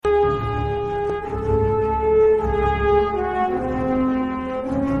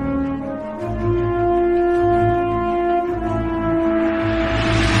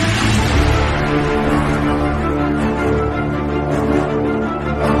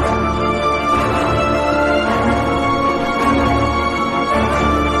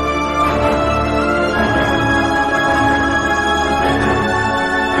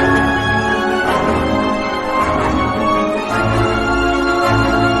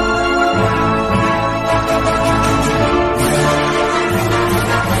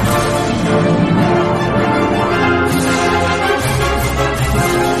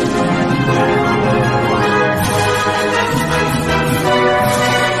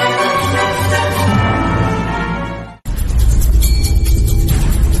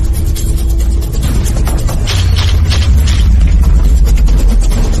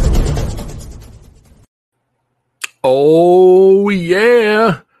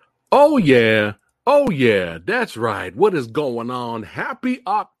Oh, yeah. Oh, yeah. That's right. What is going on? Happy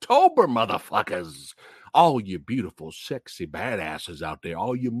October, motherfuckers. All you beautiful, sexy badasses out there.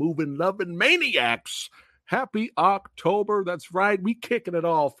 All you moving, loving maniacs. Happy October. That's right. We kicking it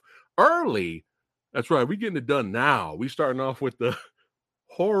off early. That's right. We getting it done now. We starting off with the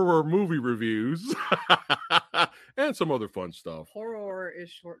horror movie reviews and some other fun stuff. Horror is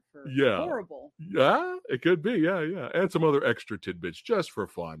short for Yeah. horrible. Yeah, it could be. Yeah. And some other extra tidbits just for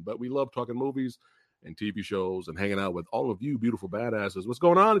fun. But we love talking movies and TV shows and hanging out with all of you beautiful badasses. What's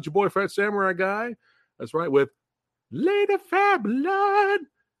going on? It's your boy, Fat Samurai Guy. That's right, with Lady Phatblood.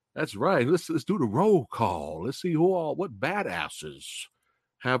 That's right. Let's do the roll call. Let's see what badasses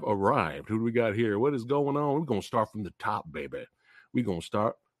have arrived. Who do we got here? What is going on? We're going to start from the top, baby. We're going to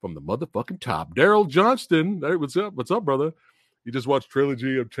start from the motherfucking top. Daryl Johnston. Hey, what's up? What's up, brother? You just watched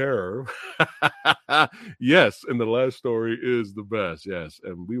Trilogy of Terror. Yes, and the last story is the best. Yes,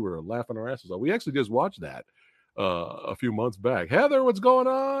 and we were laughing our asses off. We actually just watched that a few months back. Heather, what's going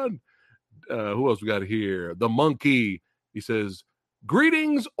on? Who else we got here? The Monkey. He says,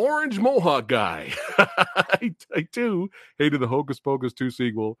 greetings, Orange Mohawk Guy. I too hated the Hocus Pocus 2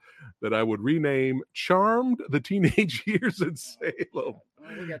 sequel that I would rename Charmed the Teenage Years in Salem.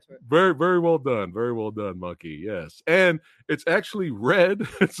 We'll get to it. Very, very well done. Very well done, Monkey. Yes. And it's actually red.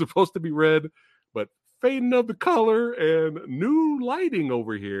 It's supposed to be red, but fading of the color and new lighting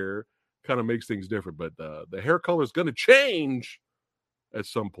over here kind of makes things different. But the hair color is going to change at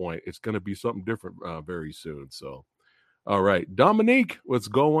some point. It's going to be something different very soon. So, all right. Dominique, what's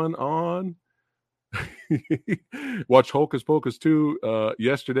going on? Watched Hocus Pocus 2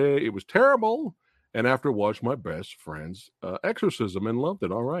 yesterday. It was terrible. And after watched my best friend's exorcism and loved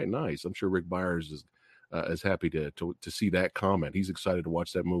it. All right, nice. I'm sure Rick Byers is happy to see that comment. He's excited to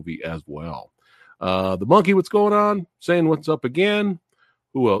watch that movie as well. The Monkey, what's going on? Saying what's up again.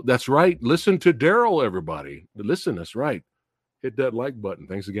 Who else? That's right. Listen to Daryl, everybody. Listen, that's right. Hit that like button.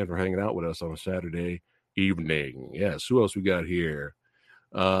 Thanks again for hanging out with us on a Saturday evening. Yes, who else we got here?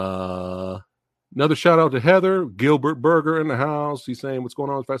 Another shout out to Heather. Gilbert Berger in the house. He's saying, what's going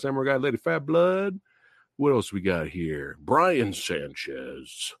on with Fat Samurai Guy, Lady Phatblood? What else we got here? Brian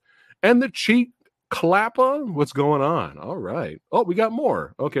Sanchez. And the Cheek Clapper. What's going on? All right. Oh, we got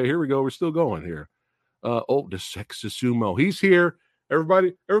more. Okay, here we go. We're still going here. The Sexy Sumo. He's here.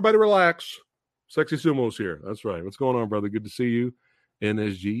 Everybody relax. Sexy Sumo's here. That's right. What's going on, brother? Good to see you.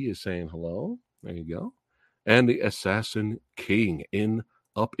 NSG is saying hello. There you go. And the Assassin King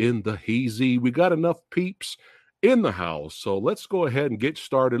up in the hazy. We got enough peeps in the house. So let's go ahead and get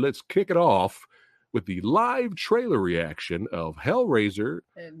started. Let's kick it off with the live trailer reaction of Hellraiser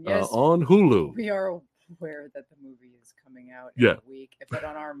on Hulu. We are aware that the movie is coming out in a week. But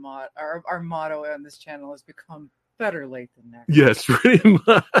on our motto on this channel has become better late than never. Yes, pretty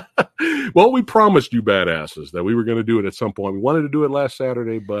much. Well, we promised you badasses that we were going to do it at some point. We wanted to do it last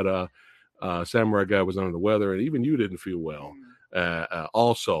Saturday, but Samurai Guy was under the weather, and even you didn't feel well.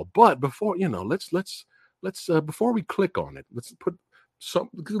 Also, but before let's before we click on it, let's put a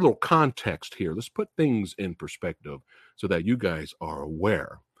little context here. Let's put things in perspective so that you guys are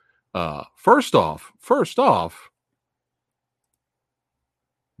aware. First off,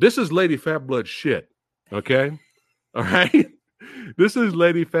 this is Lady Phatblood shit. Okay, all right. This is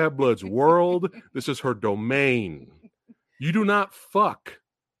Lady Phatblood's world. This is her domain. You do not fuck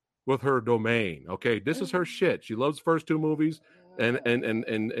with her domain. Okay, this is her shit. She loves the first two movies and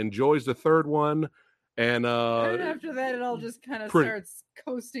enjoys the third one. And after that, it all just kind of starts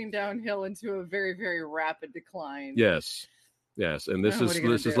coasting downhill into a very, very rapid decline. Yes. And this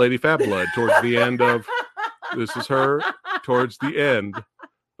is Lady Phatblood towards the end of. This is her towards the end.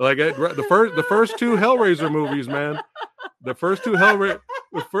 Like the first two Hellraiser movies, man. The first two Hellraiser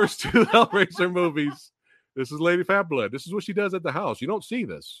movies. This is Lady Phatblood. This is what she does at the house. You don't see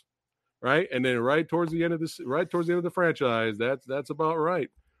this. Right, and then right towards the end of the franchise, that's about right.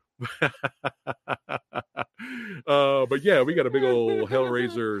 But yeah, we got a big old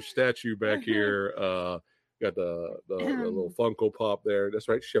Hellraiser statue back here. Got the little Funko Pop there. That's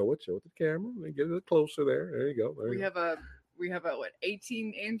right. Show it to the camera. Get it closer there. There you go. We have a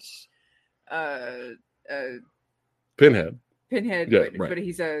 18-inch Pinhead. Yeah, but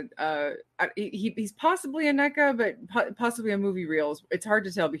he's he's possibly a NECA, but possibly a movie reels. It's hard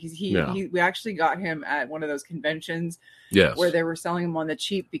to tell because we actually got him at one of those conventions where they were selling him on the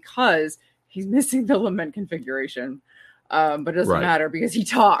cheap because he's missing the lament configuration. But it doesn't matter because he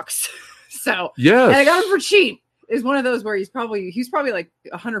talks. So and I got him for cheap. It's one of those where he's probably like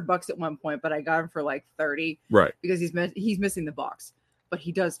 $100 at one point, but I got him for like 30, right? Because he's missing the box, but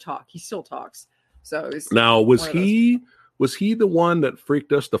he does talk. He still talks. So now was he Was he the one that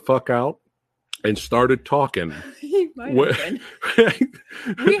freaked us the fuck out and started talking? He might have been.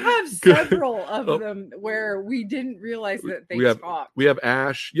 We have several of them where we didn't realize that they talked. We have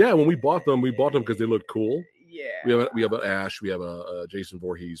Ash. Yeah, when we bought them because they looked cool. Yeah. We have an Ash. We have a Jason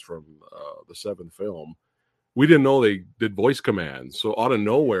Voorhees from the 7th film. We didn't know they did voice commands. So out of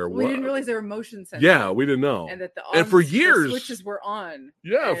nowhere, we didn't realize they were motion sensitive. Yeah, we didn't know. And that for years, the switches were on.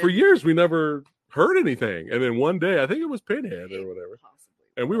 Yeah, for years we never heard anything. And then one day, I think it was Pinhead or whatever.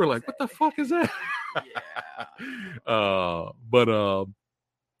 And we were like, what the fuck is that?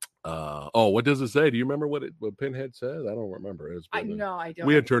 What does it say? Do you remember what Pinhead says? I don't remember. I don't.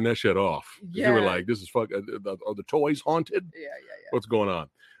 We had turned that shit off. Yeah. We were like, this is fuck. Are the toys haunted? Yeah. What's going on?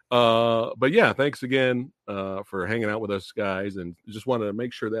 But yeah, thanks again for hanging out with us, guys. And just wanted to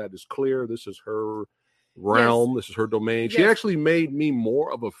make sure that is clear. This is her realm. Yes. This is her domain. Yes. She actually made me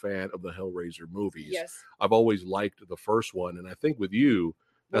more of a fan of the Hellraiser movies. Yes. I've always liked the first one. And I think with you,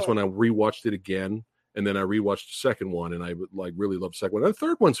 that's when I rewatched it again. And then I rewatched the second one, and I really loved the second one. And the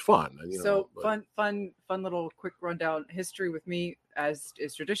third one's fun. Fun little quick rundown history with me, as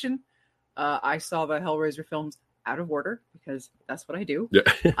is tradition. I saw the Hellraiser films out of order because that's what I do. Yeah.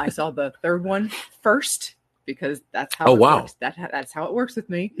 I saw the third one first because that's how works. That's how it works with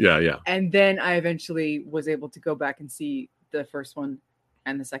me. Yeah. And then I eventually was able to go back and see the first one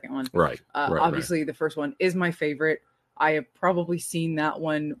and the second one. Right. Obviously, the first one is my favorite. I have probably seen that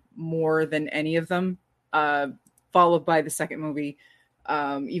one more than any of them, followed by the second movie,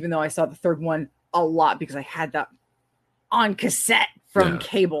 even though I saw the third one a lot because I had that on cassette from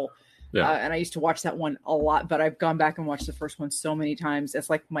cable. Yeah. And I used to watch that one a lot, but I've gone back and watched the first one so many times. It's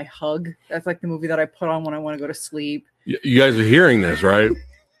like my hug. That's like the movie that I put on when I want to go to sleep. You guys are hearing this, right?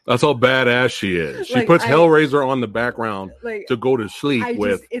 That's how badass she is. She puts Hellraiser on the background to go to sleep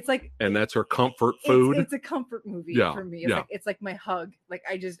with. It's like, and that's her comfort food. It's a comfort movie for me. It's like my hug. Like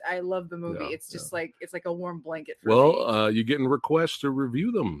I love the movie. It's just like it's like a warm blanket for me. You're getting requests to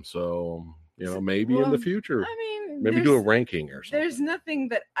review them, so maybe in the future. I mean, maybe do a ranking or something. There's nothing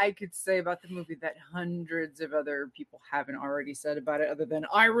that I could say about the movie that hundreds of other people haven't already said about it, other than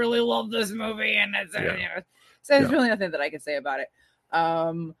I really love this movie, and that's so there's really nothing that I could say about it.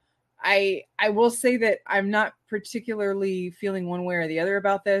 I will say that I'm not particularly feeling one way or the other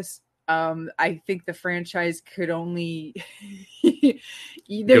about this. I think the franchise could only it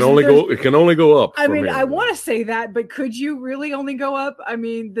can only go up. I mean, I want to say that, but could you really only go up? I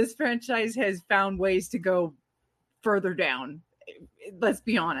mean, this franchise has found ways to go further down. Let's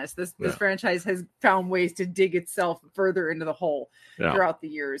be honest. This franchise has found ways to dig itself further into the hole throughout the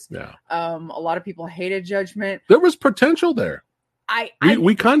years. Yeah. A lot of people hated Judgment. There was potential there.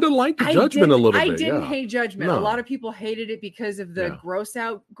 We kind of liked the Judgment a little bit. I didn't hate Judgment. No. A lot of people hated it because of the gross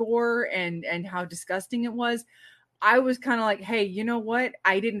out gore and how disgusting it was. I was kind of like, hey, you know what?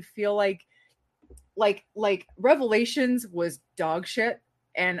 I didn't feel like Revelations was dog shit,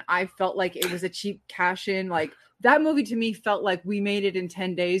 and I felt like it was a cheap cash in. Like that movie to me felt like we made it in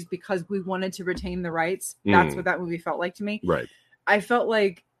 10 days because we wanted to retain the rights. That's what that movie felt like to me. Right. I felt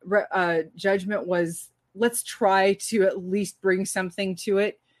like Judgment was, let's try to at least bring something to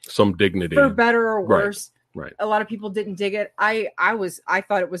it, some dignity, for better or worse. Right. A lot of people didn't dig it. I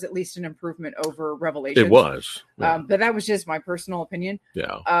thought it was at least an improvement over Revelation. It was, but that was just my personal opinion.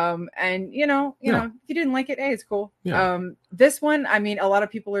 Yeah. And if you didn't like it, hey, it's cool. Yeah. This one, I mean, a lot of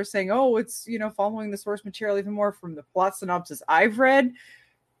people are saying, oh, it's following the source material even more. From the plot synopsis I've read,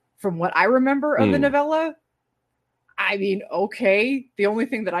 from what I remember of the novella, I mean, okay. The only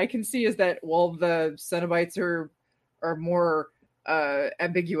thing that I can see is that, well, the Cenobites are more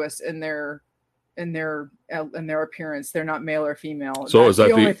ambiguous in their appearance. They're not male or female. So is that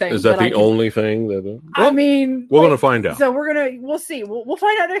the only thing that? I mean, we're gonna find out. So we'll see. We'll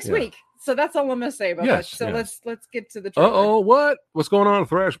find out next week. So that's all I'm gonna say about that. So let's get to the trailer. What's going on?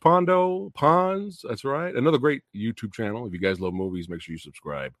 Thrash Ponds. That's right. Another great YouTube channel. If you guys love movies, make sure you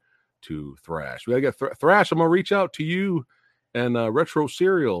subscribe to Thrash. We gotta get Thrash. I'm gonna reach out to you and Retro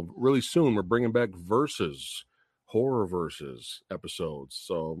Serial really soon. We're bringing back horror versus episodes,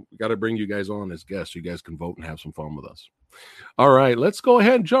 so we got to bring you guys on as guests so you guys can vote and have some fun with us. All right, let's go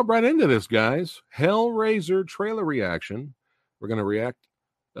ahead and jump right into this, guys. Hellraiser trailer reaction. We're gonna react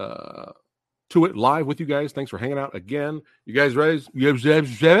to it live with you guys. Thanks for hanging out again. You guys ready?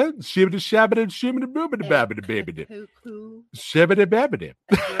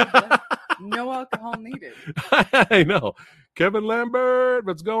 No alcohol needed. I know. Kevin Lambert,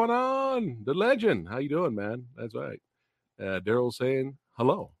 what's going on? The legend. How you doing, man? That's right. Daryl saying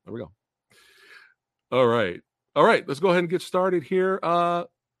hello. There we go. All right. Let's go ahead and get started here.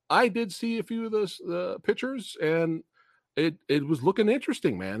 I did see a few of the pictures, and it was looking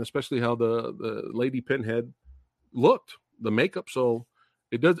interesting, man, especially how the Lady Pinhead looked, the makeup. So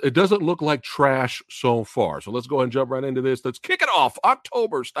it doesn't look like trash so far. So let's go ahead and jump right into this. Let's kick it off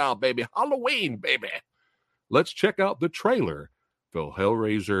October style, baby. Halloween, baby. Let's check out the trailer for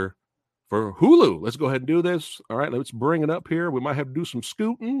Hellraiser for Hulu. Let's go ahead and do this. All right, let's bring it up here. We might have to do some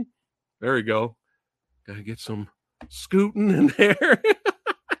scooting. There we go. Gotta get some scooting in there.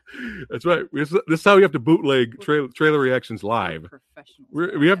 That's right. This is how we have to bootleg trailer reactions live.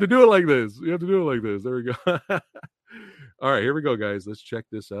 We have to do it like this. We have to do it like this. There we go. All right, here we go, guys. Let's check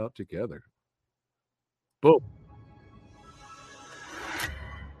this out together. Boom.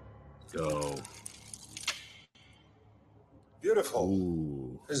 Go. Beautiful.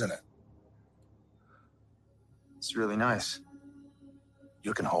 Ooh. Isn't it? It's really nice.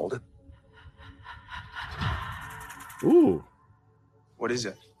 You can hold it. Ooh. What is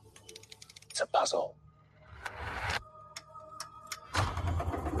it? It's a puzzle.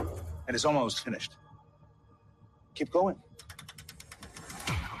 And it's almost finished. Keep going.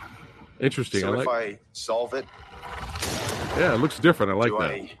 Interesting. So if I solve it, yeah, it looks different. I like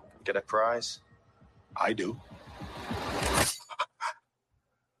that. I get a prize? I do.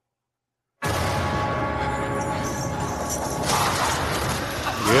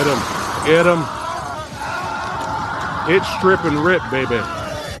 Get him. Get him. It's strip and rip, baby.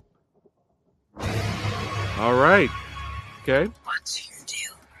 All right. Okay. What's your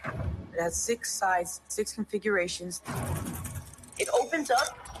deal? It has 6 sides, 6 configurations. It opens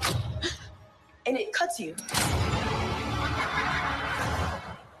up and it cuts you.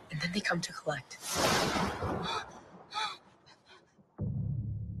 And then they come to collect.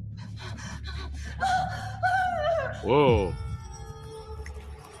 Whoa.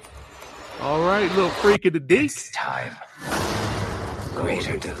 All right, little freak of the dick. It's time.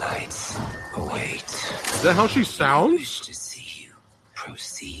 Greater delights await. Is that how she sounds? Wish to see you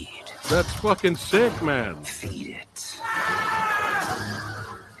proceed. That's fucking sick, man. Feed it.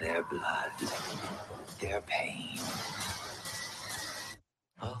 Their blood, their pain.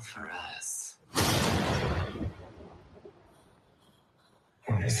 All for us.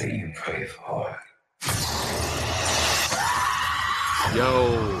 What is it you pray for?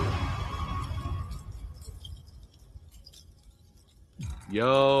 Yo.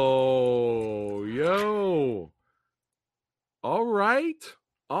 Yo. Yo. All right.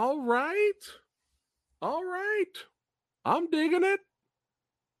 All right. All right. I'm digging it.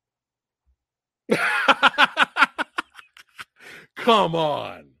 Come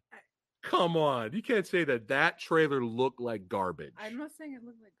on. Come on. You can't say that trailer looked like garbage. I'm not saying it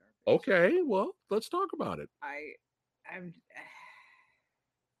looked like garbage. Okay, well, let's talk about it.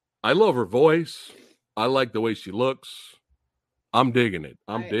 I love her voice. I like the way she looks. I'm digging it.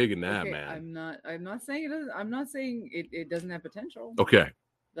 I'm digging that, okay, man. I'm not saying it doesn't. I'm not saying it doesn't have potential. Okay.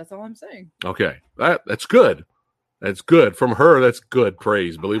 That's all I'm saying. Okay. That's good. That's good. From her, that's good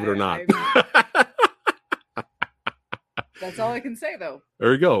praise, believe it or not. That's all I can say, though.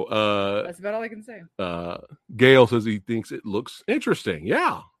 There you go. That's about all I can say. Gail says he thinks it looks interesting.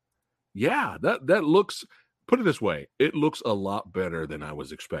 Yeah. Yeah. That looks, put it this way, it looks a lot better than I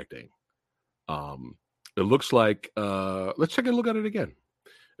was expecting. It looks like, let's take a look at it again.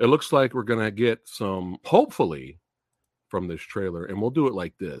 It looks like we're going to get some, hopefully, from this trailer, and we'll do it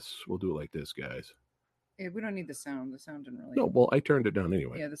like this. We'll do it like this, guys. Yeah, we don't need the sound. The sound didn't really. No, well, I turned it down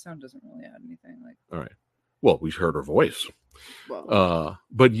anyway. Yeah, the sound doesn't really add anything. All right. Well, we heard her voice. Well,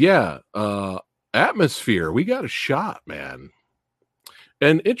 but yeah, atmosphere. We got a shot, man.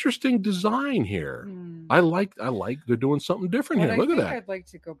 An interesting design here. I like. They're doing something different here. Look at that. I'd like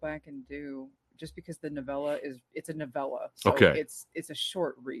to go back and do, just because the novella it's a novella. So okay. It's a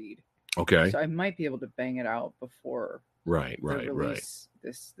short read. Okay. So I might be able to bang it out before. Right.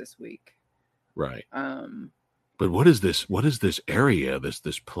 This week. Right. But what is this? What is this area?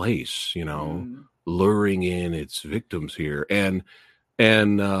 This place? You know, luring in its victims here, and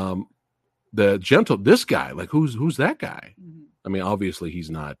this guy. Like, who's that guy? Mm-hmm. I mean, obviously he's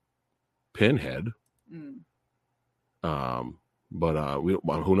not Pinhead. But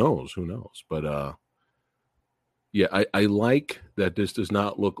who knows? Who knows? But yeah, I like that this does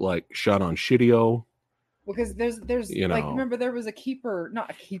not look like shot on Shitio. Because there's like, remember there was not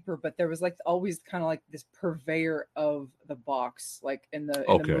a keeper, but there was like always kind of like this purveyor of the box, like in the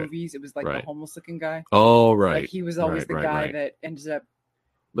movies, it was like the homeless looking guy. Oh, right. Like he was always the guy that ended up.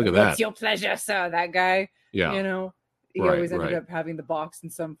 Look at that. What's your pleasure, sir? That guy. Yeah. You know, he always ended up having the box in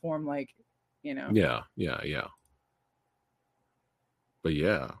some form, like, you know. Yeah. But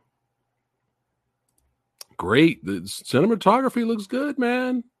yeah. Great. The cinematography looks good,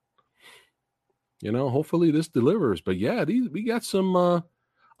 man. hopefully this delivers. But yeah, we got some.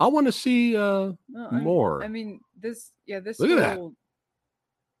 I want to see more. I mean, this Look at that.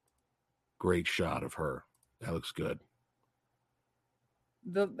 Great shot of her. That looks good.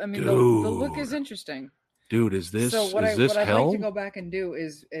 The look is interesting. Dude, is this so? What I'd like to go back and do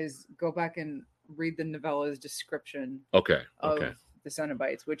is go back and read the novella's description. Of the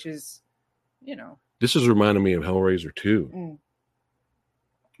Cenobites, which is, this is reminding me of Hellraiser 2.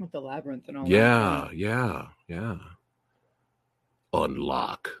 With the labyrinth and all that. Yeah.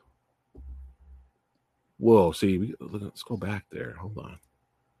 Unlock. Whoa, see, let's go back there. Hold on.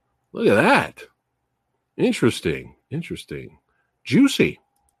 Look at that. Interesting. Juicy.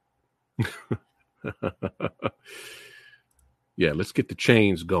 Yeah, let's get the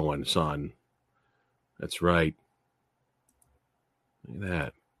chains going, son. That's right. Look at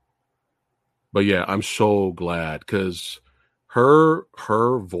that. But yeah, I'm so glad because her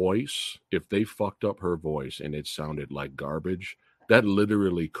voice, if they fucked up her voice and it sounded like garbage, that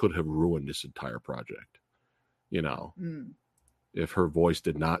literally could have ruined this entire project. If her voice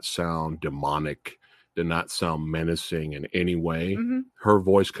did not sound demonic, did not sound menacing in any way, her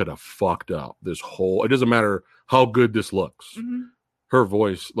voice could have fucked up this whole. It doesn't matter how good this looks. Her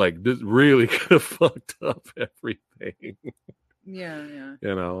voice, this really could have fucked up everything. Yeah.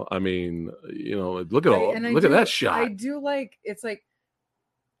 I mean, look at that shot. I do like, it's like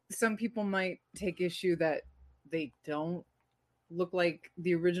some people might take issue that they don't look like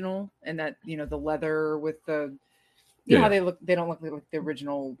the original, and that, the leather with the, how they look, they don't look like the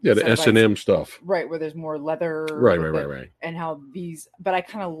original. Yeah, the S&M stuff. Right, where there's more leather. Right. And how these, but I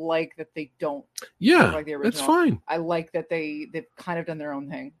kind of like that they don't look like the original. It's fine. I like that they've kind of done their own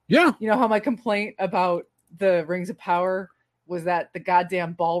thing. Yeah. You know how my complaint about the Rings of Power was that the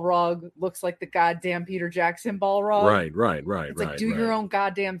goddamn Balrog looks like the goddamn Peter Jackson Balrog. Right. It's like, do your own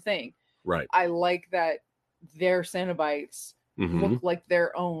goddamn thing. Right. I like that their Cenobites look like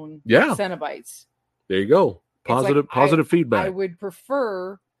their own Yeah. Cenobites. There you go. Positive feedback. I would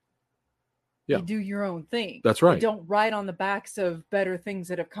prefer you do your own thing. That's right. You don't ride on the backs of better things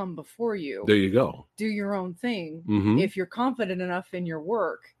that have come before you. There you go. Do your own thing. If you're confident enough in your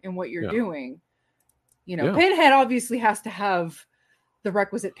work and what you're doing. Pinhead obviously has to have the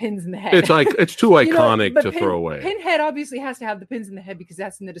requisite pins in the head. It's too iconic to throw away. Pinhead obviously has to have the pins in the head because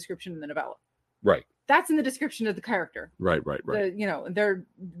that's in the description of the novella. Right. That's in the description of the character. Right.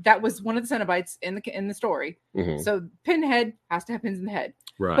 That was one of the Cenobites in the story. So Pinhead has to have pins in the head.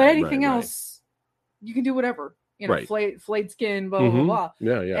 Right. But anything else, you can do whatever. Flayed skin, blah blah blah.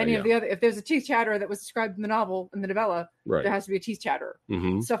 Yeah. Any of the other, if there's a teeth chatterer that was described in the novel, in the novella, there has to be a teeth chatterer.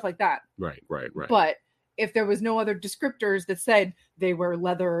 Stuff like that. Right. But if there was no other descriptors that said they wear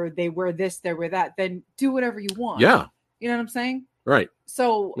leather, they wear this, they wear that, then do whatever you want. Yeah. You know what I'm saying? Right.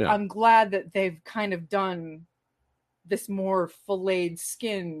 So I'm glad that they've kind of done this more filleted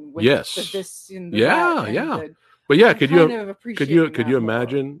skin with this and that. But yeah, could you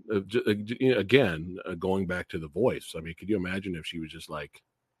imagine again going back to the voice? I mean, could you imagine if she was just like,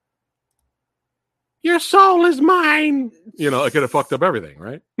 "Your soul is mine"? It could have fucked up everything,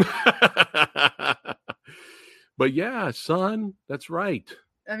 right? But yeah, son, that's right.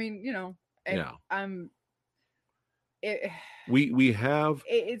 I mean, we have.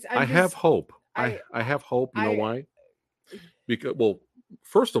 I have hope. I have hope. You know why? Because, well,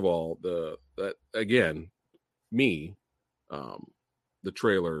 first of all, the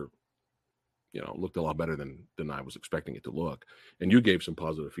trailer, looked a lot better than I was expecting it to look, and you gave some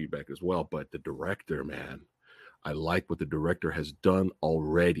positive feedback as well. But the director, man, I like what the director has done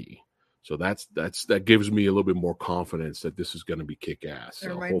already. So that gives me a little bit more confidence that this is going to be kick ass.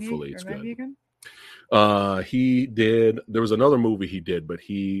 So hopefully it's good. He did. There was another movie he did, but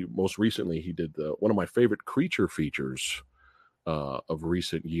most recently he did one of my favorite creature features of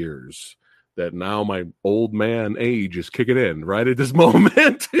recent years. That now my old man age is kicking in right at this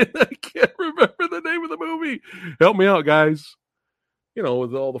moment. I can't remember the name of the movie. Help me out, guys.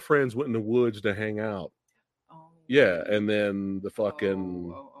 With all the friends went in the woods to hang out. Oh. Yeah, and then the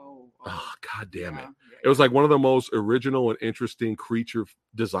fucking. Oh, God damn it. It was like one of the most original and interesting creature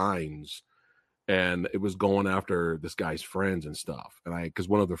designs. And it was going after this guy's friends and stuff. And because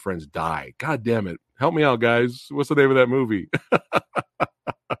one of their friends died. God damn it. Help me out, guys. What's the name of that movie?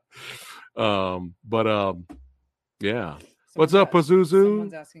 Yeah. What's up, Pazuzu?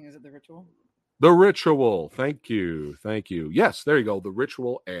 Someone's asking, is it The Ritual? The Ritual. Thank you. Yes, there you go. The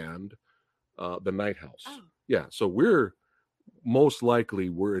Ritual and The Night House. Oh. Yeah. So we're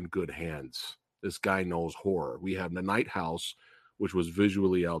in good hands. This guy knows horror. We have The Night House, which was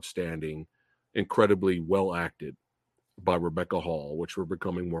visually outstanding, incredibly well acted. by Rebecca Hall, which we're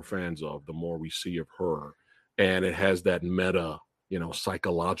becoming more fans of the more we see of her. And it has that meta,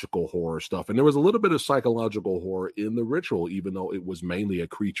 psychological horror stuff. And there was a little bit of psychological horror in The Ritual, even though it was mainly a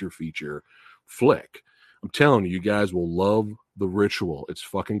creature feature flick. I'm telling you, you guys will love The Ritual. It's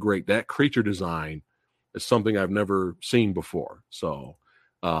fucking great. That creature design is something I've never seen before. So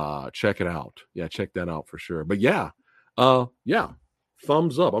check it out. Yeah, check that out for sure. But yeah,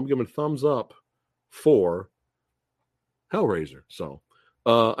 thumbs up. I'm giving thumbs up for Hellraiser. So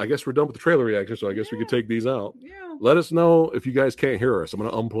I guess we're done with the trailer reaction, so I guess we can take these out. Yeah. Let us know if you guys can't hear us. I'm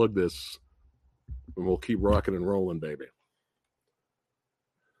going to unplug this, and we'll keep rocking and rolling, baby.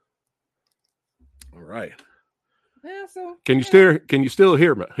 All right. Yeah, so can you still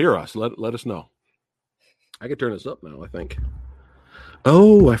hear us? Let us know. I can turn this up now, I think.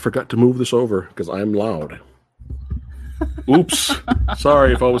 Oh, I forgot to move this over because I'm loud. Oops.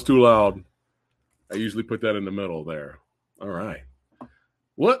 Sorry if I was too loud. I usually put that in the middle there. All right.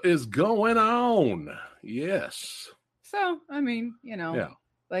 What is going on? Yes. So, I mean,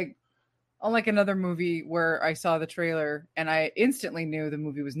 like, unlike another movie where I saw the trailer and I instantly knew the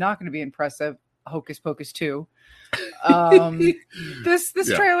movie was not going to be impressive, Hocus Pocus 2. This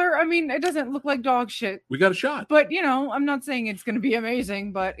trailer, I mean, it doesn't look like dog shit. We got a shot. But, I'm not saying it's going to be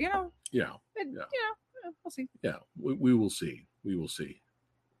amazing, but, we'll see. Yeah, we will see. We will see.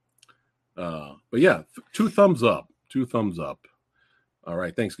 But yeah, 2 thumbs up. 2 thumbs up. All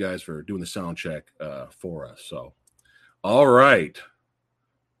right. Thanks, guys, for doing the sound check for us. So, all right.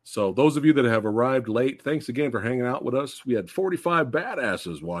 So those of you that have arrived late, thanks again for hanging out with us. We had 45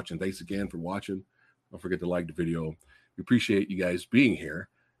 badasses watching. Thanks again for watching. Don't forget to like the video. We appreciate you guys being here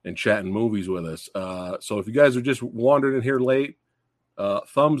and chatting movies with us. So if you guys are just wandering in here late,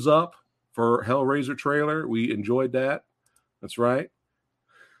 thumbs up for Hellraiser trailer. We enjoyed that. That's right.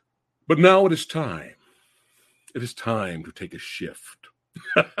 But now it is time. It is time to take a shift.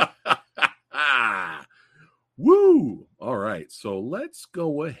 Woo! All right, so let's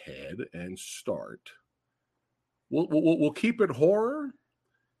go ahead and start. We'll keep it horror.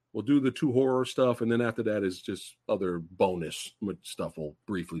 We'll do the 2 horror stuff, and then after that is just other bonus stuff we'll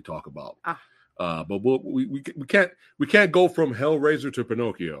briefly talk about. But we can't go from Hellraiser to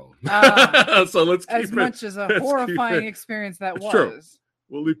Pinocchio. So let's keep as much as a horrifying experience that was. True.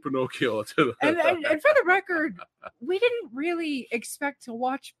 We'll leave Pinocchio to the... and for the record, we didn't really expect to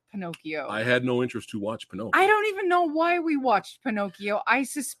watch Pinocchio. I had no interest to watch Pinocchio. I don't even know why we watched Pinocchio. I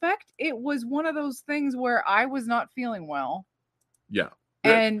suspect it was one of those things where I was not feeling well. Yeah.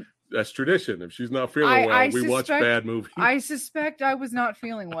 And that's tradition. If she's not feeling well, we watch bad movies. I suspect I was not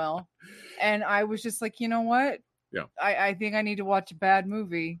feeling well. And I was just like, you know what? Yeah. I think I need to watch a bad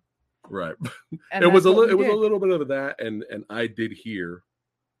movie. Right. And it was a little bit of that, and I did hear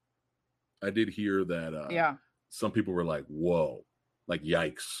that some people were like, whoa, like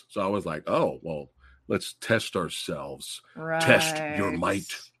yikes. So I was like, oh, well, let's test ourselves. Right. Test your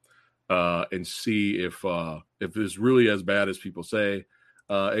might. And see if it's really as bad as people say.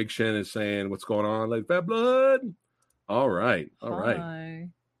 Egg Shen is saying, what's going on? Like Phatblood? All right. Hi.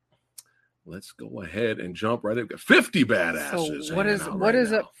 Let's go ahead and jump right in. We've got 50 badasses. So what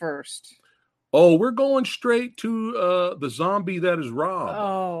is up first? Oh, we're going straight to the zombie that is Rob.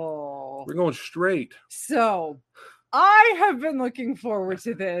 Oh. We're going straight. So I have been looking forward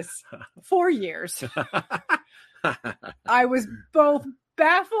to this for years. I was both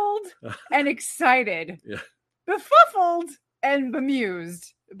baffled and excited, befuddled and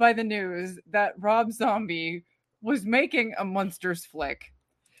bemused by the news that Rob Zombie was making a Munsters flick.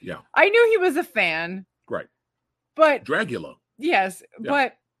 Yeah. I knew he was a fan. Right. But Dracula. Yes,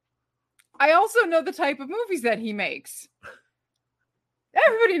 but I also know the type of movies that he makes.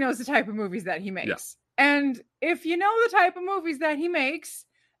 Everybody knows the type of movies that he makes. Yeah. And if you know the type of movies that he makes,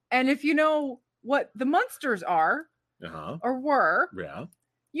 and if you know what the Munsters are or were,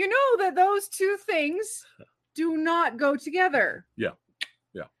 you know that those 2 things do not go together. Yeah.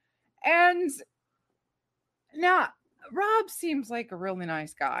 Yeah. And now Rob seems like a really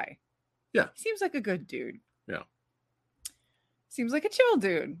nice guy. Yeah. Seems like a good dude. Yeah. Seems like a chill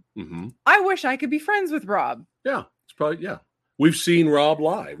dude. Mm-hmm. I wish I could be friends with Rob. Yeah. It's probably, We've seen Rob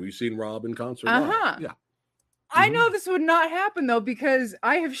live. We've seen Rob in concert live. Yeah. I know this would not happen, though, because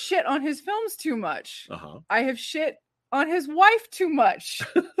I have shit on his films too much. I have shit on his wife too much.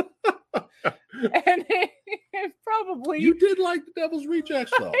 And it probably... You did like The Devil's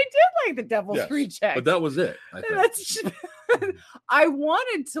Rejects, though. I did like The Devil's Rejects. But that was it, I think. I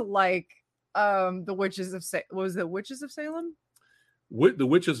wanted to like The Witches of Salem. Was it Witches of Salem? The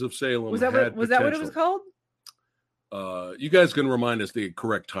Witches of Salem. Was that what it was called? You guys can remind us the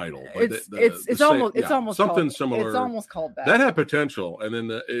correct title. But it's almost something called, similar. It's almost called that. That had potential, and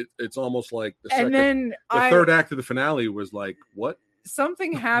then it's almost like the third act of the finale was like, what?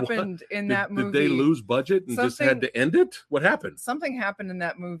 Something happened in that movie. Did they lose budget and just had to end it? What happened? Something happened in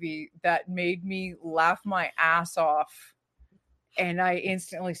that movie that made me laugh my ass off, and I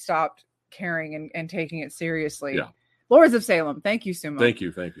instantly stopped caring and taking it seriously. Yeah. Lords of Salem. Thank you, Sumo. Thank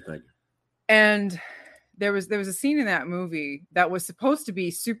you. And there was a scene in that movie that was supposed to be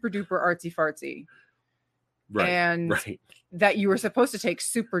super duper artsy fartsy. Right. And that you were supposed to take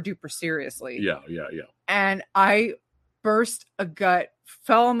super duper seriously. Yeah. And I burst a gut,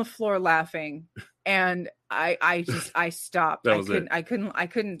 fell on the floor laughing, and I stopped. I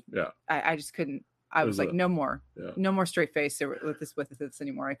couldn't. Yeah. I just couldn't. I was like, no more straight face with this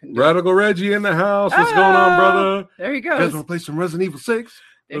anymore. I couldn't. Radical Reggie in the house. What's going on, brother? There he goes. You guys want to play some Resident Evil 6?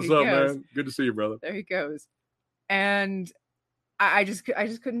 What's up, man? Good to see you, brother. There he goes. And I just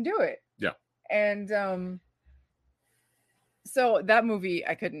couldn't do it. Yeah. And so that movie,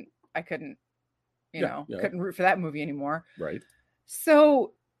 I couldn't, couldn't root for that movie anymore. Right.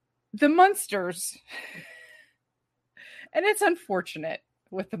 So the Munsters, and it's unfortunate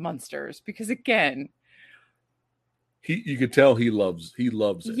with the Munsters because again, you could tell he loves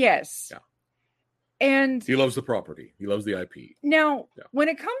it. Yes. Yeah. And he loves the property. He loves the IP. Now, when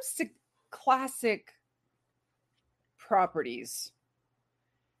it comes to classic properties,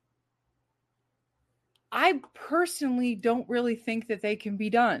 I personally don't really think that they can be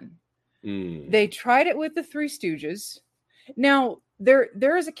done. They tried it with the Three Stooges. Now,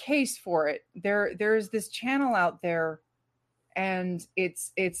 there is a case for it. There is this channel out there, and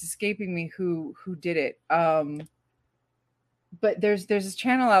it's escaping me who did it. But there's this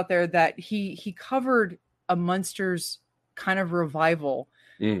channel out there that he covered a Munsters kind of revival.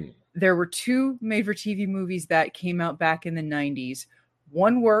 There were 2 made-for-TV movies that came out back in the 90s.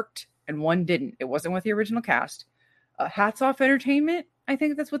 One worked and one didn't. It wasn't with the original cast. Hats Off Entertainment, I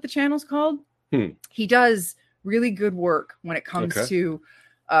think that's what the channel's called. He does really good work when it comes to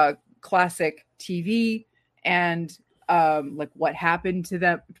classic TV and like what happened to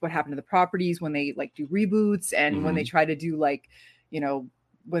them, what happened to the properties when they like do reboots and when they try to do like,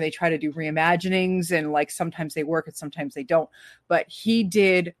 when they try to do reimaginings and like sometimes they work and sometimes they don't. But he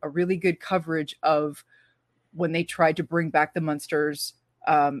did a really good coverage of when they tried to bring back the Munsters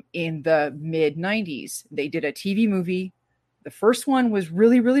in the mid 90s. They did a TV movie. The first one was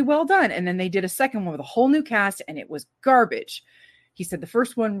really, really well done. And then they did a second one with a whole new cast and it was garbage. He said the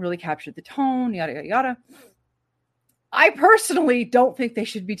first one really captured the tone, yada, yada, yada. I personally don't think they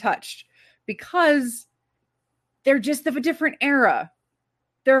should be touched because they're just of a different era.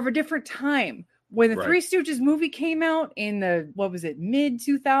 They're of a different time. When the Three Stooges movie came out in the, mid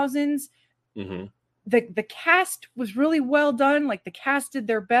 2000s, the cast was really well done. Like the cast did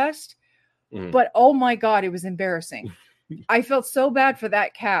their best, but oh my God, it was embarrassing. I felt so bad for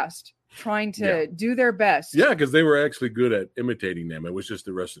that cast trying to do their best. Yeah, because they were actually good at imitating them. It was just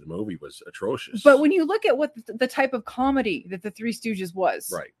the rest of the movie was atrocious. But when you look at what the type of comedy that the Three Stooges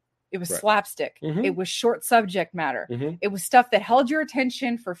was, it was slapstick. It was short subject matter. It was stuff that held your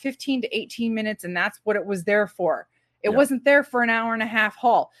attention for 15 to 18 minutes, and that's what it was there for. It wasn't there for an hour and a half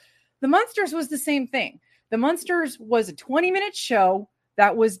haul. The Munsters was the same thing. The Munsters was a 20-minute show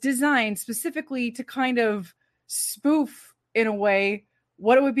that was designed specifically to kind of spoof, in a way,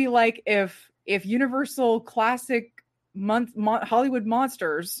 what it would be like if Universal classic Hollywood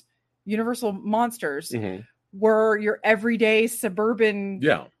monsters, Universal monsters, were your everyday suburban.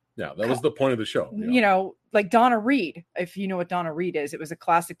 Yeah, that was the point of the show. Like Donna Reed. If you know what Donna Reed is, it was a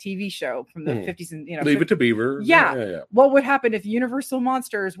classic TV show from the 50s and Leave It to Beaver. Yeah. What would happen if Universal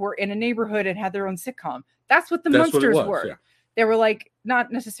monsters were in a neighborhood and had their own sitcom? That's what the Munsters were. Yeah. They were like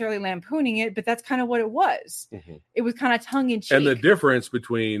not necessarily lampooning it, but that's kind of what it was. It was kind of tongue in cheek. And the difference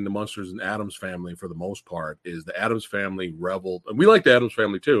between the Munsters and Addams Family, for the most part, is the Addams Family reveled, and we like the Addams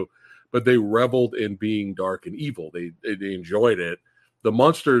Family too, but they reveled in being dark and evil. They enjoyed it. The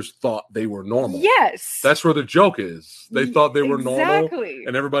Munsters thought they were normal. Yes, that's where the joke is. They thought they were normal,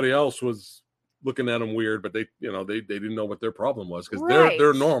 and everybody else was looking at them weird. But they didn't know what their problem was because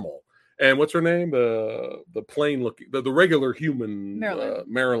they're normal. And what's her name? The plain looking, the regular human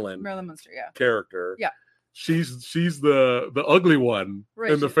Marilyn Munster, character. Yeah, she's the ugly one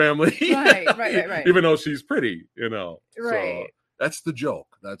in the family. Right. Even though she's pretty, Right. So that's the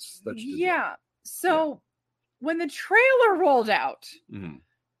joke. That's the joke. So when the trailer rolled out,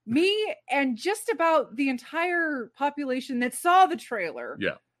 me and just about the entire population that saw the trailer,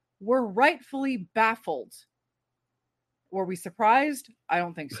 were rightfully baffled. Were we surprised? I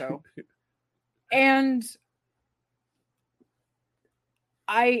don't think so. And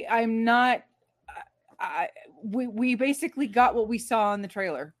I'm not. We basically got what we saw in the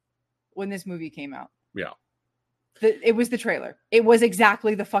trailer when this movie came out. Yeah. It was the trailer. It was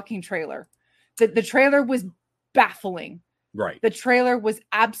exactly the fucking trailer. The trailer was baffling. Right. The trailer was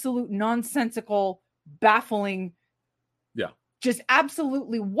absolute nonsensical, baffling. Yeah. Just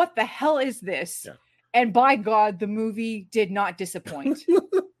absolutely, what the hell is this? Yeah. And by God, the movie did not disappoint.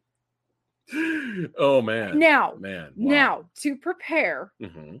 Oh, man. Now, wow. Now, to prepare,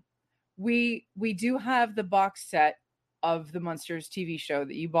 mm-hmm. we do have the box set of the Munsters TV show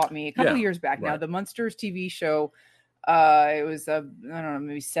that you bought me a couple of years back. Right. Now, the Munsters TV show, it was, I don't know,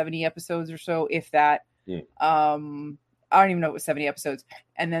 maybe 70 episodes or so, if that. I don't even know it was 70 episodes.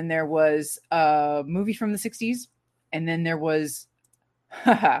 And then there was a movie from the 60s. And then there was,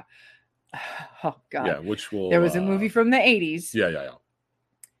 oh, God. Yeah, which will... There was a movie from the 80s. Yeah.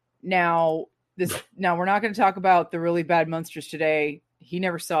 Now, we're not going to talk about the really bad Munsters today. He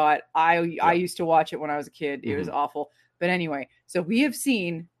never saw it. I used to watch it when I was a kid. It was awful. But anyway, so we have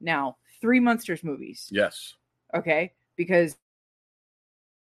seen now 3 Munsters movies. Yes. Okay? Because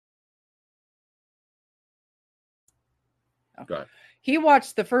he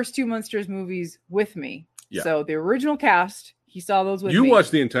watched the first 2 Munsters movies with me. Yeah. So the original cast, he saw those with me. You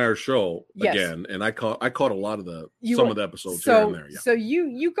watched the entire show again, and I caught a lot of some of the episodes here and there. Yeah. So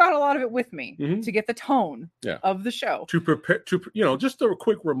you got a lot of it with me to get the tone of the show. To prepare, just a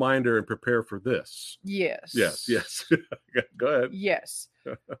quick reminder and prepare for this. Yes. Go ahead. Yes.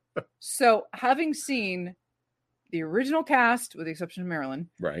 So having seen the original cast, with the exception of Marilyn,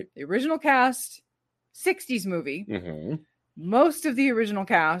 right? The original cast, 60s movie, most of the original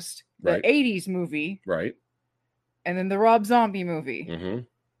cast, the 80s movie, right? And then the Rob Zombie movie.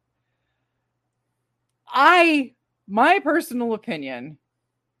 My personal opinion,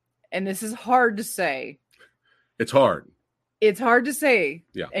 and this is hard to say. It's hard. It's hard to say.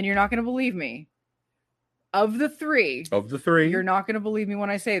 Yeah. And you're not going to believe me. Of the three, you're not going to believe me when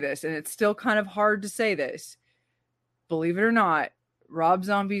I say this. And it's still kind of hard to say this. Believe it or not, Rob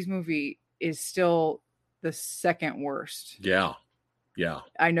Zombie's movie is still the second worst. Yeah.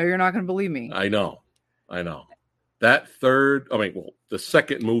 I know you're not going to believe me. I know. That the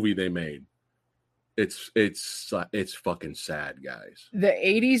second movie they made, it's fucking sad, guys. The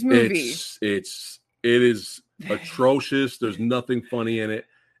 80s movie. It is atrocious. There's nothing funny in it.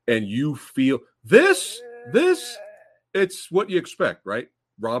 And you feel this, it's what you expect, right?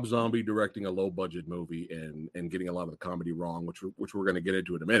 Rob Zombie directing a low budget movie and getting a lot of the comedy wrong, which we're going to get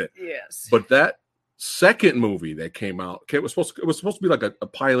into in a minute. Yes. But that second movie that came out, it was supposed to be like a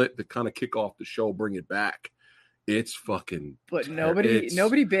pilot to kind of kick off the show, bring it back. It's fucking. But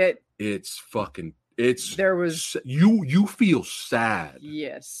nobody bit. It's fucking. There was you feel sad.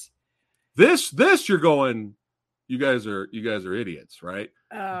 Yes. This you're going. You guys are idiots, right?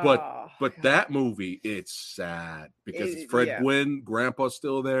 But that movie, it's sad because Fred Gwynn, Grandpa's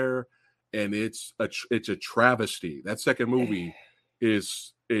still there, and it's a travesty. That second movie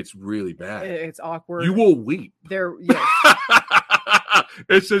it's really bad. It's awkward. You will weep. Yes.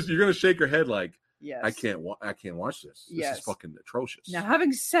 It's just you're gonna shake your head like, yes. I can't watch this. This is fucking atrocious. Now,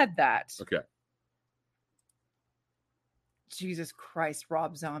 having said that, okay. Jesus Christ,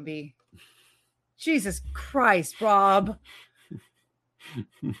 Rob Zombie. Jesus Christ, Rob.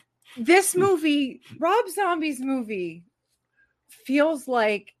 This movie, Rob Zombie's movie, feels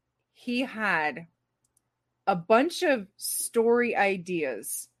like he had a bunch of story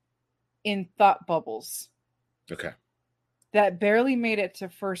ideas in thought bubbles. Okay. That barely made it to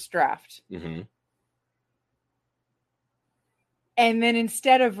first draft. Mm-hmm. And then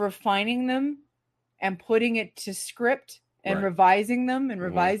instead of refining them and putting it to script and revising them and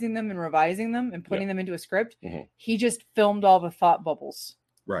revising them and revising them and putting them into a script, he just filmed all the thought bubbles.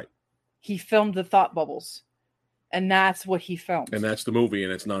 Right. He filmed the thought bubbles. And that's what he filmed. And that's the movie,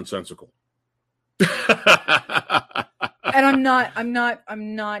 and it's nonsensical. And I'm not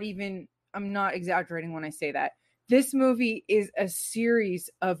exaggerating when I say that. This movie is a series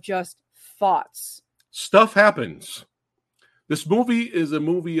of just thoughts. Stuff happens. This movie is a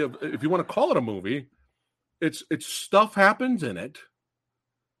movie of, if you want to call it a movie, it's stuff happens in it.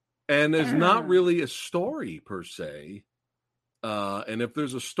 And there's not really a story per se. And if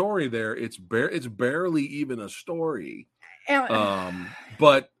there's a story there, it's barely even a story.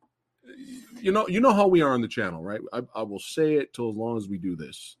 But you know how we are on the channel, right? I will say it till as long as we do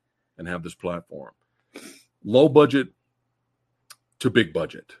this and have this platform. Low budget to big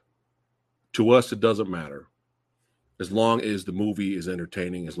budget. To us, it doesn't matter. As long as the movie is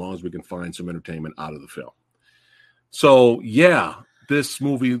entertaining, as long as we can find some entertainment out of the film. So, yeah, this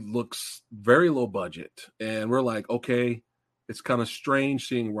movie looks very low budget. And we're like, okay, it's kind of strange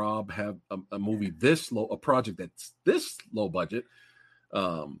seeing Rob have a movie this low, a project that's this low budget,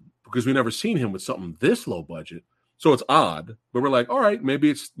 because we never seen him with something this low budget. So it's odd, but we're like, all right, maybe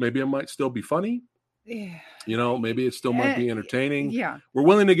it might still be funny. Yeah. You know, maybe it still might be entertaining. Yeah. We're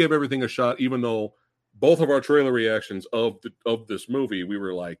willing to give everything a shot, even though both of our trailer reactions of this movie, we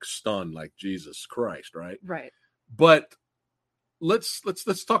were like stunned, like Jesus Christ, right? Right. But let's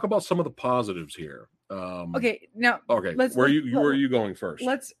talk about some of the positives here. Okay, now where are you going first?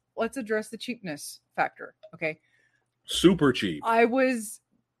 Let's address the cheapness factor. Okay. Super cheap.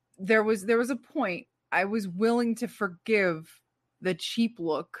 There was a point I was willing to forgive the cheap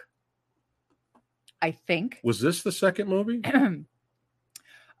look. I think. Was this the second movie?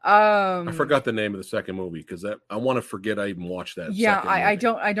 I forgot the name of the second movie because I want to forget I even watched that. Yeah, I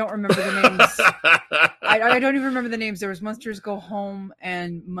don't remember the names. I don't even remember the names. There was Munsters Go Home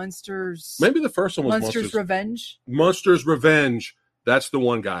and Munsters. Maybe the first one was Munsters Revenge. Munsters Revenge. That's the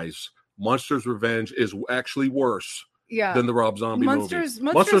one, guys. Munsters Revenge is actually worse. Yeah. Than the Rob Zombie movie.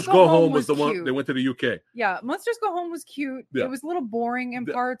 Munsters Go Home was the cute. one they went to the UK. Yeah, Munsters Go Home was cute. Yeah. It was a little boring in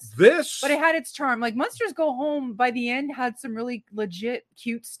parts. But it had its charm. Like Munsters Go Home by the end had some really legit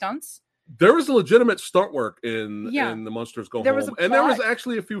cute stunts. There was legitimate stunt work in the Munsters Go Home. And there was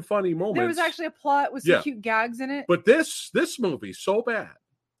actually a few funny moments. There was actually a plot with some cute gags in it. But this movie so bad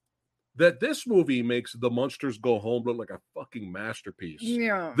that this movie makes the Munsters Go Home look like a fucking masterpiece.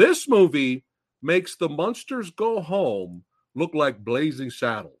 Yeah. This movie makes the Munsters Go Home look like Blazing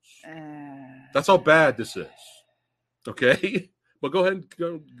Saddles. That's how bad this is. Okay? But go ahead and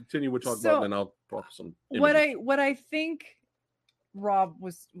continue with talking about it, and I'll talk some images. What I think Rob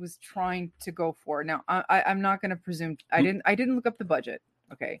was trying to go for. Now, I'm not going to presume. I didn't look up the budget.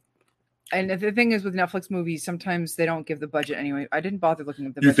 Okay. And the thing is with Netflix movies, sometimes they don't give the budget anyway. I didn't bother looking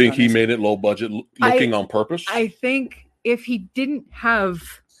up the budget. You think he made it low budget looking on purpose? I think if he didn't have...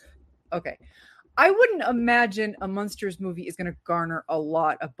 Okay. I wouldn't imagine a Munsters movie is going to garner a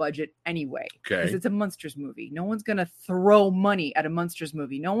lot of budget anyway. Okay. Because it's a Munsters movie. No one's going to throw money at a Munsters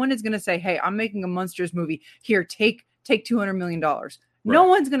movie. No one is going to say, hey, I'm making a Munsters movie. Here, take $200 million. Right. No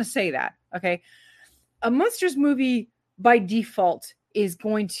one's going to say that. Okay. A Munsters movie by default is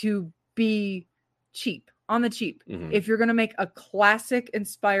going to be cheap, on the cheap. Mm-hmm. If you're going to make a classic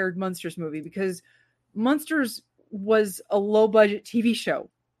inspired Munsters movie, because Munsters was a low budget TV show.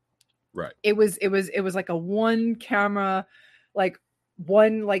 Right. It was like a one camera,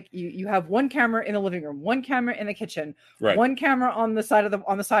 you have one camera in the living room, one camera in the kitchen, right. One camera on the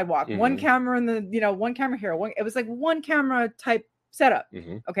sidewalk, mm-hmm. One camera in the, one camera here. It was like one camera type setup.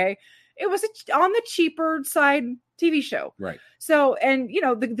 Mm-hmm. Okay. It was on the cheaper side TV show. Right. So, and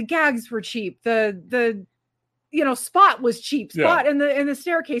the gags were cheap. The Spot was cheap. Spot in the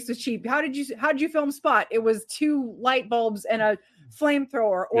staircase was cheap. How did you film Spot? It was 2 light bulbs and a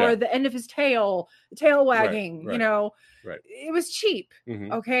flamethrower, or the end of his tail wagging. Right. It was cheap.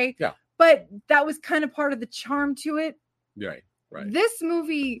 Mm-hmm. Okay. Yeah. But that was kind of part of the charm to it. Right. This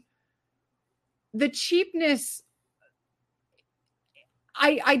movie, the cheapness,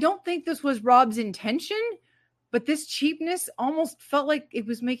 I don't think this was Rob's intention, but this cheapness almost felt like it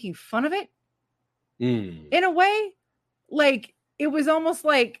was making fun of it. In a way, like it was almost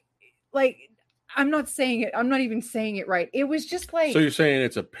like I'm not even saying it right. It was just like, so you're saying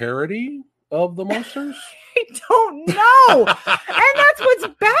it's a parody of the Munsters? I don't know. And that's what's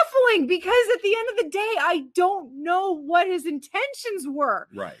baffling, because at the end of the day, I don't know what his intentions were.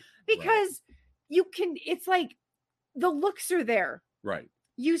 Right. Because it's like the looks are there. Right.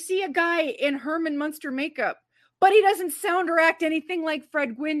 You see a guy in Herman Munster makeup, but he doesn't sound or act anything like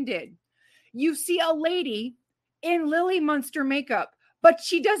Fred Gwynn did. You see a lady in Lily Munster makeup, but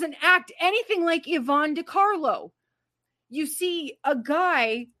she doesn't act anything like Yvonne DiCarlo. You see a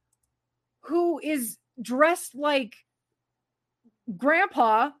guy who is dressed like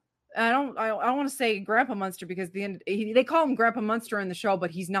Grandpa. I want to say Grandpa Munster, because they call him Grandpa Munster in the show,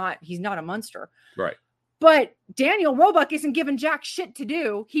 but he's not a Munster. Right. But Daniel Roebuck isn't given jack shit to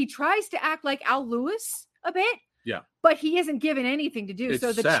do. He tries to act like Al Lewis a bit. Yeah. But he isn't given anything to do.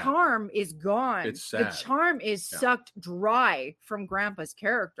 So the charm is gone. It's sad. The charm is sucked dry from Grandpa's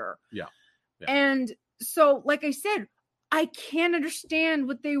character. Yeah. And so, like I said, I can't understand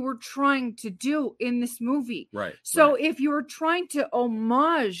what they were trying to do in this movie. Right. So if you were trying to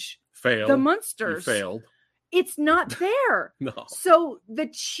homage the Munsters, you failed. It's not there. No. So the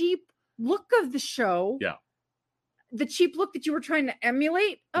cheap look of the show, the cheap look that you were trying to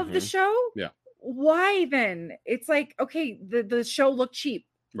emulate of the show, why then? It's like, okay, the show looked cheap,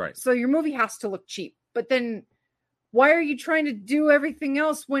 right? So your movie has to look cheap, but then Why are you trying to do everything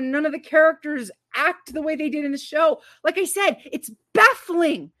else when none of the characters act the way they did in the show? Like I said, it's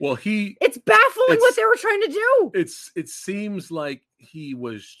baffling. Well, it's baffling what they were trying to do. It seems like he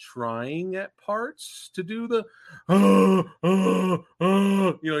was trying at parts to do the,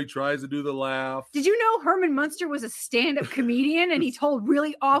 he tries to do the laugh. Did you know Herman Munster was a stand-up comedian and he told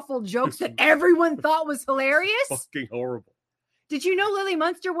really awful jokes that everyone thought was hilarious? Fucking horrible. Did you know Lily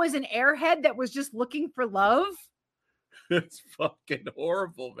Munster was an airhead that was just looking for love? It's fucking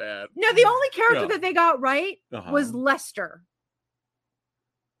horrible, man. No, the only character that they got right was Lester,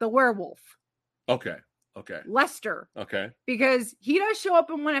 the werewolf. Okay. Lester. Okay. Because he does show up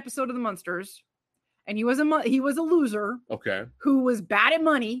in one episode of the Munsters, and he was a loser. Okay. Who was bad at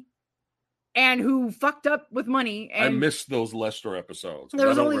money, and who fucked up with money. And I missed those Lester episodes. There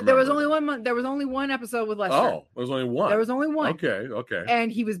was only one episode with Lester. Oh, there was only one. There was only one. Okay.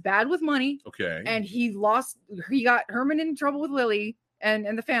 And he was bad with money. Okay. And he got Herman in trouble with Lily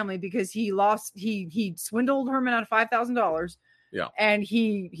and the family because he swindled Herman out of $5,000. Yeah. And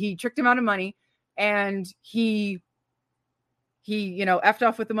he tricked him out of money. And he effed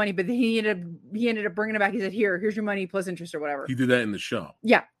off with the money, but he ended up bringing it back. He said, here's your money plus interest or whatever. He did that in the show.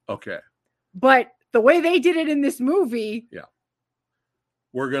 Yeah. Okay. But the way they did it in this movie. Yeah.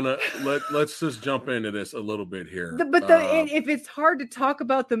 We're gonna let's just jump into this a little bit here. If it's hard to talk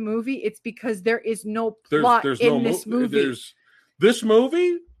about the movie, it's because there is no plot in this movie. This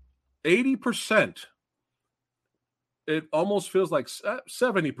movie, 80%. It almost feels like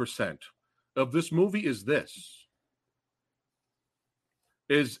 70% of this movie is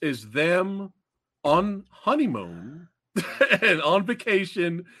them on honeymoon and on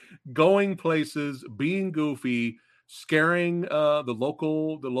vacation, going places, being goofy, scaring the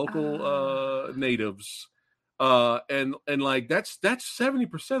local natives, and like that's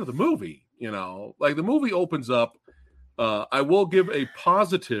 70% of the movie. Like the movie opens up. I will give a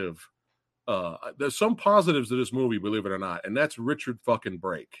positive. There's some positives to this movie, believe it or not, and that's Richard fucking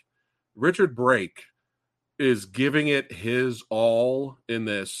Brake. Richard Brake is giving it his all in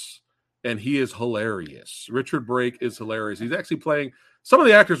this, and he is hilarious. Richard Brake is hilarious. He's actually playing. Some of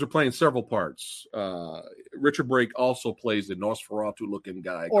the actors are playing several parts. Richard Brake also plays the Nosferatu-looking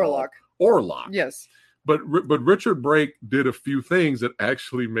guy. Orlok. Yes. But Richard Brake did a few things that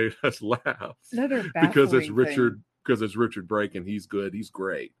actually made us laugh. Because it's Richard Brake, and he's good. He's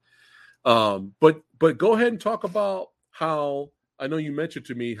great. But go ahead and talk about how, I know you mentioned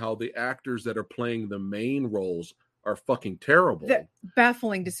to me how the actors that are playing the main roles are fucking terrible. The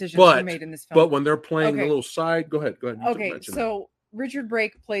baffling decisions were made in this film. But when they're playing the little side, go ahead. Okay, so Richard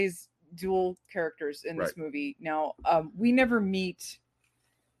Brake plays dual characters in this movie. Now, we never meet,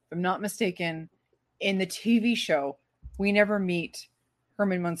 if I'm not mistaken, in the TV show, we never meet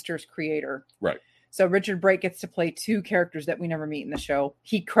Herman Munster's creator. Right. So Richard Brake gets to play two characters that we never meet in the show.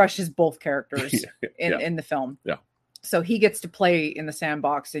 He crushes both characters in the film. Yeah. So he gets to play in the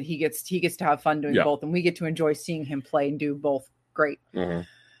sandbox, and he gets to have fun doing both, and we get to enjoy seeing him play and do both great. Mm-hmm.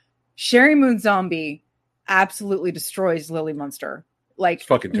 Sherry Moon Zombie absolutely destroys Lily Munster. Like,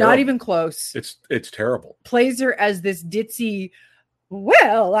 fucking not even close. It's terrible. Plays her as this ditzy,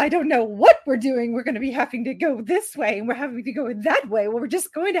 well, I don't know what we're doing. We're going to be having to go this way, and we're having to go that way. Well, we're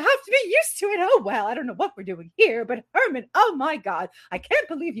just going to have to be used to it. Oh, well, I don't know what we're doing here, but Herman, oh my God, I can't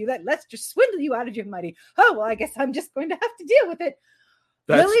believe you let Lester swindle you out of your money. Oh, well, I guess I'm just going to have to deal with it.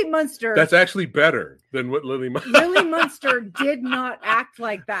 Lily Munster. That's actually better than what Lily Munster. Lily Munster did not act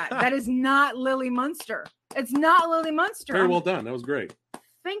like that. That is not Lily Munster. It's not Lily Munster. Very well done. That was great.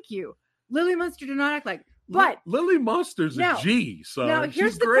 Thank you. Lily Munster did not act like. But Lily Munster's a G. So now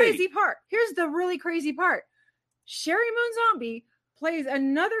here's the crazy part. Here's the really crazy part. Sherry Moon Zombie plays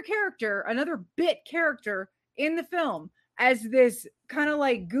another bit character in the film as this kind of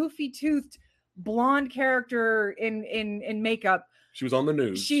like goofy toothed blonde character in makeup. She was on the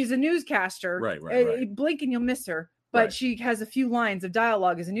news. She's a newscaster. Right. Blink and you'll miss her. But she has a few lines of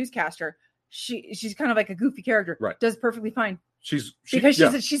dialogue as a newscaster. She's kind of like a goofy character. Right. Does perfectly fine. She's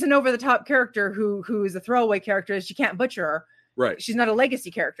an over the top character who is a throwaway character. She can't butcher her. Right. She's not a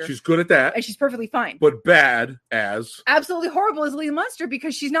legacy character. She's good at that. And she's perfectly fine. But bad as absolutely horrible as Lily Munster,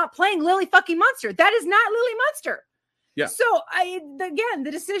 because she's not playing Lily fucking Munster. That is not Lily Munster. Yeah. So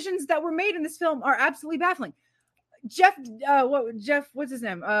the decisions that were made in this film are absolutely baffling. Jeff, what's his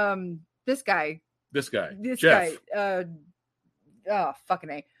name? This guy. Jeff. Fucking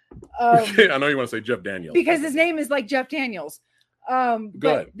A. I know you want to say Jeff Daniels because his name is like Jeff Daniels.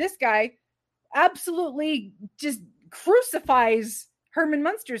 But this guy absolutely just crucifies Herman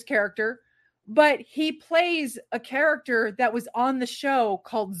Munster's character But he plays a character that was on the show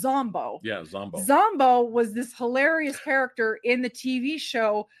called Zombo. Yeah, Zombo. Zombo was this hilarious character in the TV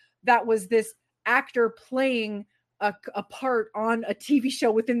show that was this actor playing a part on a TV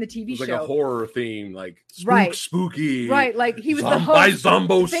show within the TV show. Like a horror theme, like spooky. Right, like he was the host.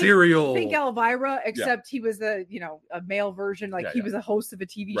 Zombo serial. Think Elvira, except he was a male version. Like he was a host of a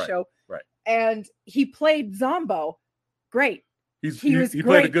TV show. Right. And he played Zombo. Great. He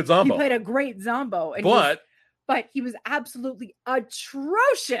played a good Zombo. He played a great Zombo. And but he was absolutely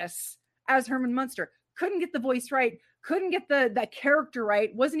atrocious as Herman Munster. Couldn't get the voice right. Couldn't get the character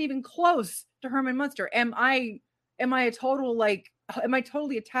right. Wasn't even close to Herman Munster. Am I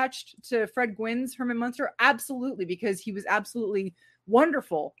totally attached to Fred Gwynn's Herman Munster? Absolutely, because he was absolutely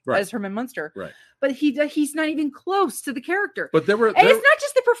wonderful as Herman Munster. Right. But he's not even close to the character. But it's not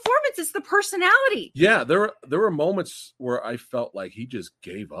just the performance, it's the personality. Yeah, there were moments where I felt like he just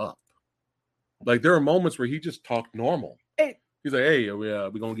gave up. Like there were moments where he just talked normal. He's like, "Hey,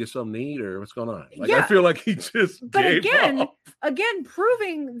 we gonna get something to eat, or what's going on?" Like I feel like he just gave up. Again,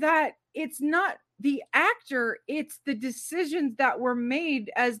 proving that it's not the actor, it's the decisions that were made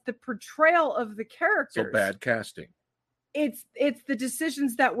as the portrayal of the characters. So bad casting. It's the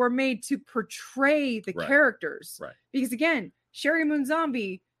decisions that were made to portray the characters. Right. Because again, Sherry Moon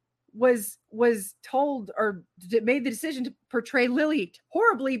Zombie was told or made the decision to portray Lily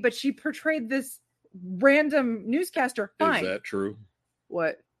horribly, but she portrayed this random newscaster fine. Is that true?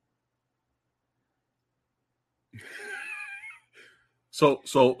 What? So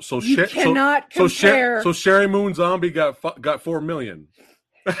you cannot compare. So Sherry Moon Zombie got $4 million.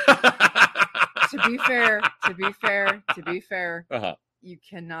 To be fair, you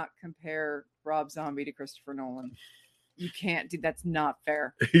cannot compare Rob Zombie to Christopher Nolan. You can't do. That's not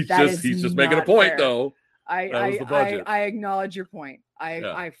fair. He's just making a point, though. I acknowledge your point.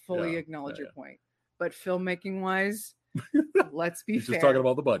 I fully acknowledge your point. But filmmaking wise, let's be fair. Just talking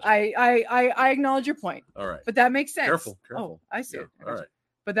about the budget. I acknowledge your point. All right, but that makes sense. Careful. Oh, I see it. All right,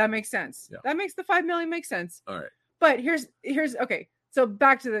 but that makes sense. Yeah. That makes the $5 million make sense. All right. But here's okay. So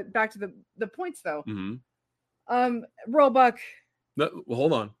back to the points though. Mm-hmm. Roebuck. No, well,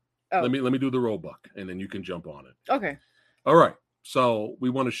 hold on. Oh. Let me do the Roebuck, and then you can jump on it. Okay. All right. So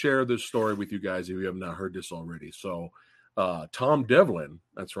we want to share this story with you guys if you have not heard this already. So Tom Devlin,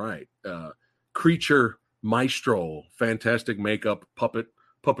 that's right. Creature maestro, fantastic makeup,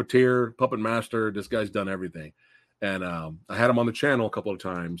 puppeteer, puppet master. This guy's done everything. And I had him on the channel a couple of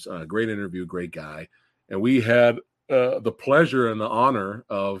times. Great interview, great guy. And we had the pleasure and the honor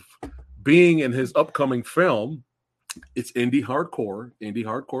of being in his upcoming film. It's indie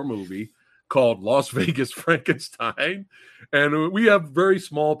hardcore movie called Las Vegas Frankenstein. And we have very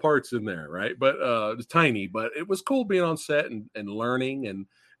small parts in there, right? But it's tiny, but it was cool being on set and learning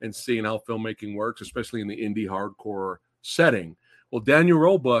and seeing how filmmaking works, especially in the indie hardcore setting. Well, Daniel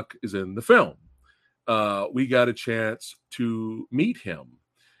Roebuck is in the film. We got a chance to meet him,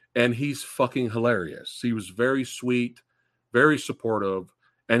 and he's fucking hilarious. He was very sweet, very supportive,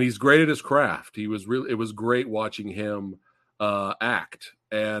 and he's great at his craft. It was great watching him act.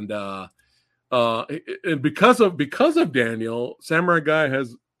 And because of Daniel, Samurai Guy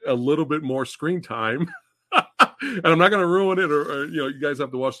has a little bit more screen time. And I'm not going to ruin it, or you guys have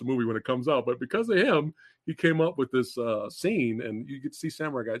to watch the movie when it comes out. But because of him, he came up with this scene, and you get to see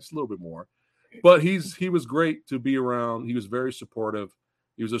Samurai Guy just a little bit more. But he was great to be around. He was very supportive.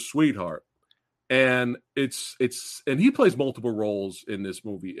 He was a sweetheart, and and he plays multiple roles in this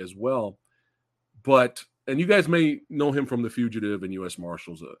movie as well. And you guys may know him from The Fugitive and U.S.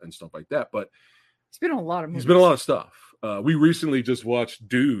 Marshals and stuff like that. But he's been in a lot of movies. He's been in a lot of stuff. We recently just watched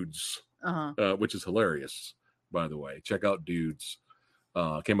Dudes, which is hilarious. By the way, check out Dudes.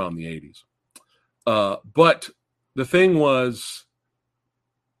 Came out in the 80s. But the thing was,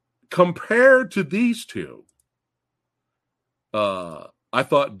 compared to these two, I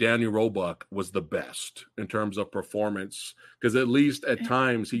thought Daniel Roebuck was the best in terms of performance, because at least at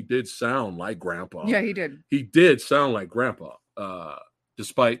times he did sound like Grandpa. Yeah, he did. He did sound like Grandpa,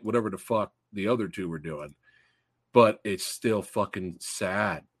 despite whatever the fuck the other two were doing. But it's still fucking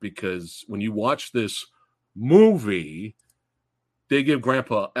sad, because when you watch this movie, they give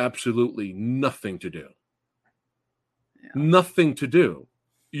Grandpa absolutely nothing to do. Yeah. Nothing to do.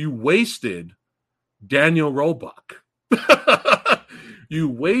 You wasted Daniel Roebuck. You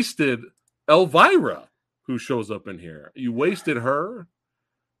wasted Elvira, who shows up in here. You wasted her.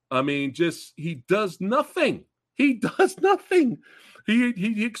 I mean, he does nothing. He does nothing.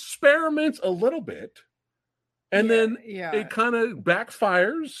 He experiments a little bit, And then it kind of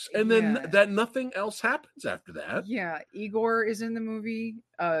backfires, and then that nothing else happens after that. Yeah, Igor is in the movie.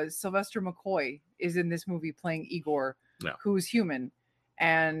 Sylvester McCoy is in this movie playing Igor, who's human,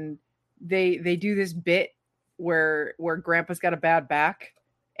 and they do this bit where Grandpa's got a bad back,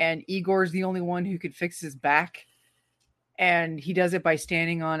 and Igor's the only one who could fix his back, and he does it by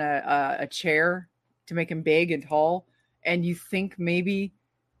standing on a chair to make him big and tall, and you think maybe,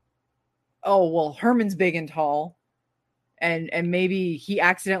 oh, well, Herman's big and tall, and maybe he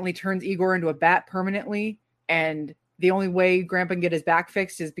accidentally turns Igor into a bat permanently, and the only way Grandpa can get his back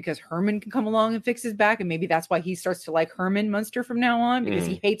fixed is because Herman can come along and fix his back, and maybe that's why he starts to like Herman Munster from now on, because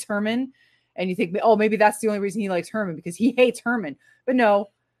he hates Herman, and you think, oh, maybe that's the only reason he likes Herman, because he hates Herman. But no,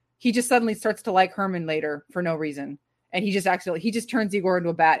 he just suddenly starts to like Herman later for no reason. And he just turns Igor into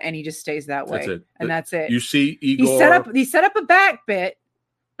a bat, and he just stays that way. That's it. And that's it. You see Igor. He set up a back bit.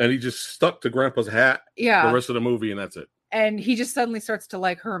 And he just stuck to Grandpa's hat the rest of the movie, and that's it. And he just suddenly starts to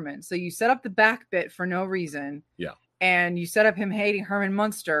like Herman. So you set up the back bit for no reason. Yeah. And you set up him hating Herman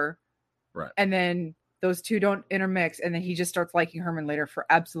Munster. Right. And then those two don't intermix. And then he just starts liking Herman later for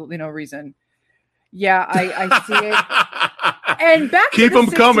absolutely no reason. Yeah, I see it. And back keep to the them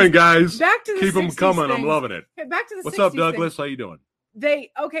 60s, coming, guys. Back to the keep them coming. Things. I'm loving it. Back to the What's 60s up, Douglas? things. How you doing?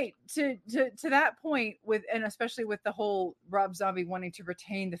 To that point, and especially with the whole Rob Zombie wanting to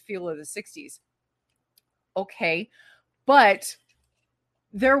retain the feel of the 60s. Okay, but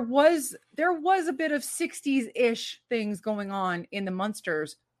there was a bit of 60s-ish things going on in the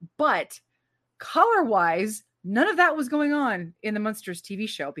Munsters, but color-wise, none of that was going on in the Munsters TV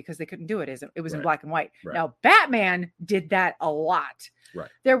show because they couldn't do it. It was in black and white. Right. Now, Batman did that a lot. Right.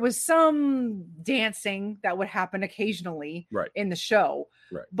 There was some dancing that would happen occasionally in the show.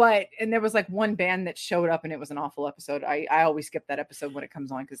 Right. And there was like one band that showed up, and it was an awful episode. I always skip that episode when it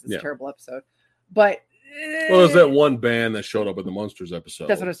comes on because it's a terrible episode. But there's that one band that showed up in the Munsters episode.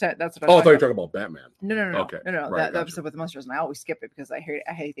 That's what I said. That's what I thought you were talking about Batman. No. Okay. No. Right, that episode with the Munsters, and I always skip it because I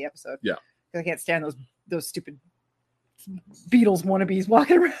hate the episode. Yeah. Because I can't stand those stupid Beatles wannabes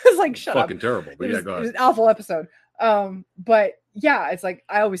walking around. It's like, shut up. Fucking terrible. But go ahead. It was an awful episode. But yeah, it's like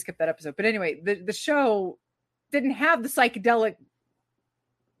I always skip that episode. But anyway, the show didn't have the psychedelic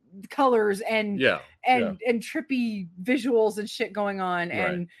colors and trippy visuals and shit going on.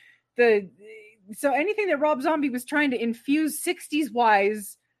 Right. And so anything that Rob Zombie was trying to infuse 60s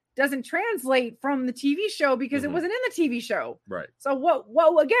wise doesn't translate from the TV show because it wasn't in the TV show. Right. So what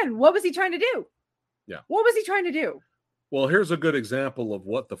was he trying to do? Yeah. What was he trying to do? Well, here's a good example of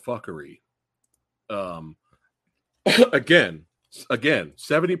what the fuckery. Again,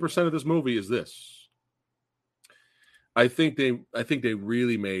 70% of this movie is this. I think they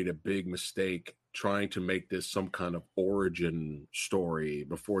really made a big mistake trying to make this some kind of origin story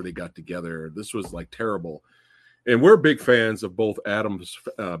before they got together. This was like terrible. And we're big fans of both Addams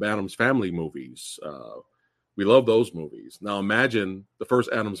Family movies. We love those movies. Now imagine the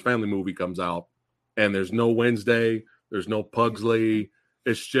first Addams Family movie comes out and there's no Wednesday, there's no Pugsley.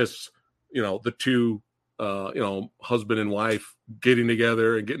 It's just, the two, husband and wife getting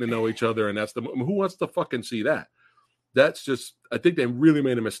together and getting to know each other. And who wants to fucking see that? That's just, I think they really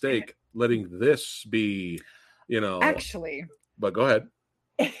made a mistake letting this be, Actually. But go ahead.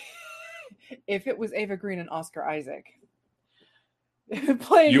 If it was Ava Green and Oscar Isaac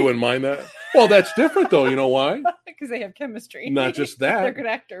playing, you wouldn't mind that? Well, that's different though. You know why? Because they have chemistry. Not just that. They're good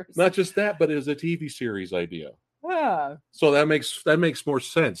actors. Not just that, but it's a TV series idea. Yeah. So that makes more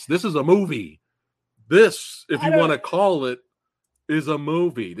sense. This is a movie. This, if you want to call it, is a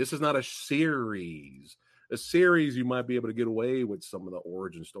movie. This is not a series. A series, you might be able to get away with some of the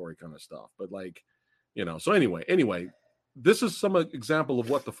origin story kind of stuff. But so anyway, this is some example of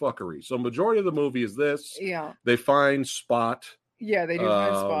what the fuckery. So majority of the movie is this. Yeah. They find Spot. Yeah, they do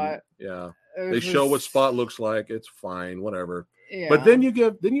find Spot. Yeah. They show what Spot looks like. It's fine, whatever. Yeah. But then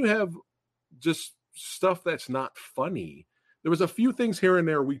you have just stuff that's not funny. There was a few things here and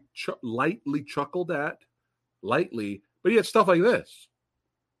there we lightly chuckled at, but you had stuff like this.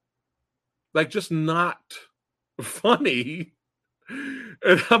 Like just not funny.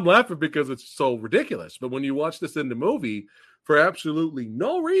 And I'm laughing because it's so ridiculous. But when you watch this in the movie, for absolutely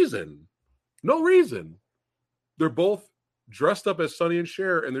no reason, they're both dressed up as Sonny and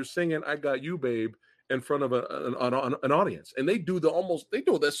Cher, and they're singing "I Got You, Babe" in front of an audience. And they do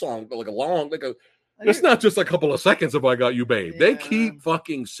this song it's not just a couple of seconds of "I Got You, Babe." Yeah. They keep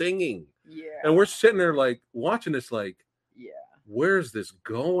fucking singing. Yeah. And we're sitting there like watching this like, where's this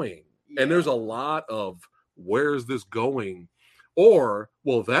going? Yeah. And there's a lot of where's this going? Or,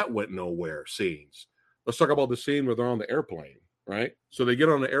 well, that went nowhere scenes. Let's talk about the scene where they're on the airplane, right? So they get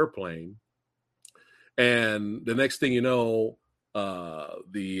on the airplane And the next thing you know,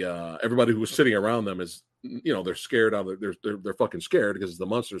 everybody who was sitting around them is, they're scared out of they're fucking scared because it's the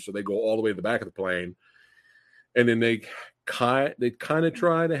Munsters. So they go all the way to the back of the plane, and then they kind of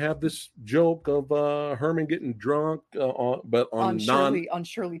try to have this joke of Herman getting drunk, but on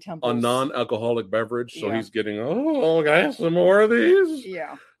Shirley Temple's on non-alcoholic beverage. So he's getting, can I have some more of these?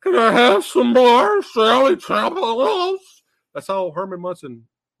 Yeah. Can I have some more Shirley Temple's? That's how Herman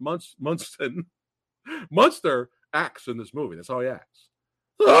Munster acts in this movie. That's how he acts.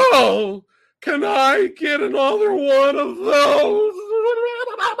 Oh, can I get another one of those?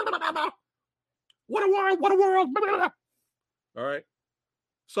 What a world. All right.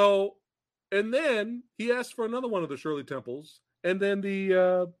 So, and then he asks for another one of the Shirley Temples, and then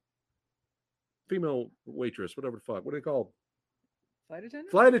the female waitress, whatever the fuck, what are they called?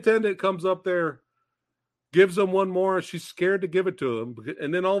 Flight attendant comes up there, gives him one more. She's scared to give it to him.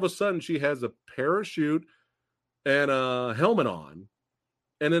 And then all of a sudden she has a parachute and a helmet on.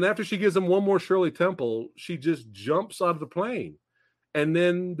 And then after she gives him one more Shirley Temple, she just jumps out of the plane. And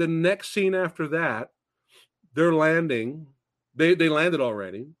then the next scene after that, they're landing. They landed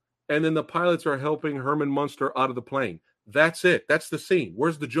already. And then the pilots are helping Herman Munster out of the plane. That's it. That's the scene.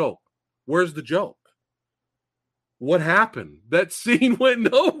 Where's the joke? Where's the joke? What happened? That scene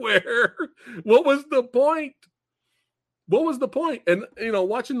went nowhere. What was the point? What was the point? And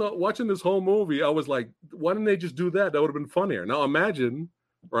watching this whole movie, I was like, why didn't they just do that? That would have been funnier. Now imagine,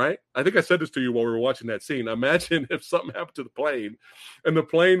 right? I think I said this to you while we were watching that scene. Imagine if something happened to the plane, and the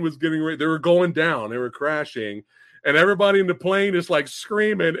plane was getting ready. They were going down. They were crashing, and everybody in the plane is like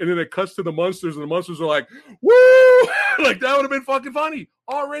screaming. And then it cuts to the Munsters, and the Munsters are like, "Woo!" Like that would have been fucking funny.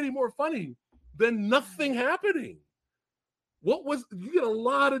 Already more funny than nothing happening. You get a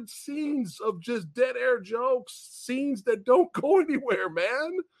lot of scenes of just dead air jokes, scenes that don't go anywhere,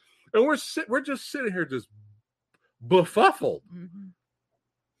 man. And we're just sitting here just befuddled,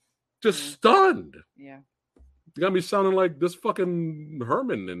 just stunned. Yeah. You got me sounding like this fucking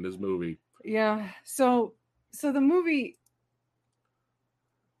Herman in this movie. Yeah. So the movie,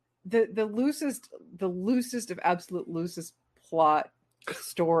 the loosest of absolute loosest plot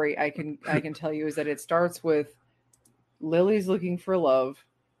story I can tell you is that it starts with Lily's looking for love.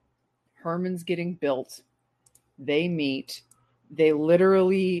 Herman's getting built. They meet. They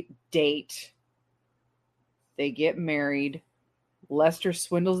literally date. They get married. Lester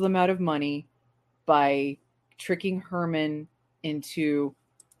swindles them out of money by tricking Herman into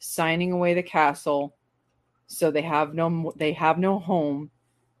signing away the castle. So they have no home.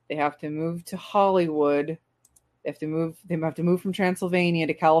 They have to move to Hollywood. They have to move from Transylvania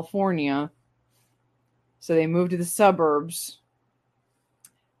to California. So they moved to the suburbs.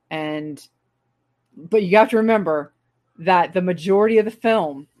 But you have to remember that the majority of the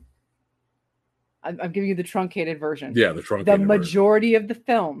film, I'm giving you the truncated version. Yeah, the truncated version. The majority of the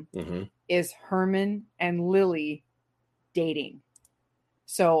film is Herman and Lily dating.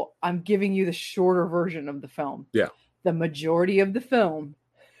 So I'm giving you the shorter version of the film. Yeah. The majority of the film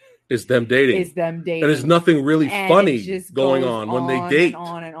is them dating. And there's nothing really funny going on when they date. And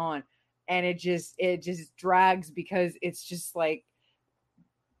on and on. And it just drags because it's just like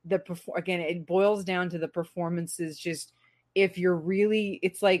it boils down to the performances. Just if you really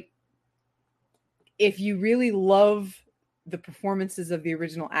love the performances of the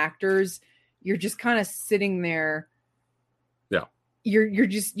original actors, you're just kind of sitting there. Yeah. You're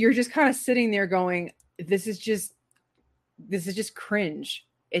just kind of sitting there going, this is just cringe.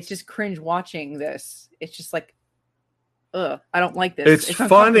 It's just cringe watching this. It's just like, I don't like this. It's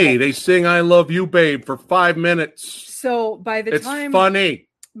funny. They sing "I Love You, Babe" for 5 minutes. So by the time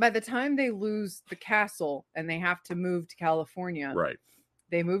they lose the castle and they have to move to California, right?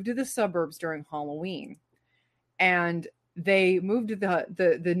 They move to the suburbs during Halloween, and they move to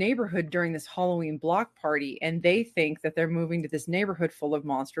the neighborhood during this Halloween block party, and they think that they're moving to this neighborhood full of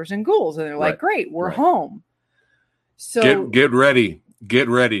monsters and ghouls, and they're like, "Great, we're home." So get ready. Get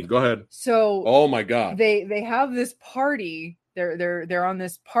ready. Go ahead. So, oh my God, they have this party. They're on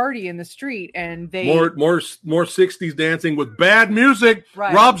this party in the street, and they more 60s dancing with bad music.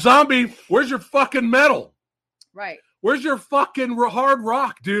 Right. Rob Zombie, where's your fucking metal? Right. Where's your fucking hard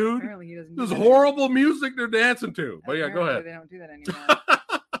rock, dude? Apparently he doesn't. This is horrible music they're dancing to. But yeah, go ahead. They don't do that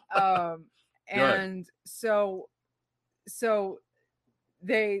anymore. And so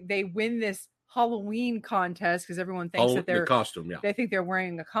they win this Halloween contest because everyone thinks that they're costume. Yeah, they think they're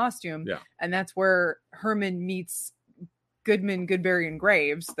wearing a costume. Yeah, and that's where Herman meets Goodman, Goodberry, and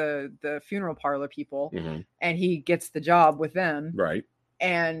Graves, the funeral parlor people, and he gets the job with them. Right,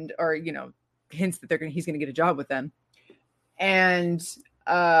 or hints that he's going to get a job with them, and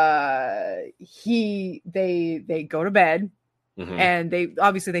they go to bed, and they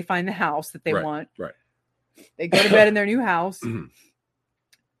obviously find the house that they want. Right. They go to bed in their new house.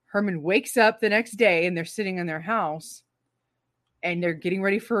 Herman wakes up the next day, and they're sitting in their house, and they're getting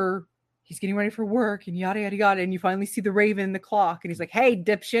ready for work, and yada yada yada. And you finally see the raven, the clock, and he's like, "Hey,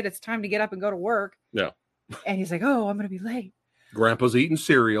 dipshit, it's time to get up and go to work." Yeah. And he's like, "Oh, I'm gonna be late." Grandpa's eating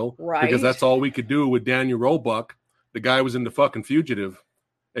cereal, right? Because that's all we could do with Daniel Roebuck. The guy was in the fucking Fugitive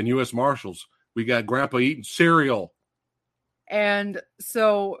and U.S. Marshals. We got Grandpa eating cereal. And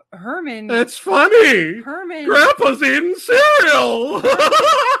so Herman... That's funny! Grandpa's eating cereal!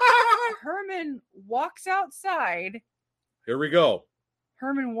 Herman walks outside. Here we go.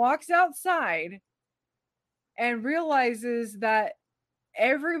 Herman walks outside and realizes that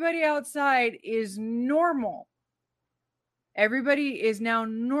everybody outside is normal. Everybody is now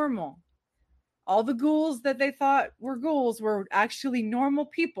normal. All the ghouls that they thought were ghouls were actually normal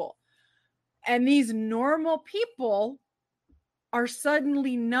people. And these normal people are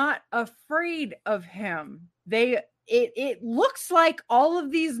suddenly not afraid of him. It looks like all of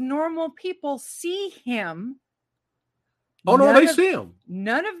these normal people see him. Oh, no, they see him.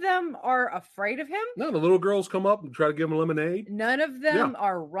 None of them are afraid of him. No, the little girls come up and try to give him lemonade. None of them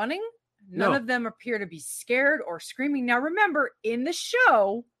are running. None of them appear to be scared or screaming. Now, remember, in the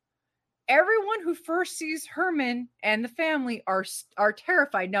show, everyone who first sees Herman and the family are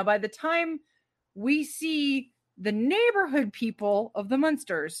terrified. Now, by the time we see the neighborhood people of the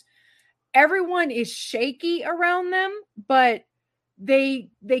Munsters, everyone is shaky around them, but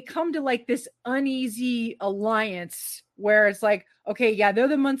they come to like this uneasy alliance where it's like, okay, yeah, they're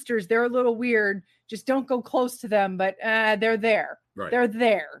the Munsters. They're a little weird. Just don't go close to them, but they're there. Right. They're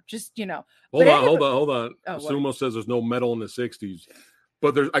there. Just, Hold on. Oh, Sumo says there's no metal in the 60s.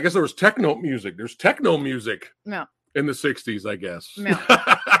 But I guess there was techno music. There's techno music in the 60s, I guess.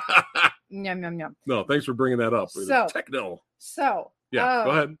 Yum. No, thanks for bringing that up. So, techno. So, yeah,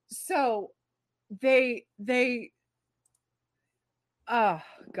 go ahead. So, they oh,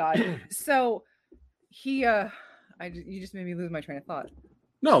 God. So, you just made me lose my train of thought.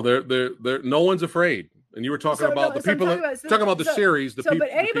 No, they're no one's afraid. And you were talking about the people talking about the series. But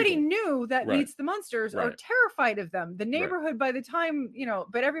anybody new that meets the Munsters are terrified of them. The neighborhood, by the time,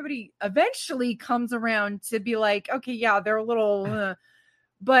 but everybody eventually comes around to be like, okay, yeah, they're a little,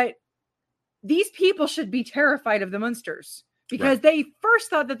 but these people should be terrified of the Munsters because they first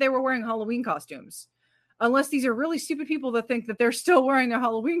thought that they were wearing Halloween costumes. Unless these are really stupid people that think that they're still wearing their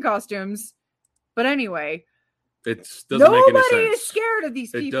Halloween costumes. But anyway, nobody is scared of these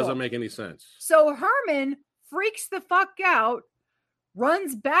people. It doesn't make any sense. So Herman freaks the fuck out,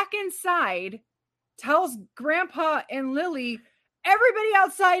 runs back inside, tells Grandpa and Lily, everybody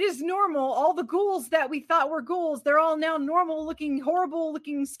outside is normal. All the ghouls that we thought were ghouls, they're all now normal looking, horrible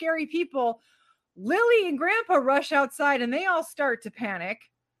looking, scary people. Lily and Grandpa rush outside and they all start to panic.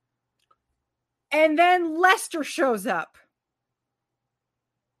 And then Lester shows up.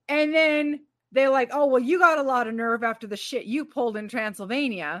 And then they're like, oh, well, you got a lot of nerve after the shit you pulled in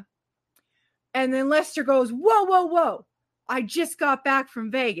Transylvania. And then Lester goes, whoa. I just got back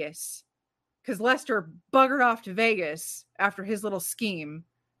from Vegas. Because Lester buggered off to Vegas after his little scheme.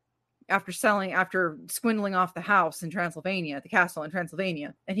 After swindling off the house in Transylvania, the castle in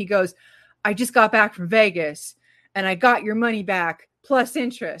Transylvania. And he goes, I just got back from Vegas. And I got your money back plus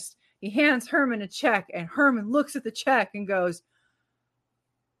interest. He hands Herman a check. And Herman looks at the check and goes,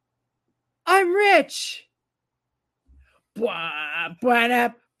 I'm rich. It's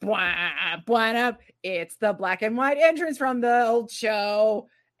the black and white entrance from the old show.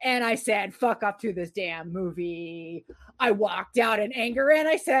 And I said, fuck up to this damn movie. I walked out in anger and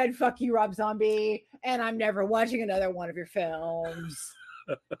I said, fuck you, Rob Zombie. And I'm never watching another one of your films.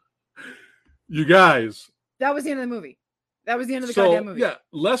 You guys. That was the end of the movie. That was the end of the goddamn movie. Yeah,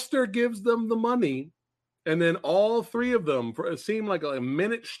 Lester gives them the money. And then all three of them, for it seemed like a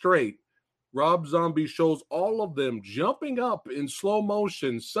minute straight, Rob Zombie shows all of them jumping up in slow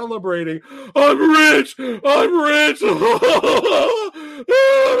motion, celebrating, I'm rich! I'm rich!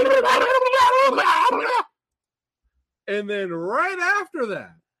 And then right after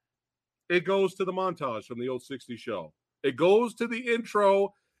that, it goes to the montage from the old 60s show. It goes to the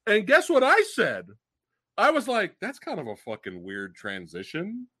intro, and guess what I said? I was like, that's kind of a fucking weird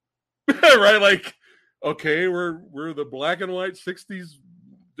transition. Right? Like, okay, we're the black and white 60s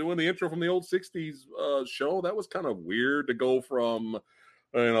doing the intro from the old 60s show. That was kind of weird to go from,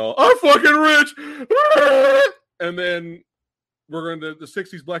 I'm fucking rich. And then we're going to the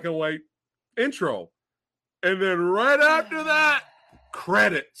 60s black and white intro. And then right after that,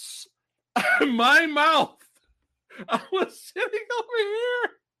 credits. My mouth. I was sitting over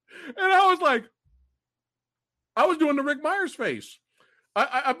here, and I was like, I was doing the Rick Myers face.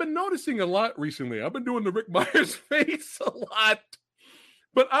 I've been noticing a lot recently. I've been doing the Rick Myers face a lot.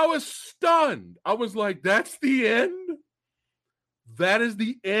 But I was stunned. I was like, that's the end? That is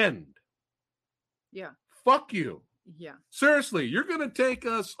the end. Yeah. Fuck you. Yeah. Seriously, you're going to take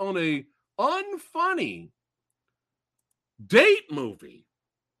us on a unfunny date movie.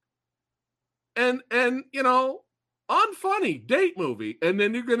 And unfunny date movie. And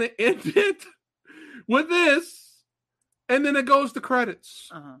then you're going to end it with this. And then it goes to credits.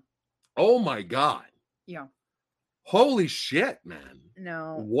 Uh-huh. Oh, my God. Yeah. Holy shit, man.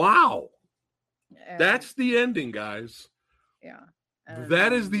 No. Wow. That's the ending, guys. Yeah.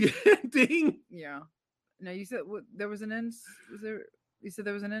 That is the ending. Yeah. Now, you said there was an end? You said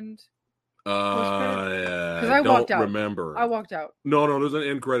there was an end? Because I walked out. Remember. I walked out. No, there's an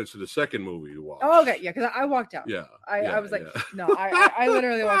end credits to the second movie you watched. Oh, okay, yeah, because I walked out. Yeah. I was like, no, I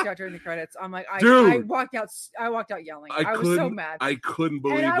literally walked out during the credits. I'm like, Dude, I walked out yelling. I was so mad. I couldn't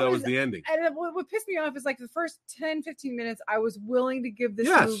believe that was the ending. And what pissed me off is like the first 10, 15 minutes, I was willing to give this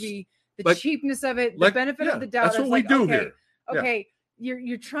movie the cheapness of it, the benefit of the doubt. That's what we do here. Okay,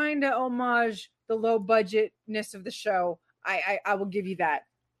 you're trying to homage the low budgetness of the show. I will give you that.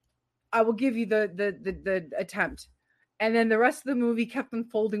 I will give you the attempt. And then the rest of the movie kept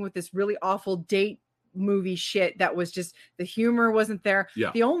unfolding with this really awful date movie shit that was just, the humor wasn't there.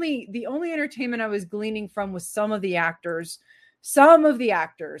 Yeah. The only entertainment I was gleaning from was some of the actors,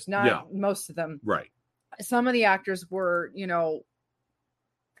 not most of them. Right. Some of the actors were,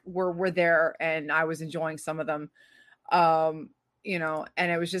 were there, and I was enjoying some of them. And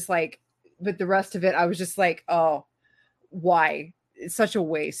it was just like, but the rest of it, I was just like, oh, why? It's such a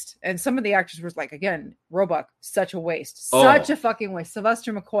waste. And some of the actors were like, again, Roebuck, such a waste. Such a fucking waste.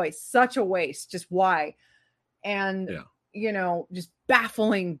 Sylvester McCoy, such a waste. Just why? And, just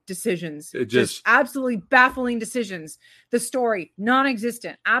baffling decisions. Just absolutely baffling decisions. The story,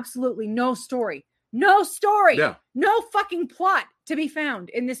 non-existent. Absolutely no story. No story. Yeah. No fucking plot to be found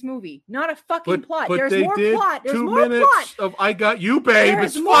in this movie. Not a fucking plot. There's more plot. There's 2 more minutes plot of I Got You, babe.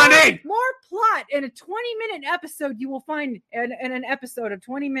 There's it's funny. More plot in a 20-minute episode. You will find in an episode of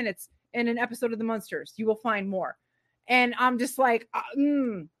 20 minutes in an episode of the Munsters. You will find more. And I'm just like,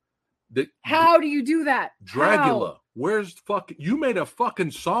 how do you do that? Dragula. Where's fucking? You made a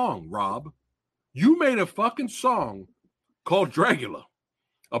fucking song, Rob. You made a fucking song called Dragula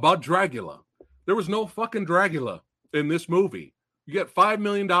about Dragula. There was no fucking Dragula in this movie. You get $5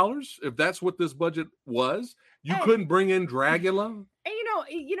 million if that's what this budget was. You couldn't bring in Dragula.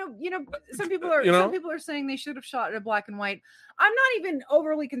 And some people are saying they should have shot it in black and white. I'm not even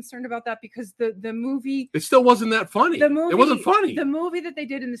overly concerned about that because the movie, it still wasn't that funny. It wasn't funny. The movie that they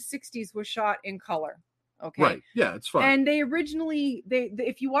did in the 60s was shot in color. Okay. Right. Yeah, it's fine. And they originally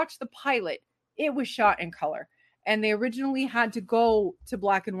if you watch the pilot, it was shot in color. And they originally had to go to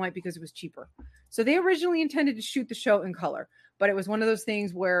black and white because it was cheaper. So they originally intended to shoot the show in color, but it was one of those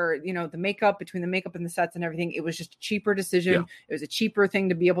things where, the makeup, between the makeup and the sets and everything, it was just a cheaper decision. Yeah. It was a cheaper thing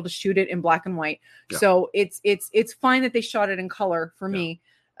to be able to shoot it in black and white. Yeah. So it's fine that they shot it in color for me,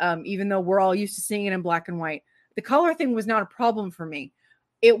 even though we're all used to seeing it in black and white. The color thing was not a problem for me.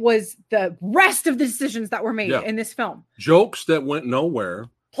 It was the rest of the decisions that were made in this film. Jokes that went nowhere.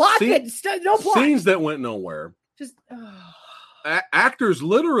 No plot. Scenes that went nowhere. Just actors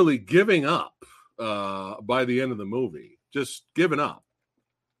literally giving up by the end of the movie. Just giving up.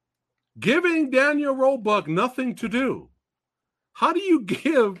 Giving Daniel Roebuck nothing to do. How do you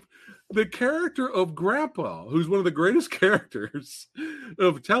give the character of Grandpa, who's one of the greatest characters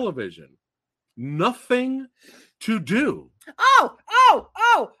of television, nothing to do?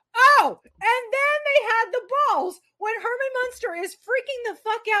 And then they had the balls when Herman Munster is freaking the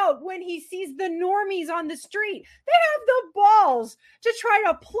fuck out when he sees the normies on the street. They have the balls to try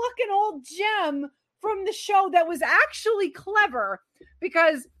to pluck an old gem from the show that was actually clever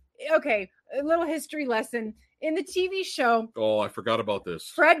because, a little history lesson. In the TV show. Oh, I forgot about this.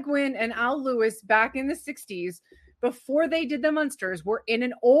 Fred Gwynne and Al Lewis back in the 60s, before they did the Munsters, were in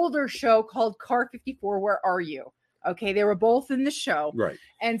an older show called Car 54, Where Are You? Okay, they were both in the show. Right.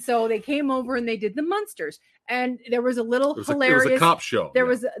 And so they came over and they did the Munsters. And there was a little hilarious... It was a cop show. There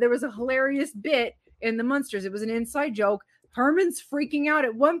was a hilarious bit in the Munsters. It was an inside joke. Herman's freaking out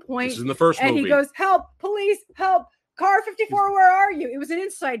at one point. This is in the first movie. And he goes, help, police, help. Car 54, where are you? It was an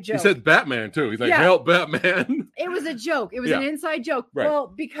inside joke. He said Batman, too. He's like, help, Batman. It was a joke. It was an inside joke. Right.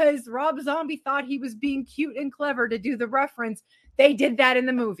 Well, because Rob Zombie thought he was being cute and clever to do the reference, they did that in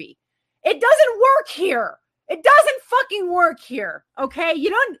the movie. It doesn't work here. It doesn't fucking work here. Okay, you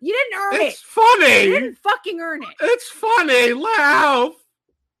didn't earn it. It's funny. You didn't fucking earn it. It's funny. Laugh.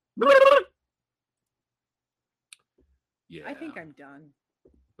 Yeah. I think I'm done.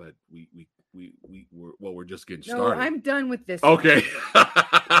 But we're just getting No, started. I'm done with this. Okay.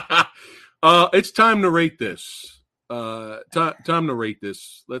 It's time to rate this. Time to rate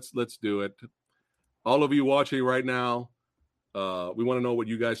this. Let's do it. All of you watching right now, we want to know what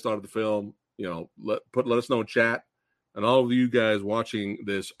you guys thought of the film. Let us know in chat. And all of you guys watching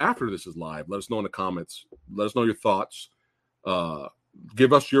this after this is live, let us know in the comments. Let us know your thoughts.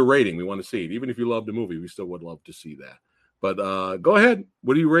 Give us your rating. We want to see it. Even if you love the movie, we still would love to see that. But go ahead.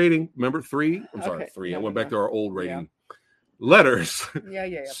 What are you rating? Remember 3? I'm sorry, 3. I went back to our old rating. Yeah. Letters.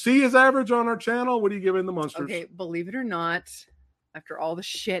 Yeah. C is average on our channel. What are you giving the Munsters? Okay, believe it or not, after all the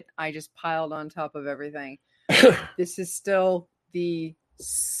shit I just piled on top of everything, this is still the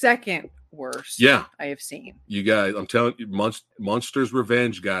second worst I have seen. You guys, I'm telling you, Munsters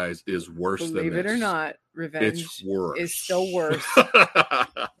Revenge, guys, is worse than this. Believe it or not, Revenge it's worse. Is still worse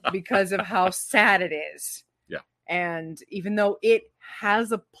because of how sad it is. Yeah. And even though it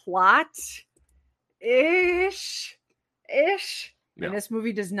has a plot ish, and this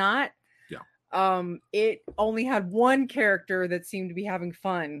movie does not. Yeah. It only had one character that seemed to be having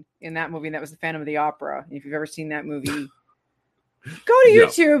fun in that movie, and that was the Phantom of the Opera. And if you've ever seen that movie, go to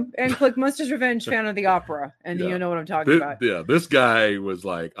YouTube and click Munsters Revenge Phantom of the Opera, and you'll know what I'm talking about. Yeah, this guy was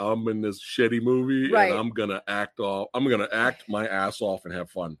like, I'm in this shitty movie, and I'm gonna act my ass off and have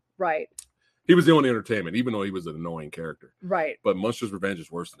fun. Right. He was the only entertainment, even though he was an annoying character. Right. But Munsters Revenge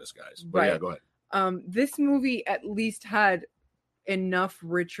is worse than this guy's. But yeah, go ahead. This movie at least had enough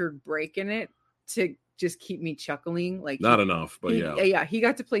Richard Brake in it to just keep me chuckling. Like not enough, but yeah, he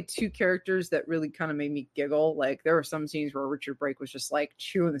got to play 2 characters that really kind of made me giggle. Like there were some scenes where Richard Brake was just like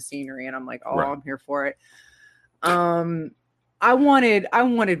chewing the scenery, and I'm like, I'm here for it. I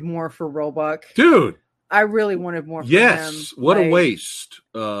wanted more for Roebuck, dude. I really wanted more from him. What a waste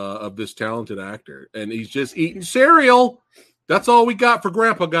of this talented actor, and he's just eating cereal. That's all we got for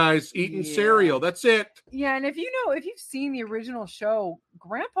Grandpa, guys. Eating cereal. That's it. Yeah, and if you've seen the original show,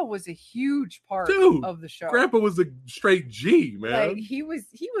 Grandpa was a huge part of the show. Grandpa was a straight G, man. Like he was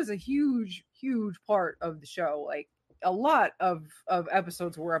a huge part of the show. Like a lot of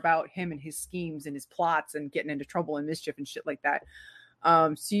episodes were about him and his schemes and his plots and getting into trouble and mischief and shit like that.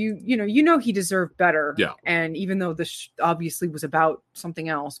 So you know he deserved better. Yeah. And even though this obviously was about something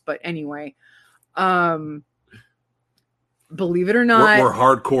else, but anyway, believe it or not, we're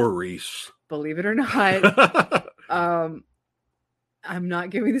hardcore Reese. Believe it or not, I'm not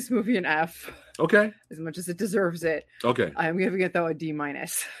giving this movie an F. Okay. As much as it deserves it. Okay. I'm giving it though a D-.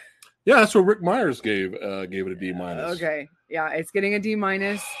 Yeah, that's what Rick Myers gave it a D-. Okay. Yeah, it's getting a D-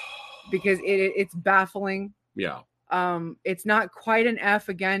 because it's baffling. Yeah. It's not quite an F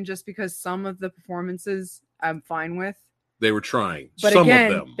again, just because some of the performances I'm fine with. They were trying. But some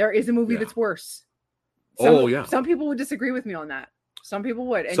again, of them. there is a movie that's worse. Some people would disagree with me on that. Some people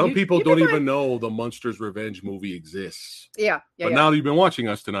would. And some people don't even know the Munsters Revenge movie exists. Yeah. But now that you've been watching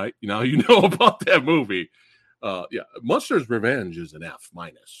us tonight, now you know about that movie. Munsters Revenge is an F-.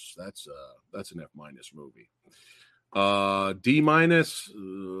 That's an F- movie. D-.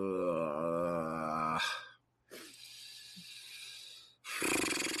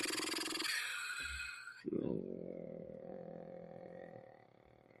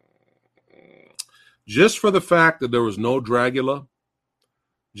 Just for the fact that there was no Dracula,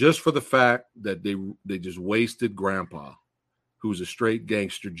 just for the fact that they just wasted Grandpa, who's a straight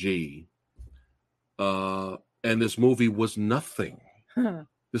gangster G, and this movie was nothing.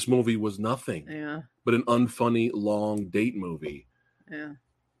 This movie was nothing. Yeah. But an unfunny long date movie. Yeah.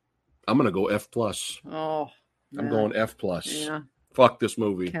 I'm gonna go F+. Oh. I'm going F+. Yeah. Fuck this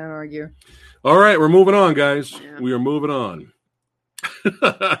movie. Can't argue. All right, we're moving on, guys. Yeah. We are moving on.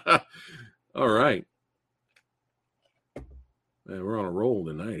 All right. Man, we're on a roll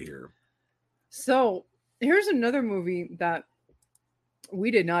tonight here. So here's another movie that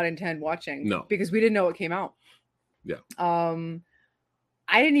we did not intend watching. No. Because we didn't know it came out. Yeah.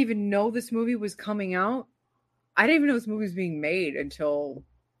 I didn't even know this movie was coming out. I didn't even know this movie was being made until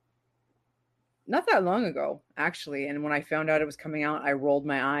not that long ago, actually. And when I found out it was coming out, I rolled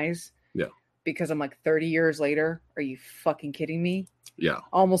my eyes. Yeah. Because I'm like, 30 years later, are you fucking kidding me? Yeah.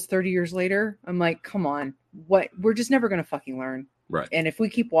 Almost 30 years later, I'm like, come on. What? We're just never going to fucking learn. Right. And if we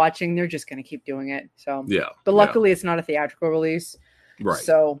keep watching, they're just going to keep doing it. So, yeah. But luckily, it's not a theatrical release. Right.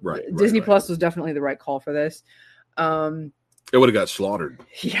 So, Disney Plus was definitely the right call for this. It would have got slaughtered.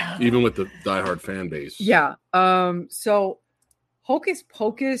 Yeah. Even with the diehard fan base. Yeah. So, Hocus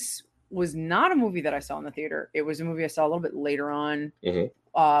Pocus was not a movie that I saw in the theater. It was a movie I saw a little bit later on,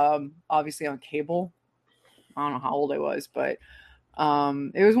 obviously on cable. I don't know how old I was, but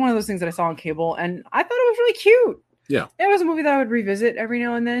it was one of those things that I saw on cable, and I thought it was really cute. Yeah. It was a movie that I would revisit every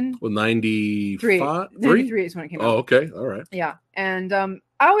now and then. Well, 93? 93 is when it came out. Oh, okay. All right. Yeah. And I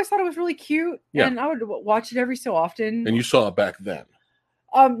always thought it was really cute, and I would watch it every so often. And you saw it back then?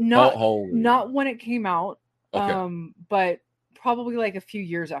 Not when it came out, but probably like a few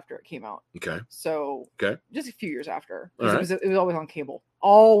years after it came out. Okay. So just a few years after. Right. It was always on cable.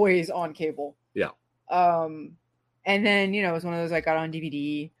 Always on cable. Yeah. And then, it was one of those I got on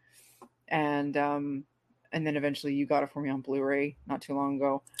DVD, and then eventually you got it for me on Blu-ray not too long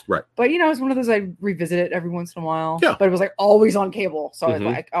ago. Right. But, it was one of those I revisit it every once in a while. Yeah. But it was like always on cable. So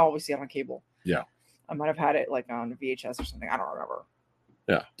I always see it on cable. Yeah. I might have had it like on VHS or something. I don't remember.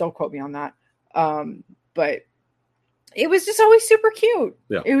 Yeah. Don't quote me on that. But it was just always super cute.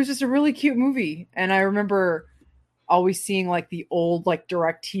 Yeah. It was just a really cute movie. And I remember always seeing like the old like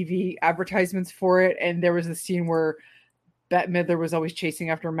DirecTV advertisements for it, and there was a scene where Bette Midler was always chasing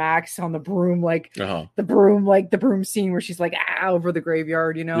after Max on the broom, like the broom scene where she's like over the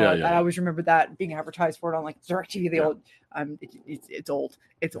graveyard, I always remember that being advertised for it on like DirecTV. The old,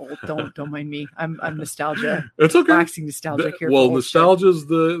 it's old. Don't mind me. I'm nostalgia. It's okay. Waxing nostalgic here. Well, nostalgia's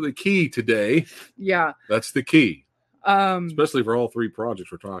the key today. Yeah, that's the key. Especially for all three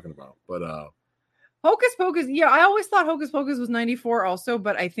projects we're talking about, but Hocus Pocus. Yeah, I always thought Hocus Pocus was 94 also,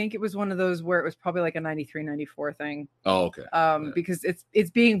 but I think it was one of those where it was probably like a 93, 94 thing. Oh, okay. Because it's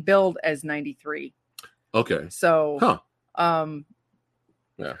being billed as 93. Okay. So,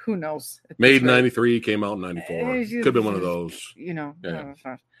 who knows? Made in 93, came out in 94. Could have been one of those.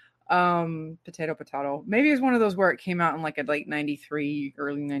 Potato. Maybe it was one of those where it came out in like a late 93,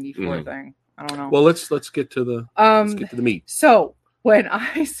 early 94 thing. I don't know. Well, let's get to the meat. So when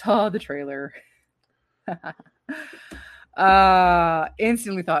I saw the trailer,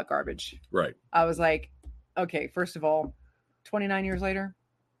 instantly thought garbage. Right. I was like, okay, first of all, 29 years later.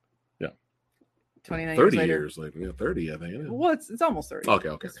 Yeah. 29 30 years later. Yeah, 30, I think. Yeah. Well, it's almost 30. Okay.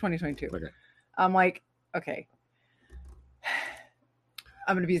 It's 2022. Okay. I'm like, okay.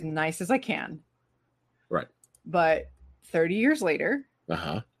 I'm going to be as nice as I can. Right. But 30 years later,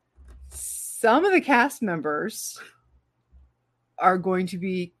 some of the cast members are going to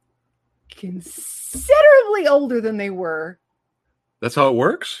be considerably older than they were. That's how it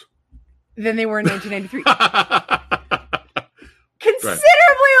works? Than they were in 1993. Considerably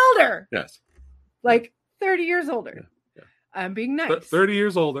older. Yes. Like 30 years older. Yeah. I'm being nice. 30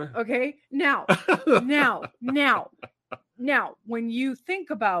 years older. Okay. Now, when you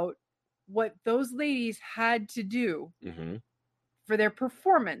think about what those ladies had to do for their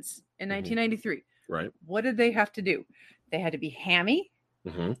performance in 1993, right? What did they have to do? They had to be hammy.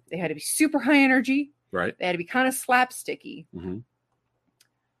 Mm-hmm. They had to be super high energy. Right. They had to be kind of slapsticky. Mm-hmm.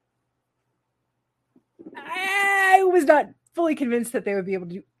 I was not fully convinced that they would be able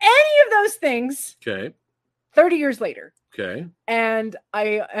to do any of those things. Okay. 30 years later. Okay. And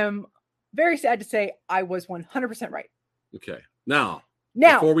I am very sad to say I was 100% right. Okay. Now,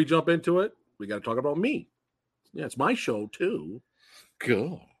 before we jump into it, we got to talk about me. Yeah, it's my show too.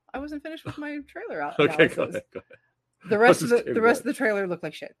 Cool. I wasn't finished with my trailer out. Okay, go ahead. The rest of the trailer looked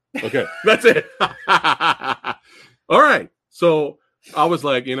like shit. Okay, that's it. All right. So I was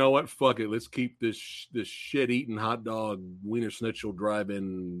like, you know what? Fuck it. Let's keep this shit-eating hot dog wiener schnitzel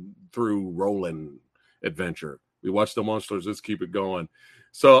driving through rolling adventure. We watched the Munsters. Let's keep it going.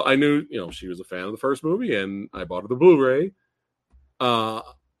 So I knew, she was a fan of the first movie, and I bought her the Blu-ray.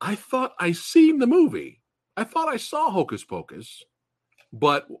 I thought I seen the movie. I thought I saw Hocus Pocus,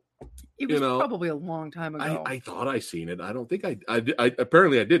 but it was probably a long time ago. I thought I seen it. I don't think I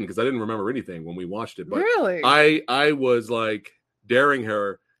apparently I didn't, because I didn't remember anything when we watched it. But really, I was like daring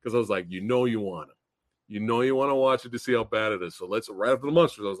her, because I was like, you want to watch it to see how bad it is. So right after the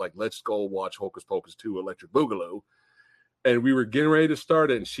Munsters, I was like, let's go watch Hocus Pocus 2 Electric Boogaloo. And we were getting ready to start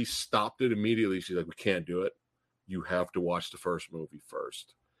it, and she stopped it immediately. She's like, we can't do it. You have to watch the first movie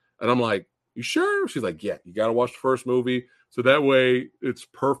first. And I'm like, you sure? She's like, yeah, you got to watch the first movie. So that way it's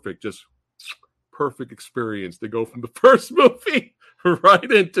perfect, just perfect experience to go from the first movie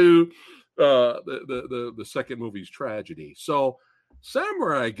right into the second movie's tragedy. So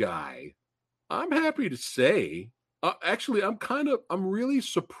Samurai Guy, I'm happy to say, actually, I'm really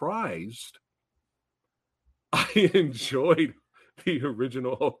surprised. I enjoyed the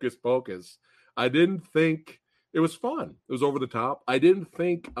original Hocus Pocus. I didn't think it was fun. It was over the top. I didn't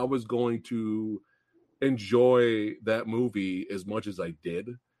think I was going to enjoy that movie as much as I did.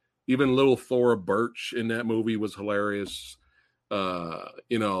 Even little Thora Birch in that movie was hilarious.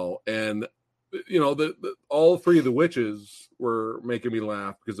 You know, and you know, all three of the witches were making me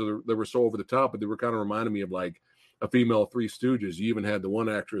laugh because they were so over the top, but they were kind of reminding me of like a female Three Stooges. You even had the one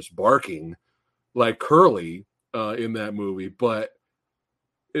actress barking like Curly in that movie, but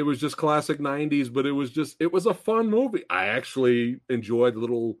it was just classic 90s, but it was a fun movie. I actually enjoyed the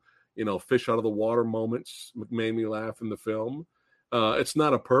little, you know, fish out of the water moments, made me laugh in the film. It's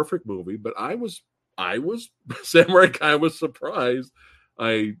not a perfect movie, but I was Samurai Guy was surprised.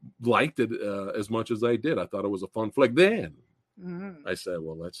 I liked it as much as I did. I thought it was a fun flick. Then I said,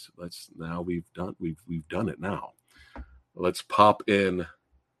 well, let's now we've done it now. Let's pop in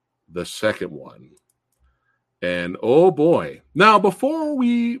the second one. And oh boy. Now before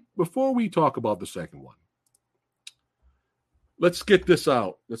we talk about the second one, let's get this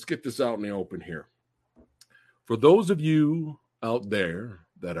out. Let's get this out in the open here. For those of you out there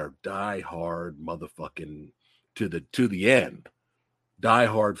that are diehard motherfucking to the end,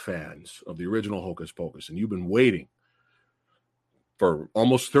 diehard fans of the original Hocus Pocus, and you've been waiting for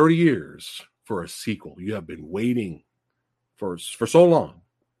almost 30 years for a sequel. You have been waiting for so long,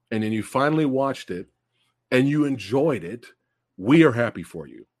 and then you finally watched it and you enjoyed it. We are happy for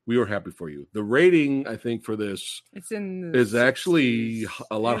you. We are happy for you. The rating, I think, for this is actually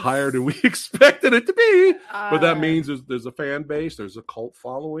a lot higher than we expected it to be. But that means there's a fan base, there's a cult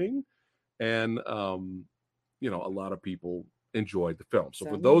following, and you know, a lot of people enjoyed the film. So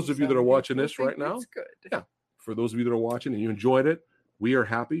for those of you that are watching this right now, yeah, for those of you that are watching and you enjoyed it, we are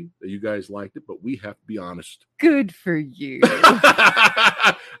happy that you guys liked it, but we have to be honest. Good for you.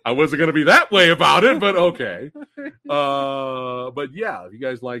 I wasn't going to be that way about it, but okay. But yeah, if you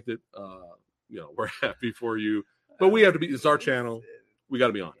guys liked it, you know, we're happy for you. But we have to be, it's our channel. We got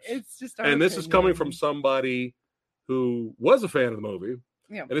to be honest. It's just our opinion. This is coming from somebody who was a fan of the movie.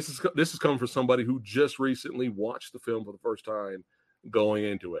 Yeah. And this is coming from somebody who just recently watched the film for the first time going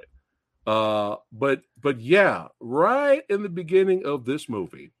into it. But yeah, right in the beginning of this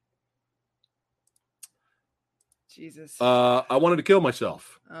movie, Jesus, I wanted to kill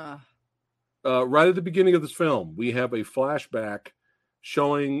myself. Right at the beginning of this film, we have a flashback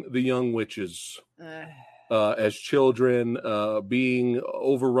showing the young witches as children being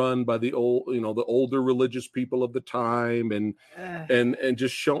overrun by the older religious people of the time, and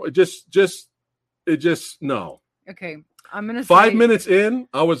just show it just no. Okay, I'm gonna 5 minutes in,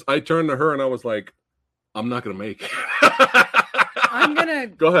 I turned to her and I was like, I'm not gonna make it. I'm gonna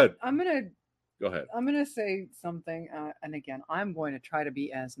go ahead. Go ahead. I'm going to say something, and again, I'm going to try to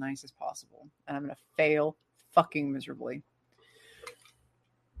be as nice as possible, and I'm going to fail fucking miserably.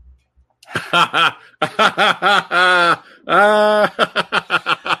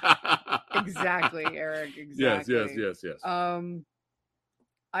 Exactly, Eric. Exactly. Yes. I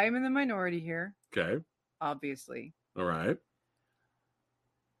am in the minority here. Okay. Obviously. All right.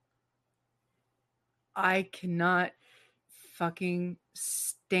 I cannot fucking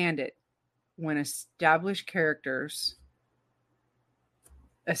stand it when established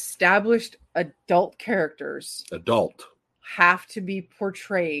adult characters have to be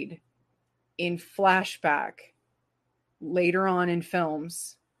portrayed in flashback later on in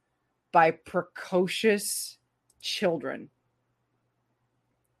films by precocious children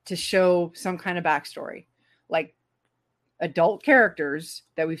to show some kind of backstory. Like adult characters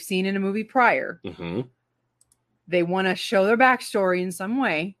that we've seen in a movie prior, they want to show their backstory in some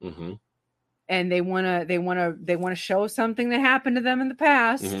way. And they want to show something that happened to them in the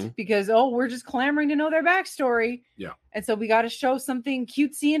past because, we're just clamoring to know their backstory. Yeah. And so we got to show something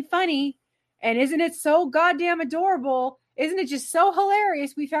cutesy and funny. And isn't it so goddamn adorable? Isn't it just so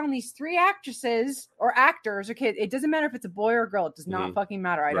hilarious? We found these 3 actresses or actors or kids. It doesn't matter if it's a boy or a girl. It does not fucking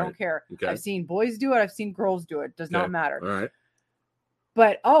matter. I don't care. Okay. I've seen boys do it. I've seen girls do it. Does not matter. All right.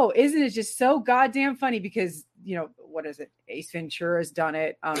 But, isn't it just so goddamn funny because, you know, what is it? Ace Ventura's done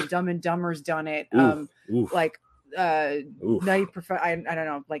it. Dumb and Dumber's done it. Like, Nutty I don't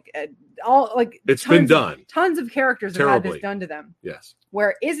know. Like, all, like, it's been done. Tons of characters have had this done to them. Yes.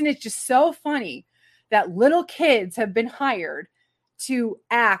 Where isn't it just so funny that little kids have been hired to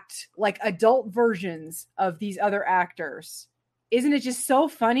act like adult versions of these other actors? Isn't it just so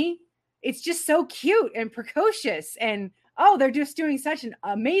funny? It's just so cute and precocious and they're just doing such an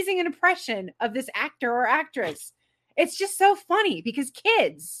amazing impression of this actor or actress. It's just so funny because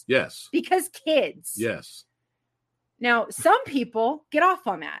kids. Yes. Because kids. Yes. Now, some people get off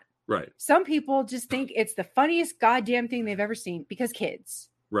on that. Right. Some people just think it's the funniest goddamn thing they've ever seen because kids.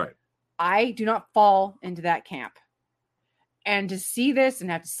 Right. I do not fall into that camp. And to see this and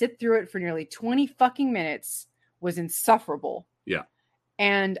have to sit through it for nearly 20 fucking minutes was insufferable. Yeah.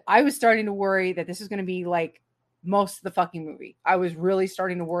 And I was starting to worry that this was going to be like most of the fucking movie. I was really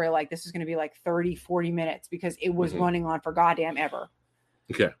starting to worry like this is going to be like 30, 40 minutes because it was running on for goddamn ever.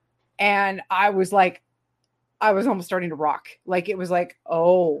 Okay. And I was almost starting to rock. Like it was like,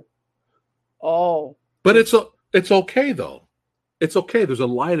 oh. But it's okay though. It's okay. There's a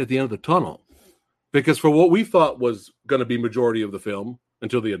light at the end of the tunnel. Because for what we thought was going to be majority of the film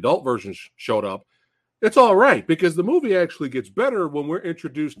until the adult version showed up, it's all right because the movie actually gets better when we're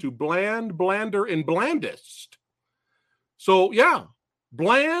introduced to Bland, Blander, and Blandest. So yeah,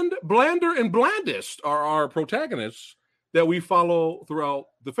 Bland, Blander, and Blandest are our protagonists that we follow throughout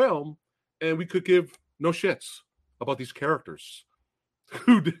the film, and we could give no shits about these characters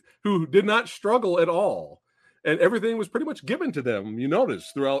who did not struggle at all. And everything was pretty much given to them. You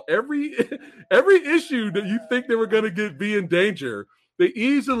notice throughout every issue that you think they were going to be in danger, they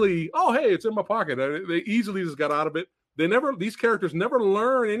easily, oh, hey, it's in my pocket. They easily just got out of it. These characters never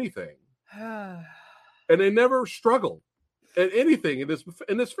learn anything. And they never struggle at anything in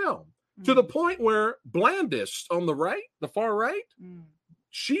this film. To the point where Blandest on the far right,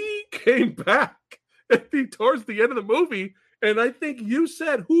 she came back towards the end of the movie. And I think you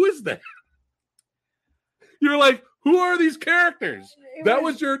said, who is that? You're like, who are these characters? That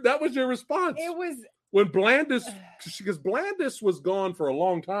was your response. It was when Blandest, because Blandest was gone for a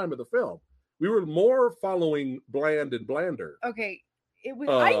long time of the film. We were more following Bland and Blander. Okay, it was.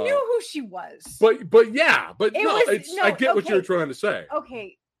 I knew who she was. I get what you're trying to say.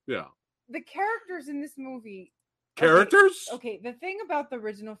 Okay. Yeah. The characters in this movie. Characters? Okay. The thing about the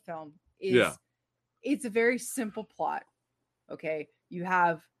original film is, it's a very simple plot. Okay, you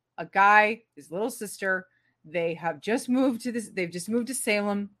have a guy, his little sister. They have just moved to this. They've just moved to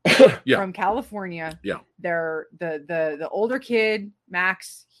Salem from California. Yeah, they're the older kid,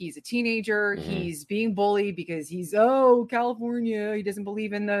 Max. He's a teenager. He's being bullied because he's California. He doesn't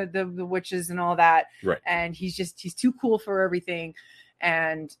believe in the witches and all that. Right. And he's too cool for everything.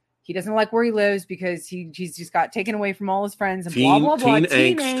 And he doesn't like where he lives because he's just got taken away from all his friends and blah blah blah.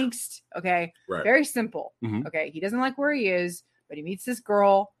 Teen angst. Okay. Right. Very simple. Okay. He doesn't like where he is, but he meets this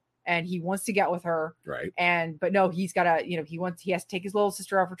girl. And he wants to get with her. Right. But no, he's got to, he has to take his little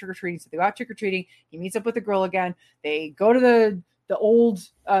sister out for trick-or-treating. So they go out trick-or-treating. He meets up with the girl again. They go to the old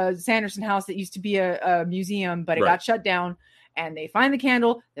Sanderson house that used to be a museum, but it got shut down. And they find the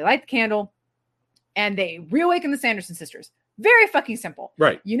candle. They light the candle. And they reawaken the Sanderson sisters. Very fucking simple.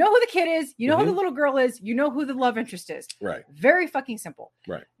 Right. You know who the kid is. You know who the little girl is. You know who the love interest is. Right. Very fucking simple.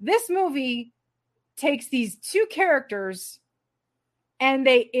 Right. This movie takes these two characters and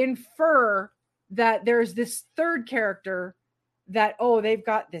they infer that there's this third character that, they've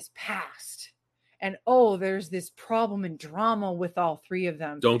got this past. And, there's this problem and drama with all three of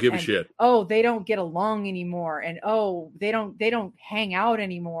them. Don't give a shit. They don't get along anymore. And, they don't hang out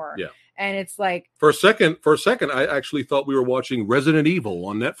anymore. Yeah. And it's like... For a second, I actually thought we were watching Resident Evil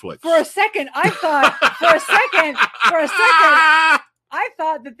on Netflix. For a second, I thought... I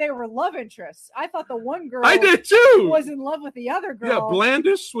thought that they were love interests. I thought the one girl I did too was in love with the other girl. Yeah,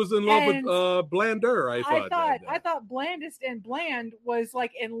 Blandest was in love with Blander. I thought Blandest and Bland was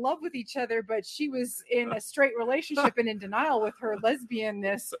like in love with each other, but she was in a straight relationship and in denial with her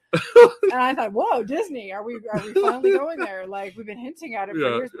lesbianness. And I thought, whoa, Disney, are we finally going there? Like we've been hinting at it for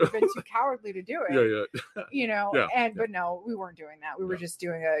years, but we've been too cowardly to do it. But no, we weren't doing that. We were just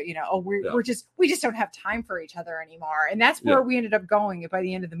doing we just don't have time for each other anymore, and that's where we ended up going by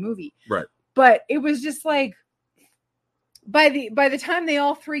the end of the movie. Right. But it was just like by the time they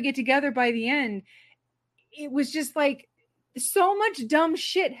all three get together by the end, it was just like so much dumb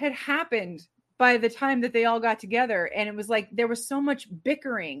shit had happened by the time that they all got together. And it was like there was so much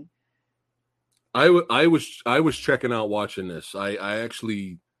bickering. I was checking out watching this. I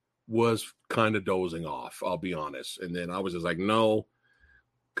actually was kind of dozing off, I'll be honest. And then I was just like, no,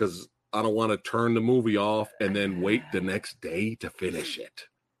 because I don't want to turn the movie off and then wait the next day to finish it.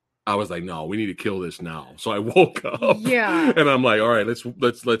 I was like, no, we need to kill this now. So I woke up. Yeah. And I'm like, all right, let's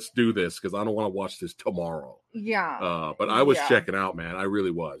do this because I don't want to watch this tomorrow. Yeah. But I was checking out, man. I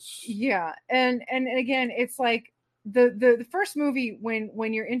really was. Yeah. And again, it's like the first movie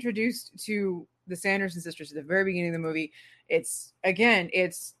when you're introduced to the Sanderson sisters at the very beginning of the movie, it's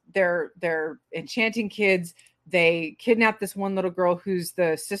they're enchanting kids. They kidnap this one little girl who's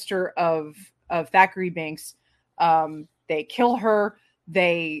the sister of Thackeray Binks. They kill her.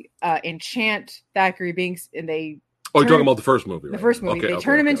 They enchant Thackeray Binks, and they. You're talking about the first movie, right? The first movie. They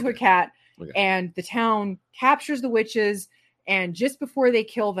turn him into a cat, and the town captures the witches. And just before they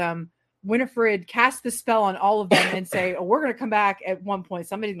kill them, Winifred casts the spell on all of them and say, we're going to come back at one point.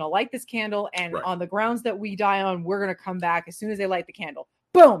 Somebody's going to light this candle, and on the grounds that we die on, we're going to come back as soon as they light the candle.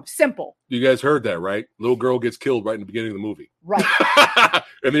 Boom, simple. You guys heard that, right? Little girl gets killed right in the beginning of the movie. Right.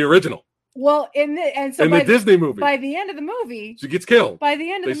 In the original. Well, in the Disney movie. By the end of the movie, she gets killed. By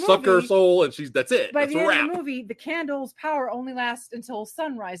the end of the movie, they suck her soul, and that's it. By that's the a end wrap. of the movie, the candle's power only lasts until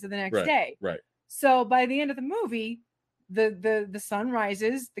sunrise of the next day. Right. So by the end of the movie, the sun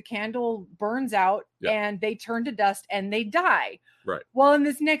rises, the candle burns out, and they turn to dust and they die. Right. Well, in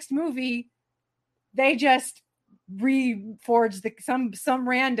this next movie, they just reforge some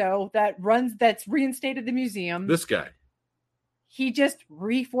rando that's reinstated the museum. This guy. He just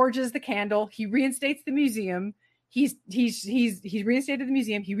reforges the candle. He reinstates the museum. He's reinstated the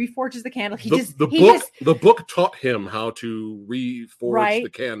museum. He reforges the candle. The book taught him how to reforge the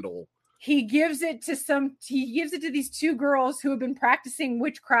candle. He gives it to these two girls who have been practicing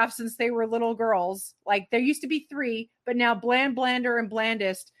witchcraft since they were little girls. Like there used to be 3, but now Blander, and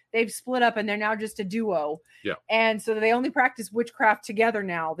Blandest, they've split up and they're now just a duo. Yeah. And so they only practice witchcraft together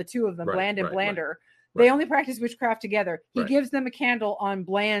now, the two of them, Bland and Blander. Right. They only practice witchcraft together. He right. gives them a candle on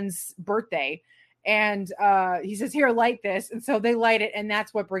Bland's birthday. And he says, "Here, light this." And so they light it, and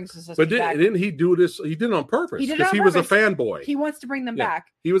that's what brings us. But didn't he do this? He did it on purpose because he was a fanboy. He wants to bring them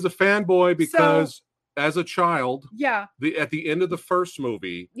back. He was a fanboy because, as a child, at the end of the first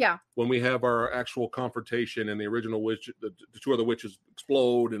movie, when we have our actual confrontation and the original witch, the two other witches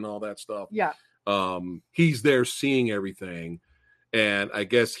explode and all that stuff, he's there seeing everything, and I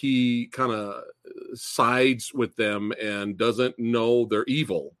guess he kind of sides with them and doesn't know they're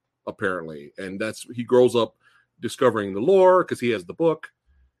evil. Apparently, and he grows up discovering the lore because he has the book,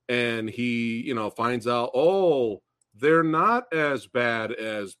 and he finds out, they're not as bad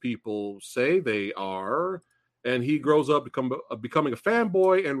as people say they are, and he grows up becoming a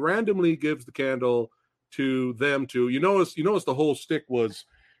fanboy and randomly gives the candle to them. You notice the whole stick was,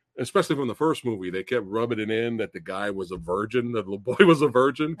 especially from the first movie, they kept rubbing it in that the guy was a virgin, that the little boy was a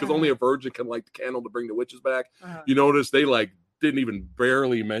virgin, because only a virgin can light the candle to bring the witches back. You notice they didn't even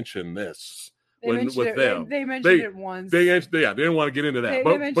barely mention this with them. They mentioned it once. They didn't want to get into that.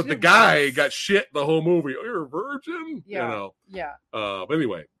 But the guy got shit the whole movie. Oh, you're a virgin? Yeah. But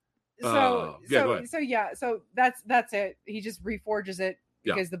anyway. So that's it. He just reforges it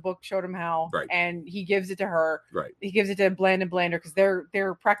because the book showed him how. Right. And he gives it to her. Right. He gives it to Bland and Blander because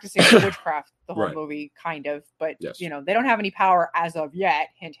they're practicing witchcraft the whole movie, kind of. But they don't have any power as of yet.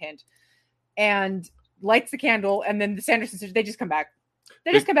 Hint, hint. And lights the candle, and then the Sanderson sisters, they just come back.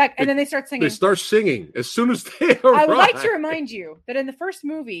 And then they start singing. They start singing as soon as they arrive. I would like to remind you that in the first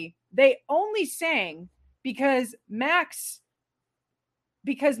movie, they only sang because Max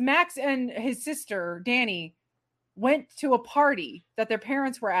and his sister, Danny, went to a party that their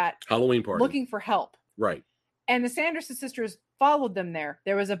parents were at. Halloween party. Looking for help. Right. And the Sanderson sisters followed them there.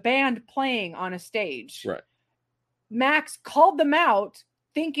 There was a band playing on a stage. Right. Max called them out,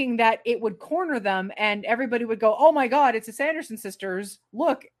 thinking that it would corner them and everybody would go, "Oh my God, it's the Sanderson sisters.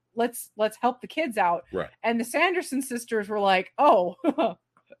 Look, let's help the kids out." Right. And the Sanderson sisters were like, "Oh,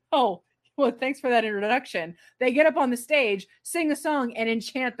 well, thanks for that introduction." They get up on the stage, sing a song, and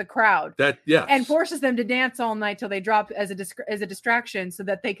enchant the crowd. And forces them to dance all night till they drop as a distraction so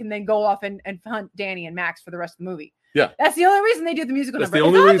that they can then go off and hunt Danny and Max for the rest of the movie. Yeah, that's the only reason they do the musical number. The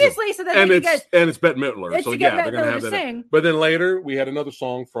only reason. Obviously, so that it's Bette Midler, so they're gonna have that. Sing. But then later we had another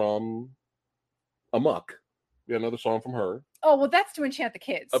song from Amok. We had another song from her. Oh well, that's to enchant the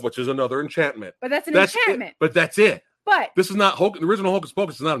kids, which is another enchantment. But that's enchantment. But that's it. But this is not the original Hocus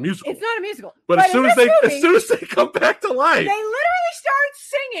Pocus. Is not a musical. It's not a musical. But as soon as they come back to life, they literally start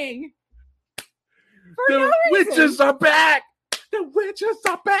singing. The witches are back. The witches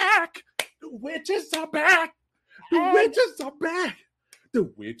are back. The witches are back. The witches are back. The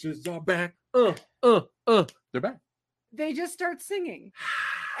witches are back. They're back. They just start singing,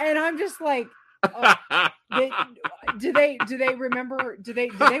 and I'm just like, do they remember? Do they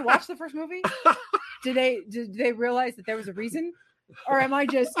watch the first movie? Did they realize that there was a reason? Or am I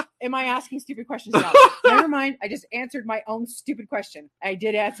asking stupid questions now? Never mind. I just answered my own stupid question. I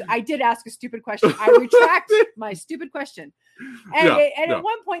did ask a stupid question. I retract my stupid question. And at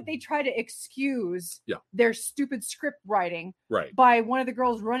one point they try to excuse their stupid script writing by one of the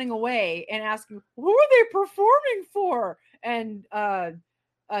girls running away and asking, "Who are they performing for?" And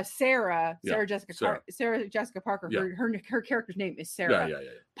Sarah Jessica Parker, her character's name is Sarah.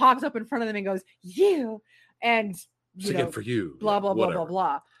 Pops up in front of them and goes, "You," and singing for you, blah blah blah blah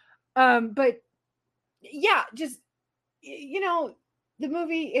blah. But yeah, just the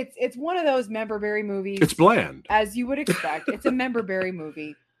movie. It's one of those member-berry movies. It's bland, as you would expect. It's a member-berry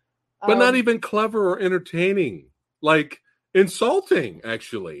movie, but not even clever or entertaining. Like insulting,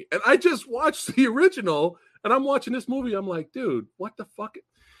 actually. And I just watched the original, And I'm watching this movie. I'm like, dude, what the fuck?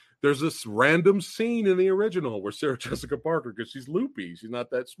 There's this random scene in the original where Sarah Jessica Parker, because she's loopy, she's not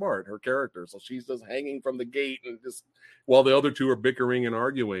that smart, her character. So she's just hanging from the gate and just while the other two are bickering and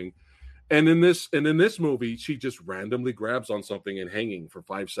arguing. And in this movie, she just randomly grabs on something and hanging for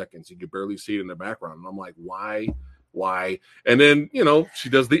 5 seconds. You could barely see it in the background. And I'm like, why? And then, she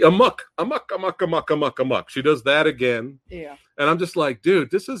does the amok. She does that again. Yeah. And I'm just like, dude,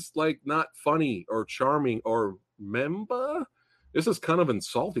 this is like not funny or charming or memba. This is kind of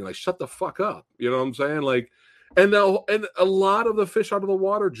insulting. Like, shut the fuck up. You know what I'm saying? Like, and a lot of the fish out of the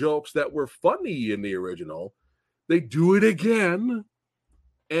water jokes that were funny in the original, they do it again,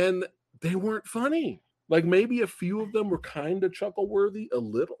 and they weren't funny. Like, maybe a few of them were kind of chuckle worthy, a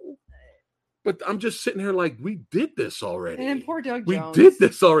little. But I'm just sitting here like, we did this already. And then poor Doug Jones. We did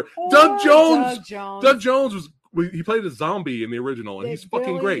this already. Doug Jones was. He played a zombie in the original, and he's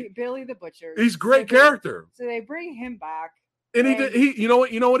fucking great. Billy the Butcher. He's a great character. So they bring him back. And he did. You know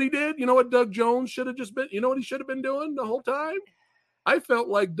what he did? You know what Doug Jones should have just been? You know what he should have been doing the whole time? I felt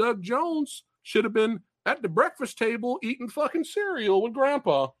like Doug Jones should have been at the breakfast table eating fucking cereal with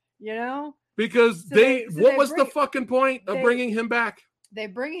Grandpa. Because what was the fucking point of bringing him back? They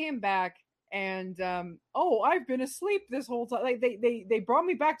bring him back, and I've been asleep this whole time. Like they brought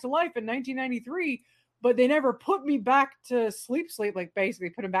me back to life in 1993. But they never put me back to sleep, like basically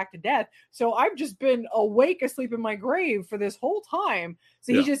put him back to death. So I've just been awake, asleep in my grave for this whole time.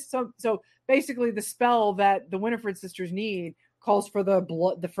 So he just so basically the spell that the Winifred sisters need calls for the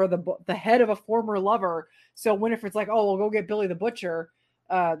blood for the head of a former lover. So Winifred's like, oh, we'll go get Billy the Butcher.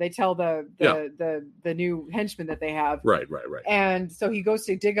 They tell the new henchman that they have. Right. And so he goes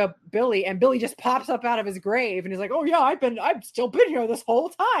to dig up Billy, and Billy just pops up out of his grave, and he's like, oh yeah, I've still been here this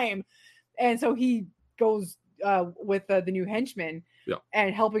whole time. And so he goes with the new henchman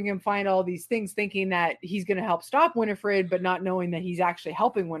and helping him find all these things, thinking that he's going to help stop Winifred, but not knowing that he's actually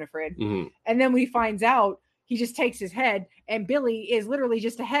helping Winifred. Mm-hmm. And then when he finds out, he just takes his head, and Billy is literally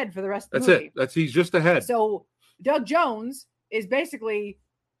just a head for the rest of the movie. He's just a head. So Doug Jones is basically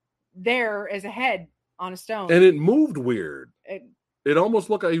there as a head on a stone. And it moved weird. It almost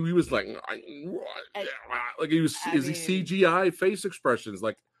looked like he was like he was CGI face expressions.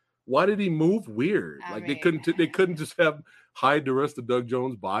 Like, why did he move weird? They couldn't just hide the rest of Doug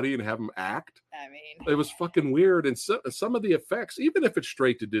Jones' body and have him act. It was fucking weird. And some of the effects, even if it's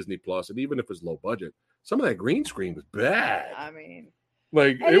straight to Disney Plus, and even if it's low budget, some of that green screen was bad.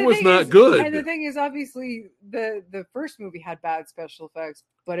 It was not good. And the thing is, obviously, the first movie had bad special effects,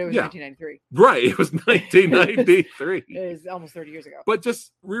 but it was 1993. Right. It was 1993. It was almost 30 years ago. But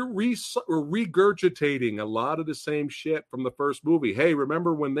just we're regurgitating a lot of the same shit from the first movie. Hey,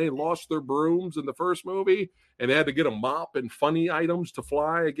 remember when they lost their brooms in the first movie and they had to get a mop and funny items to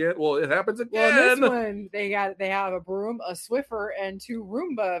fly again? Well, it happens again. Well, this one, they have a broom, a Swiffer, and 2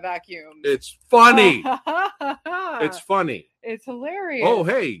 Roomba vacuums. It's funny. It's funny. It's hilarious. Oh,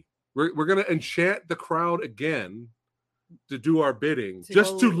 hey, we're going to enchant the crowd again to do our bidding,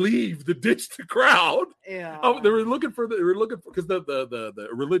 to leave the ditch the crowd. Yeah. They were looking because the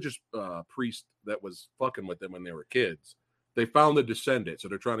religious priest that was fucking with them when they were kids, they found the descendant, so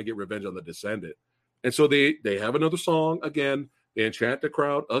they're trying to get revenge on the descendant. And so they have another song again. They enchant the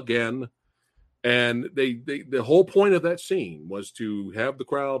crowd again. And the whole point of that scene was to have the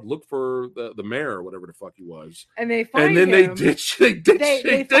crowd look for the mayor or whatever the fuck he was. And they find him. They ditch the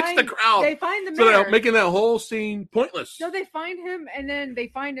crowd. They find the mayor. So they're making that whole scene pointless. No, they find him, and then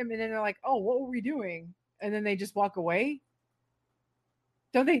they're like, oh, what were we doing? And then they just walk away.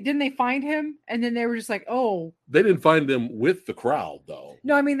 Didn't they find him? And then they were just like, oh. They didn't find him with the crowd, though.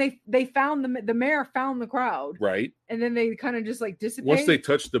 No, I mean, they found the mayor found the crowd. Right. And then they kind of just like dissipated. Once they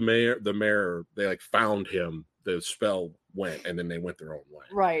touched the mayor, they like found him, the spell went, and then they went their own way.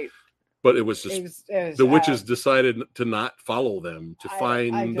 Right. But it was just the witches decided to not follow them to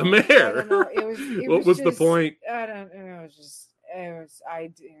find the mayor. What was the point? I don't know.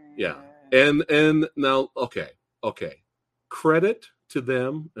 Yeah. And now, okay. Credit to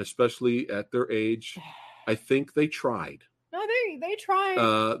them, especially at their age. I think they tried. No, they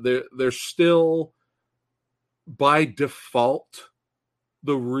tried. They're still by default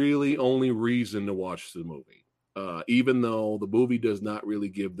the really only reason to watch the movie. Even though the movie does not really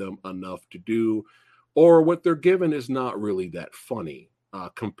give them enough to do, or what they're given is not really that funny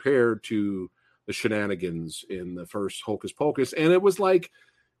compared to the shenanigans in the first Hocus Pocus. And it was like,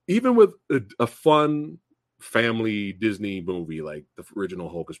 even with a fun family Disney movie like the original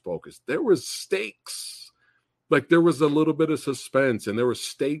Hocus Pocus, there was stakes. Like, there was a little bit of suspense, and there were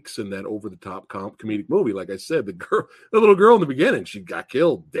stakes in that over-the-top comedic movie. Like I said, the little girl in the beginning, she got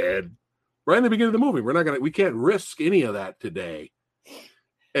killed, dead. right in the beginning of the movie. We can't risk any of that today.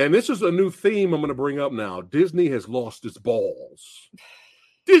 And this is a new theme I'm going to bring up now. Disney has lost its balls.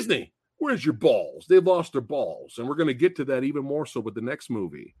 Disney, where's your balls? They've lost their balls. And we're going to get to that even more so with the next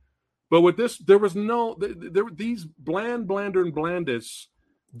movie. But with this, there was these blander and blandest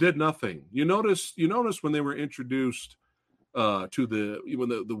did nothing. You notice when they were introduced to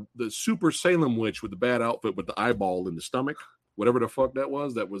the Super Salem witch with the bad outfit with the eyeball in the stomach, whatever the fuck that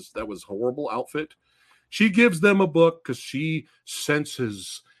was horrible outfit. She gives them a book because she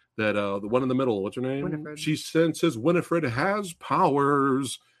senses that the one in the middle, what's her name? Winifred. She senses Winifred has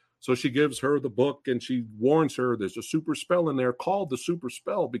powers. So she gives her the book and she warns her there's a super spell in there called the super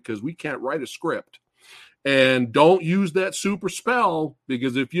spell because we can't write a script. And don't use that super spell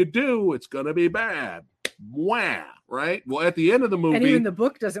because if you do, it's going to be bad. Wah, right? Well, at the end of the movie... And even the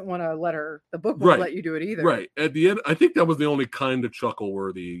book doesn't want to let her... The book won't let you do it either. Right. At the end, I think that was the only kind of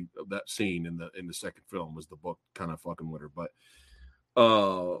chuckle-worthy of that scene in the second film was the book kind of fucking with her. But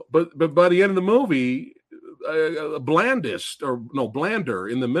by the end of the movie, Blander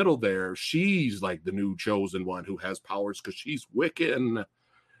in the middle there, she's like the new chosen one who has powers because she's Wiccan.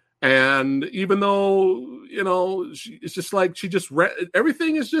 And even though, it's just like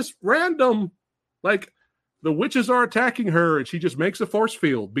everything is just random. Like the witches are attacking her and she just makes a force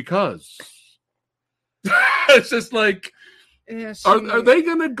field because it's just like, are they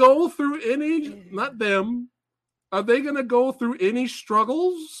going to go through any, not them, are they going to go through any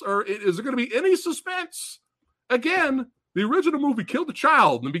struggles or is there going to be any suspense? Again, the original movie killed a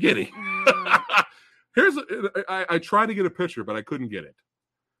child in the beginning. I tried to get a picture, but I couldn't get it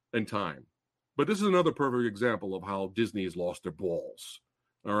in time. But this is another perfect example of how Disney has lost their balls.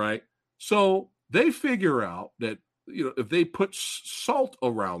 All right. So they figure out that, if they put salt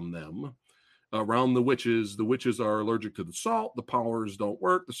around them, around the witches are allergic to the salt, the powers don't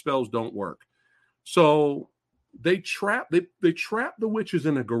work, the spells don't work. So they trap the witches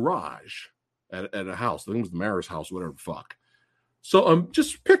in a garage at a house. I think it was the mayor's house, whatever the fuck. So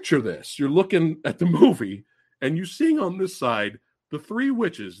just picture this. You're looking at the movie and you're seeing on this side the three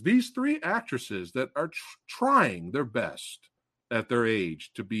witches, these three actresses that are trying their best at their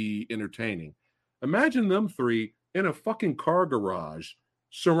age to be entertaining. Imagine them three in a fucking car garage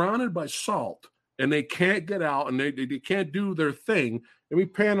surrounded by salt and they can't get out and they can't do their thing. And we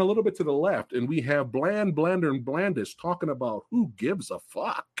pan a little bit to the left and we have Blander and Blandis talking about who gives a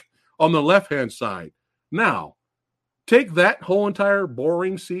fuck on the left-hand side. Now, take that whole entire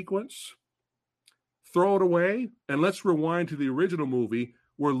boring sequence, throw it away, and let's rewind to the original movie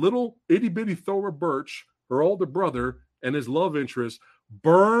where little itty-bitty Thora Birch, her older brother, and his love interest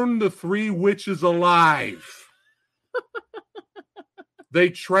burn the three witches alive. They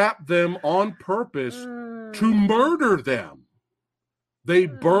trap them on purpose to murder them. They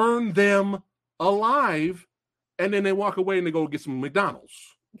burn them alive, and then they walk away and they go get some McDonald's.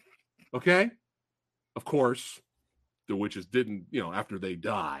 Okay? Of course, the witches didn't, after they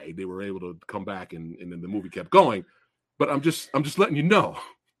died, they were able to come back and then the movie kept going. But I'm just letting you know,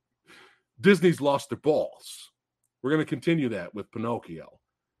 Disney's lost their balls. We're going to continue that with Pinocchio.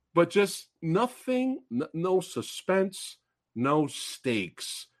 But just nothing, no suspense, no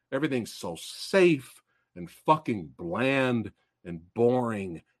stakes. Everything's so safe and fucking bland and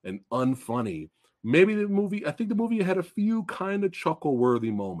boring and unfunny. Maybe I think the movie had a few kind of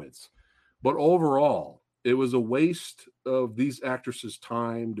chuckle-worthy moments. But overall, it was a waste of these actresses'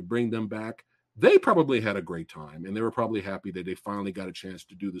 time to bring them back. They probably had a great time, and they were probably happy that they finally got a chance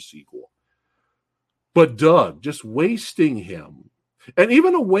to do the sequel. But Doug, just wasting him. And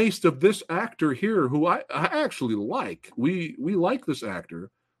even a waste of this actor here, who I actually like. We like this actor.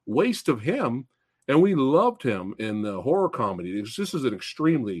 Waste of him, and we loved him in the horror comedy. This is an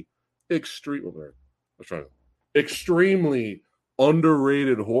extremely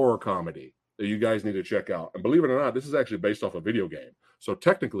underrated horror comedy that you guys need to check out. And believe it or not, this is actually based off a video game. So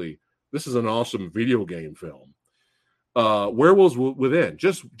technically, this is an awesome video game film. Werewolves Within.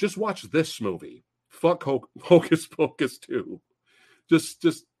 Just watch this movie. Fuck Hocus Pocus 2.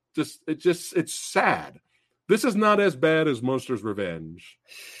 It's sad. This is not as bad as Munsters Revenge.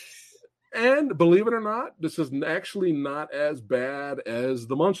 And believe it or not, this is actually not as bad as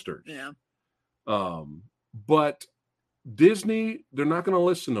the Munsters. Yeah. But Disney, they're not going to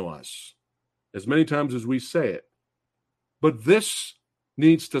listen to us as many times as we say it. But this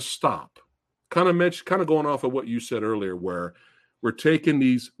needs to stop. Kind of going off of what you said earlier, where we're taking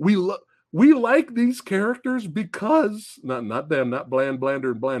these. We like these characters because not them, not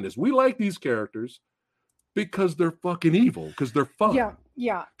Blander and Blandis. We like these characters because they're fucking evil, because they're fun.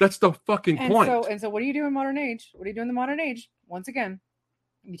 Yeah. That's the fucking point. So what do you do in modern age? What do you do in the modern age? Once again,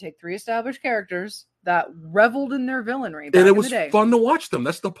 You take 3 established characters that reveled in their villainry and it was fun to watch them.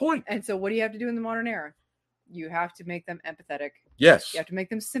 That's the point. And so what do you have to do in the modern era? You have to make them empathetic. Yes. You have to make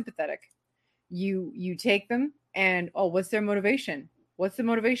them sympathetic. You take them and, what's their motivation? What's the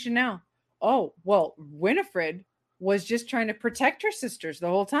motivation now? Oh, well, Winifred was just trying to protect her sisters the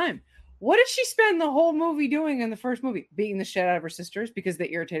whole time. What did she spend the whole movie doing in the first movie? Beating the shit out of her sisters because they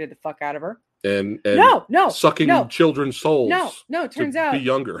irritated the fuck out of her. And no, sucking children's souls. No, it turns out be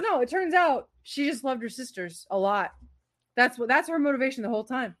younger. No, it turns out she just loved her sisters a lot. That's her motivation the whole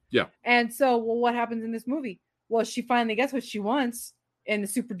time. Yeah. And so, what happens in this movie? Well, she finally gets what she wants in the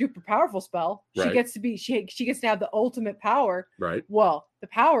super duper powerful spell. She gets to have the ultimate power. Right. Well, the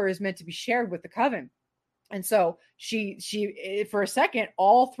power is meant to be shared with the coven. And so she for a second,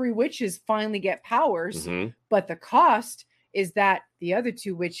 all 3 witches finally get powers, but the cost is that the other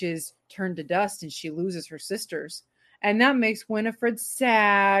 2 witches turn to dust and she loses her sisters. And that makes Winifred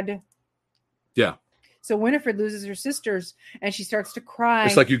sad. Yeah. So Winifred loses her sisters and she starts to cry.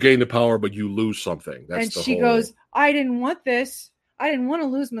 It's like you gain the power, but you lose something. And she goes, I didn't want this. I didn't want to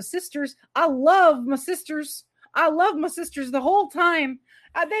lose my sisters. I love my sisters. I love my sisters the whole time.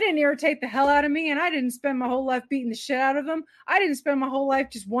 They didn't irritate the hell out of me, and I didn't spend my whole life beating the shit out of them. I didn't spend my whole life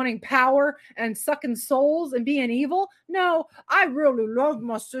just wanting power and sucking souls and being evil. No, I really love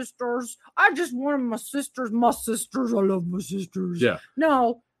my sisters. I just wanted my sisters. My sisters. I love my sisters. Yeah.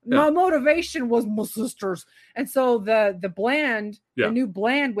 No, my motivation was my sisters. And so the new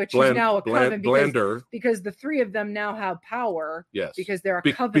Bland witch is now a coven because the 3 of them now have power. Yes. Because they're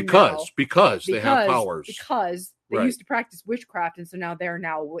a coven because they have powers. Because they used to practice witchcraft, and so now they're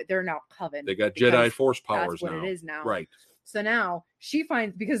now coven. They got Jedi Force powers. That's what it is now. Right. So now she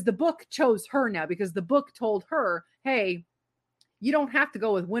finds, because the book chose her now, because the book told her, hey, you don't have to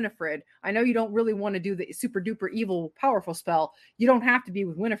go with Winifred. I know you don't really want to do the super duper evil powerful spell. You don't have to be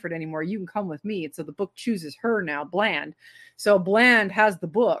with Winifred anymore. You can come with me. And so the book chooses her now, Bland. So Bland has the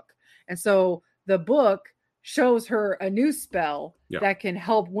book. And so the book shows her a new spell that can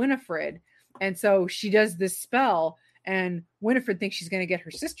help Winifred. And so she does this spell, and Winifred thinks she's going to get her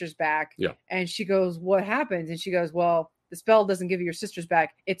sisters back. Yeah. And she goes, what happens? And she goes, well, the spell doesn't give you your sisters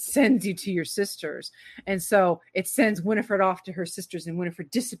back. It sends you to your sisters. And so it sends Winifred off to her sisters, and Winifred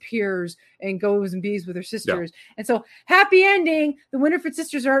disappears and goes and bees with her sisters. Yeah. And so happy ending. The Winifred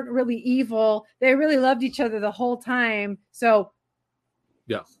sisters aren't really evil. They really loved each other the whole time. So.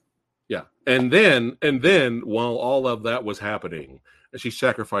 Yeah. Yeah. And then while all of that was happening, she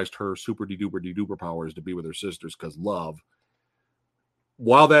sacrificed her super de-duper powers to be with her sisters because love.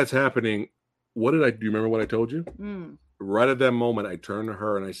 While that's happening, do you remember what I told you? Right at that moment, I turned to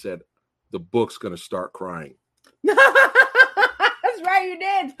her and I said, the book's going to start crying. That's right, you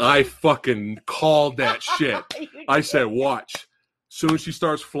did. I fucking called that shit. I said, watch. Soon as she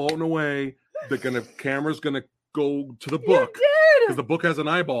starts floating away, the camera's going to go to the book. Because the book has an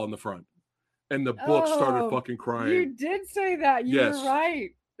eyeball in the front. And the book started fucking crying. You did say that. You were right.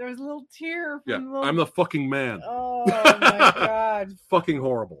 There was a little tear. I'm the fucking man. Oh, my God. Fucking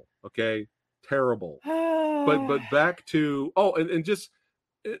horrible. Okay? Terrible. But back to... and just...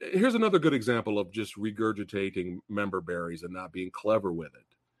 Here's another good example of just regurgitating member berries and not being clever with it.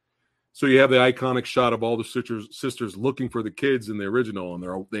 So you have the iconic shot of all the sisters looking for the kids in the original,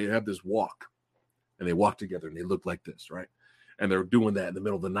 and they have this walk. And they walk together, and they look like this, right? And they're doing that in the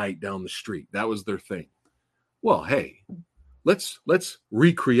middle of the night down the street. That was their thing. Well, hey, let's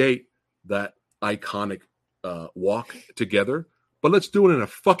recreate that iconic walk together, but let's do it in a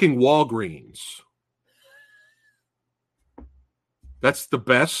fucking Walgreens. That's the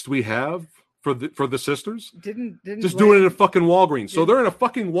best we have for the sisters. Didn't just doing it in a fucking Walgreens. So they're in a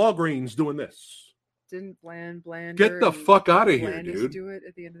fucking Walgreens doing this. Didn't Bland get the fuck out of here, dude? Do it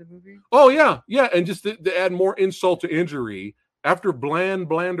at the end of the movie. Oh yeah, and just to add more insult to injury, after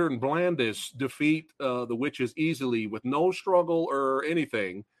Blander, and Blandis defeat the witches easily with no struggle or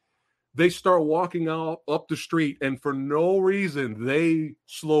anything, they start walking up the street, and for no reason, they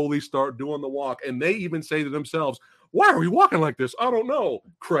slowly start doing the walk, and they even say to themselves, "Why are we walking like this? I don't know."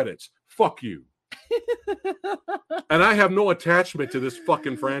 Credits. Fuck you. And I have no attachment to this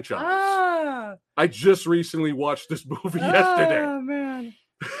fucking franchise. I just recently watched this movie yesterday. Oh man.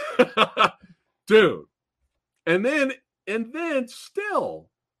 Dude. And then still,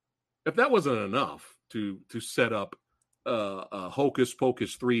 if that wasn't enough to set up Hocus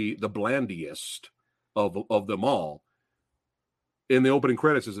Pocus 3, the blandiest of them all, in the opening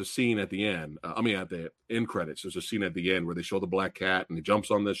credits there's a scene at the end. At the end credits, there's a scene at the end where they show the black cat and he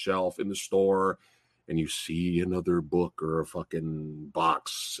jumps on the shelf in the store, and you see another book or a fucking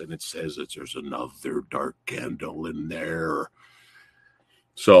box, and it says there's another dark candle in there.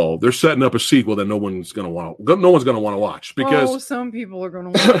 So they're setting up a sequel that no one's gonna want to watch because some people are gonna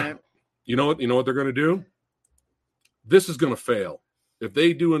want it. You know what they're gonna do? This is gonna fail. If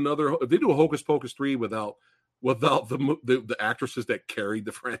they do a Hocus Pocus 3 without the actresses that carried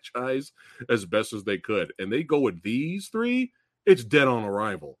the franchise as best as they could, and they go with these 3, it's dead on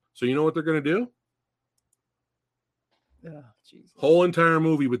arrival. So you know what they're gonna do? Oh, Jesus. Whole entire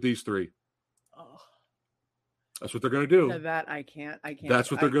movie with these 3. Oh. That's what they're going to do. No, that I can't. That's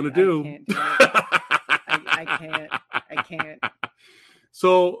what they're going to do. I can't.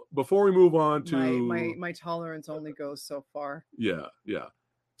 So before we move on to my tolerance only goes so far. Yeah.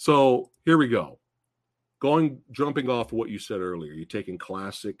 So here we go. Jumping off of what you said earlier, you're taking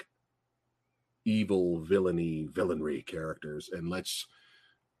classic evil villainry characters, and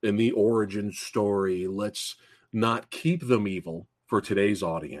in the origin story, let's not keep them evil for today's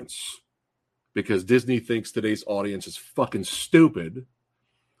audience, because Disney thinks today's audience is fucking stupid.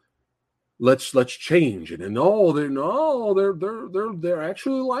 Let's change it. And they're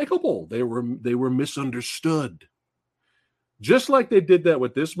actually likable. They were misunderstood. Just like they did that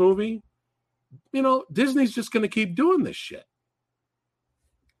with this movie, Disney's just going to keep doing this shit.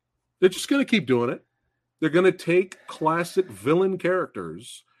 They're just going to keep doing it. They're going to take classic villain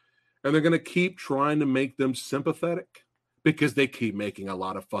characters and they're going to keep trying to make them sympathetic because they keep making a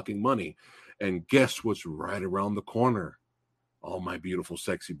lot of fucking money. And guess what's right around the corner? All my beautiful,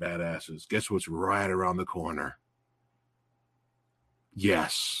 sexy badasses. Guess what's right around the corner?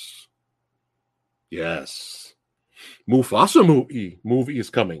 Yes. Mufasa movie is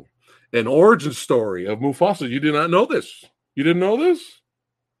coming. An origin story of Mufasa. You did not know this. You didn't know this?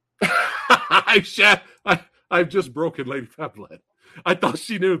 I've just broken Lady Phatblood. I thought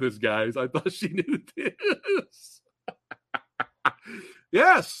she knew this, guys. I thought she knew this.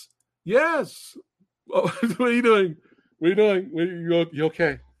 Yes. Oh, what are you doing? You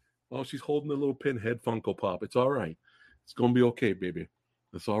okay? Oh, she's holding a little pinhead Funko Pop. It's all right. It's gonna be okay, baby.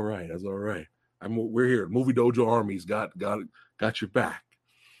 That's all right. We're here. Movie Dojo Army's got your back.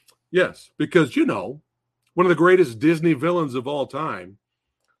 Yes, because one of the greatest Disney villains of all time.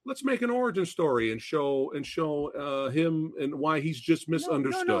 Let's make an origin story and show him and why he's just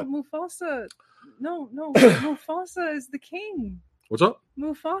misunderstood. No, Mufasa. No, Mufasa is the king. What's up?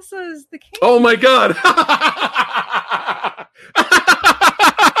 Mufasa is the king. Oh my God! That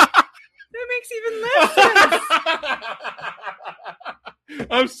makes even less sense.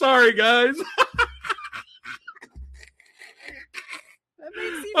 I'm sorry, guys. That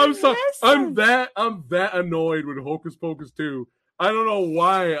makes even less sense. I'm that annoyed with Hocus Pocus 2. I don't know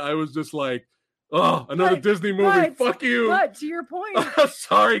why. I was just like, oh, another Disney movie. Fuck you. But to your point.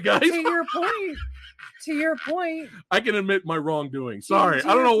 Sorry, guys. To your point. I can admit my wrongdoing. Sorry.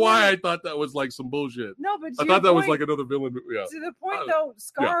 I don't know why I thought that was like some bullshit. No, but I thought that was like another villain. Yeah. To the point, though,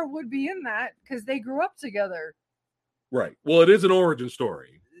 Scar would be in that because they grew up together. Right. Well, it is an origin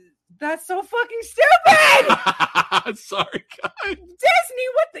story. That's so fucking stupid. Sorry, guys.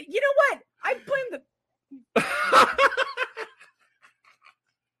 Disney, you know what? I blame the...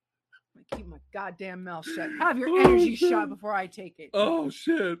 Keep my goddamn mouth shut. Have your energy shot before I take it. Oh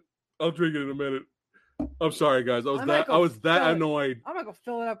shit! I'll drink it in a minute. I'm sorry, guys. I was that annoyed. I'm gonna go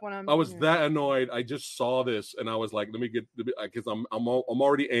fill it up when I was that annoyed. I just saw this and I was like, let me get, because I'm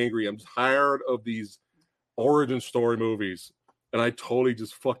already angry. I'm tired of these origin story movies, and I totally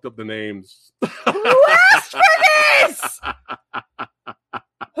just fucked up the names. Who asked for this?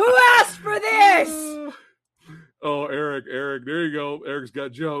 Who asked for this? Oh, Eric, there you go. Eric's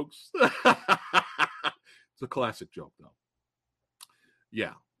got jokes. It's a classic joke, though.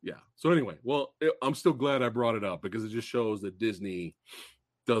 Yeah. So anyway, well, I'm still glad I brought it up because it just shows that Disney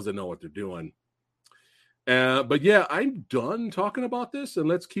doesn't know what they're doing. But yeah, I'm done talking about this, and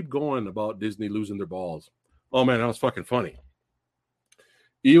let's keep going about Disney losing their balls. Oh, man, that was fucking funny.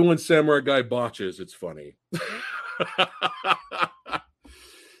 Even when Samurai Guy botches, it's funny.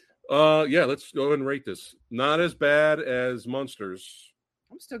 Yeah, let's go ahead and rate this. Not as bad as Munsters.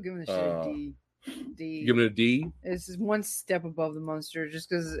 I'm still giving this shit a D. D. Giving it a D? This is one step above the Munsters just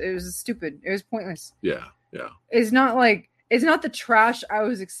because it was stupid. It was pointless. Yeah. It's not the trash I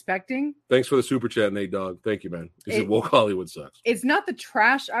was expecting. Thanks for the super chat, Nate Dogg. Thank you, man. He said woke Hollywood sucks. It's not the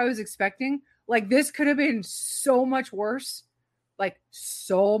trash I was expecting. Like, this could have been so much worse. Like,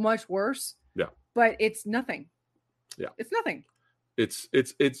 so much worse. Yeah. But it's nothing. Yeah. It's nothing.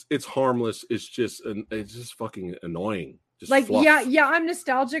 It's harmless. It's just fucking annoying. Like fluff. yeah, I'm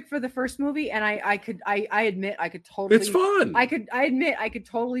nostalgic for the first movie, and I admit I could totally. It's fun. I admit I could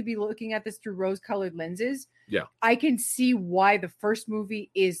totally be looking at this through rose-colored lenses. Yeah, I can see why the first movie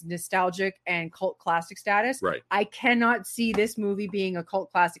is nostalgic and cult classic status. Right. I cannot see this movie being a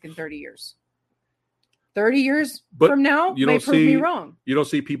cult classic in 30 years. 30 years from now may prove me wrong. You don't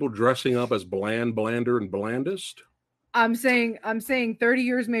see people dressing up as blander, and blandest. I'm saying 30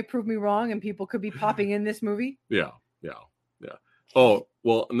 years may prove me wrong, and people could be popping in this movie. Yeah. Oh,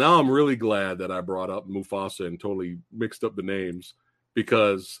 well, now I'm really glad that I brought up Mufasa and totally mixed up the names,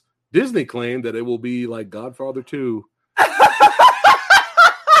 because Disney claimed that it will be like Godfather 2.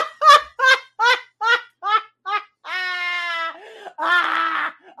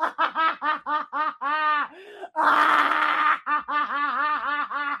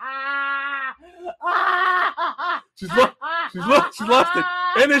 She's lost it.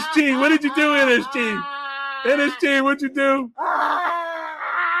 NSG, what did you do, NSG? NSG, what'd you do?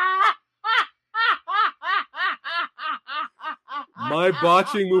 My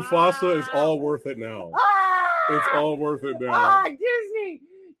botching Mufasa is all worth it now. It's all worth it now. Disney,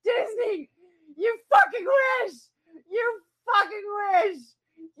 you fucking wish.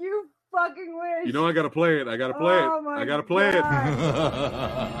 You know I gotta play it. I gotta play it. All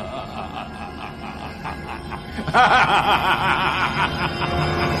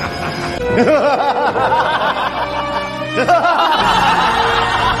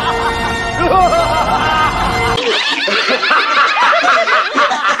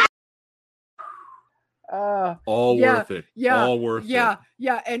worth it. All worth it.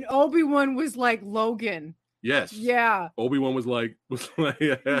 Yeah. And Obi-Wan was like Logan. Yes. Yeah. Obi-Wan was like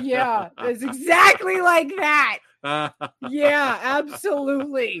yeah, it's exactly like that. Yeah,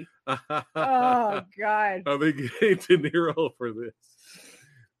 absolutely. Oh God. Are they getting De Niro for this?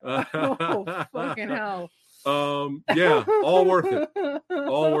 Oh fucking hell. Yeah, all worth it.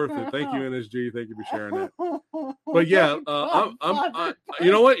 All worth it. Thank you, NSG. Thank you for sharing that. But yeah,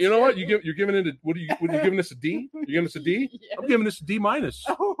 you know what? You're giving it what are you giving this a D? You're giving this a D? Yes. I'm giving this a D minus.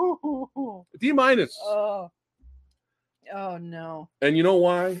 D minus. Oh no. And you know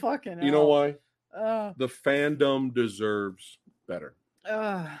why? Fucking hell. You know why? The fandom deserves better.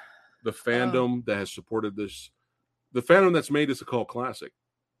 The fandom that has supported this, the fandom that's made this a cult classic,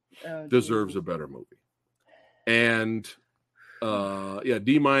 deserves a better movie. And yeah,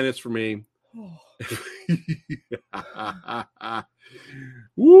 D minus for me.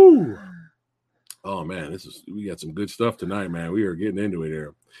 Woo! Oh man, we got some good stuff tonight, man. We are getting into it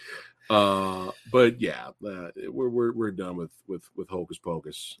here. But yeah, we're done with Hocus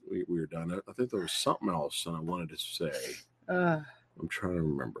Pocus. We're done. I think there was something else that I wanted to say. I'm trying to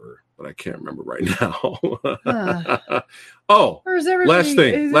remember, but I can't remember right now. Oh, last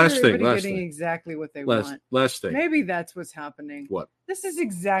thing. Getting exactly what they want. Last thing. Maybe that's what's happening. What? This is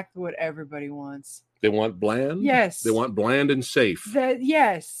exactly what everybody wants. They want bland. Yes. They want bland and safe.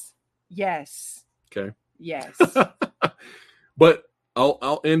 Yes. Okay. Yes. But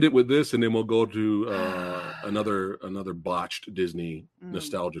I'll end it with this, and then we'll go to another botched Disney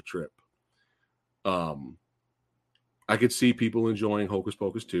nostalgia trip. I could see people enjoying Hocus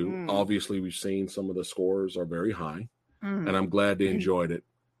Pocus 2. Obviously, we've seen some of the scores are very high, and I'm glad they enjoyed it.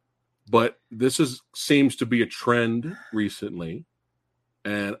 But this seems to be a trend recently,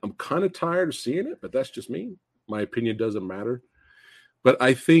 and I'm kind of tired of seeing it, but that's just me. My opinion doesn't matter. But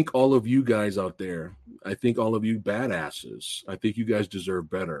I think all of you guys out there, I think all of you badasses, I think you guys deserve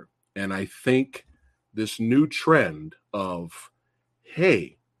better. And I think this new trend of,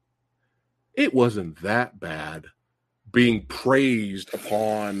 hey, it wasn't that bad, being praised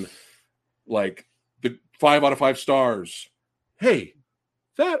upon like the 5 out of 5 stars. Hey,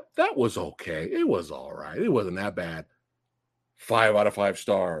 that was okay. It was all right. It wasn't that bad. 5 out of 5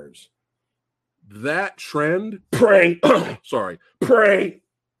 stars. That trend, pray.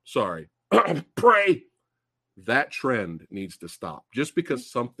 That trend needs to stop. Just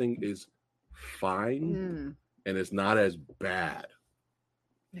because something is fine and it's not as bad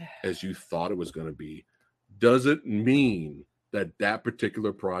as you thought it was going to be, doesn't mean that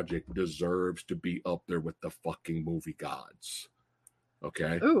particular project deserves to be up there with the fucking movie gods.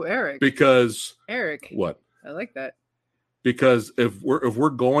 Okay. Ooh, Eric. Because Eric. What? I like that. Because if we're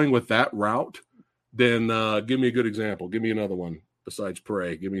going with that route, then give me a good example. Give me another one besides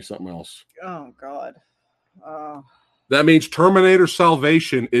Prey. Give me something else. Oh God. That means Terminator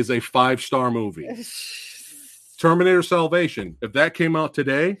Salvation is a 5-star movie. Terminator Salvation. If that came out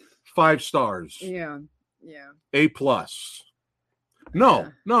today, 5 stars. Yeah. A+.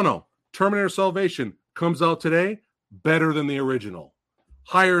 No. Terminator Salvation comes out today, better than the original.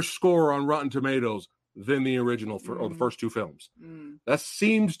 Higher score on Rotten Tomatoes, than the original or the first two films. That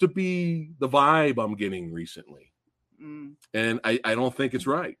seems to be the vibe I'm getting recently. And I don't think it's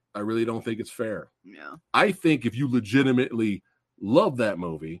right. I really don't think it's fair. Yeah. I think if you legitimately love that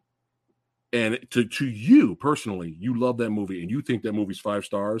movie, and to you personally, you love that movie and you think that movie's 5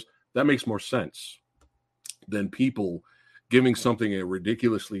 stars, that makes more sense than people giving something a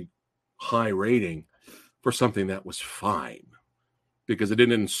ridiculously high rating for something that was fine because it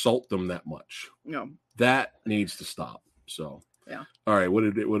didn't insult them that much. No. That needs to stop. So, yeah. All right. What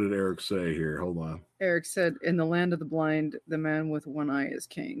did Eric say here? Hold on. Eric said, in the land of the blind, the man with one eye is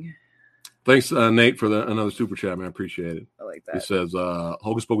king. Thanks, Nate, for another super chat, man. I appreciate it. I like that. He says,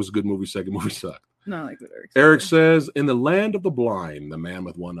 Hocus Pocus is a good movie. Second movie sucked. No, I like what Eric said. Eric says, in the land of the blind, the man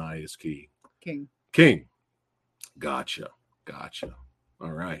with one eye is king. King. Gotcha.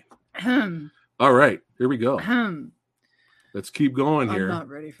 All right. All right. Here we go. Let's keep going here. I'm not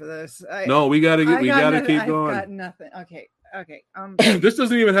ready for this. We got to keep going. I've got nothing. Okay. This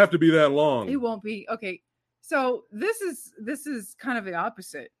doesn't even have to be that long. It won't be. Okay. So this is kind of the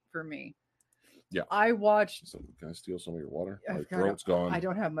opposite for me. Yeah. I watched. So can I steal some of your water? My throat's gone. I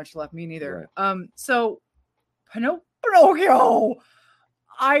don't have much left. Me neither. Right. So Pinocchio.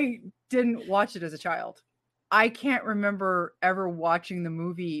 I didn't watch it as a child. I can't remember ever watching the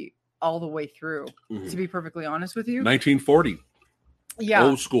movie all the way through, to be perfectly honest with you. 1940. Yeah.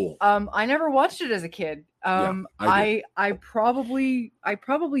 Old school. I never watched it as a kid. I probably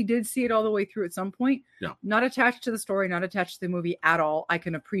did see it all the way through at some point. Yeah. Not attached to the story, not attached to the movie at all. I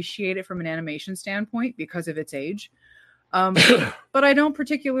can appreciate it from an animation standpoint because of its age. But I don't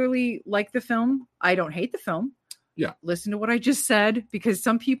particularly like the film. I don't hate the film. Yeah. Listen to what I just said, because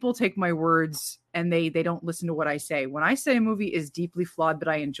some people take my words and they don't listen to what I say. When I say a movie is deeply flawed, but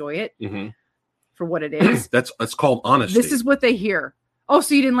I enjoy it for what it is. That's called honesty. This is what they hear. Oh,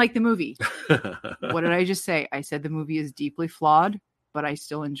 so you didn't like the movie. What did I just say? I said the movie is deeply flawed, but I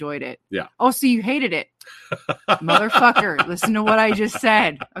still enjoyed it. Yeah. Oh, so you hated it. Motherfucker. Listen to what I just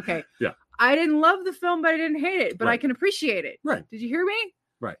said. Okay. Yeah. I didn't love the film, but I didn't hate it. But I can appreciate it. Right. Did you hear me?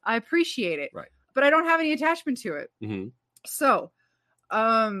 Right. I appreciate it. Right. But I don't have any attachment to it. Mm-hmm. So,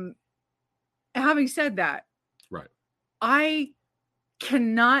 having said that, right, I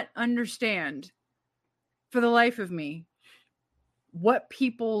cannot understand for the life of me what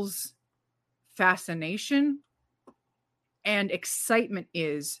people's fascination and excitement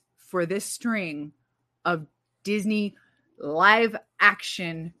is for this string of Disney live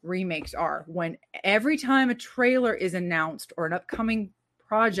action remakes are, when every time a trailer is announced or an upcoming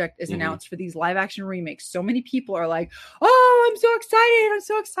project is announced for these live action remakes, so many people are like, oh, I'm so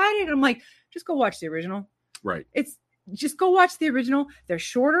excited. And I'm like, just go watch the original. Right. It's just go watch the original. They're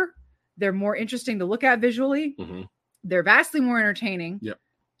shorter. They're more interesting to look at visually. They're vastly more entertaining. Yep.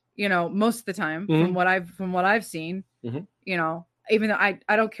 You know, most of the time from what I've seen, you know, even though I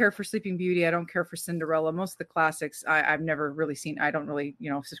don't care for Sleeping Beauty. I don't care for Cinderella. Most of the classics I've never really seen. I don't really,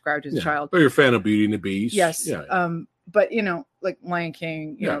 subscribe to as a child. But you're a fan of Beauty and the Beast. Yes. Yeah. But like Lion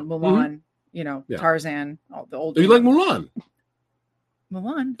King, you know, Mulan, Tarzan, all the old. You like Mulan?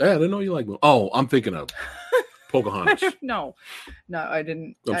 Mulan? Yeah, I didn't know you like Mulan. Oh, I'm thinking of Pocahontas. No, I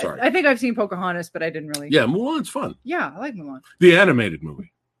didn't. I'm sorry. I think I've seen Pocahontas, but I didn't really. Yeah, Mulan's fun. Yeah, I like Mulan. The animated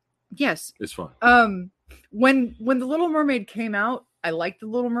movie. Yes. It's fun. When The Little Mermaid came out, I liked The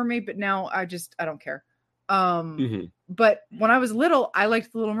Little Mermaid, but now I don't care. But when I was little, I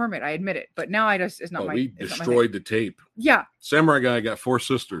liked The Little Mermaid. I admit it. But now it's not my. We destroyed the tape. Yeah. Samurai Guy got 4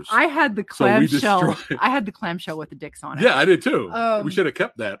 sisters. I had the clamshell. I had the clamshell with the dicks on it. Yeah, I did too. We should have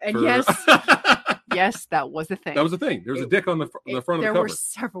kept that. Yes, that was the thing. That was the thing. There was a dick on the front of the cover. There were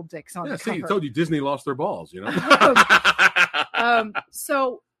several dicks on the cover. I told you Disney lost their balls,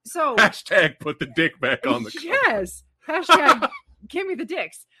 So hashtag put the dick back on the cover. Yes. Hashtag give me the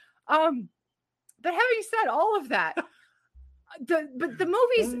dicks. But having said all of that, the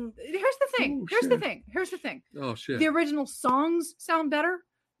movies. Here's the thing. Oh shit! The original songs sound better.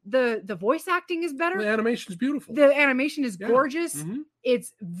 The voice acting is better. The animation is beautiful. The animation is gorgeous.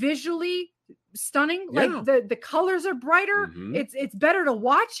 It's visually stunning. Like the colors are brighter. It's better to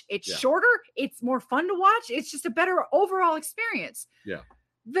watch. It's shorter. It's more fun to watch. It's just a better overall experience. Yeah.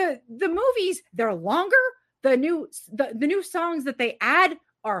 The movies, they're longer. The new songs that they add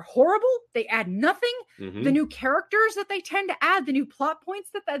are horrible. They add nothing. The new characters that they tend to add, the new plot points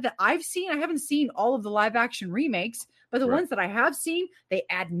that I've seen. I haven't seen all of the live action remakes, but the ones that I have seen, they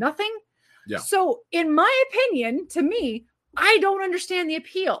add nothing. Yeah. So in my opinion, to me, I don't understand the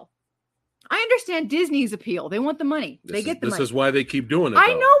appeal. I understand Disney's appeal. They want the money. They get the money. This is why they keep doing it.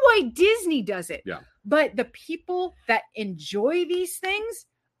 I know why Disney does it. Yeah. But the people that enjoy these things,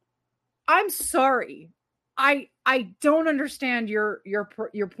 I'm sorry. I don't understand your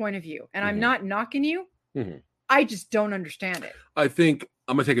point of view, and I'm not knocking you. I just don't understand it. I think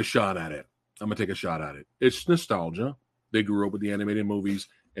I'm gonna take a shot at it. It's nostalgia. They grew up with the animated movies,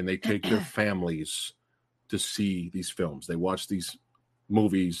 and they take their families to see these films. They watch these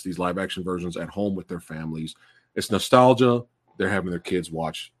movies, these live action versions at home with their families. It's nostalgia. They're having their kids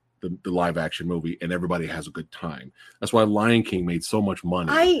watch the live action movie, and everybody has a good time. That's why Lion King made so much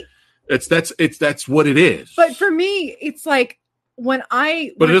money. That's what it is. But for me, it's like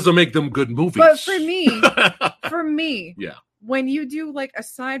it doesn't make them good movies. But for me, yeah. When you do like a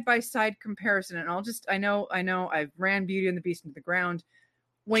side-by-side comparison, and I know I've ran Beauty and the Beast into the ground.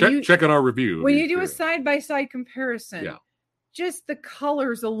 Check out our review. When you do a side-by-side comparison, just the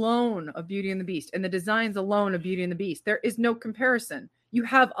colors alone of Beauty and the Beast and the designs alone of Beauty and the Beast, there is no comparison. You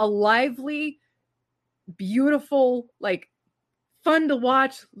have a lively, beautiful, like fun to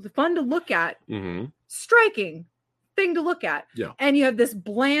watch, fun to look at, striking thing to look at. Yeah. And you have this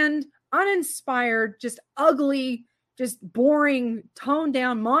bland, uninspired, just ugly, just boring, toned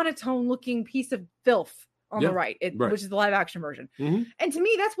down, monotone looking piece of filth on the right, which is the live action version. And to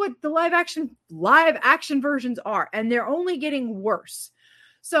me, that's what the live action versions are. And they're only getting worse.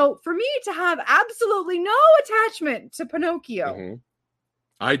 So for me to have absolutely no attachment to Pinocchio.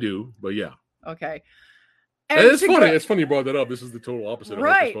 I do, but yeah. Okay. And it's funny. It's funny you brought that up. This is the total opposite of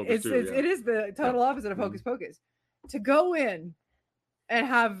Hocus Pocus. It is the total opposite of Hocus Pocus. To go in and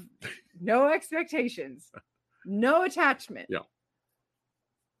have no expectations, no attachment. Yeah.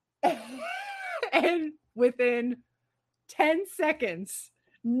 And within 10 seconds,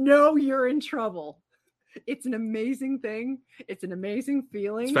 know you're in trouble. It's an amazing thing. It's an amazing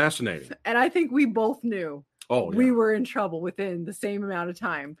feeling. It's fascinating. And I think we both knew we were in trouble within the same amount of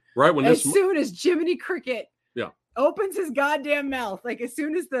time. Right. When as soon as Jiminy Cricket opens his goddamn mouth, like as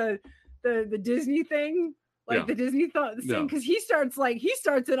soon as the Disney thing, like the Disney thing, because he starts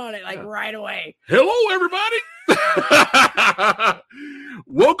in on it right away. Hello, everybody.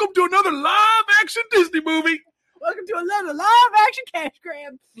 Welcome to another live action Disney movie. Welcome to another live action cash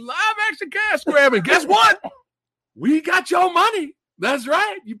grab. And guess what? We got your money. That's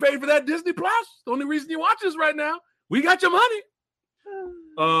right. You paid for that Disney Plus. The only reason you watch this right now. We got your money.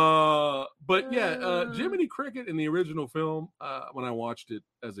 But Jiminy Cricket in the original film, when I watched it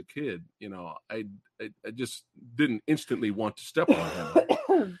as a kid, I just didn't instantly want to step on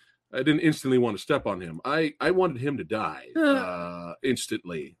him. I wanted him to die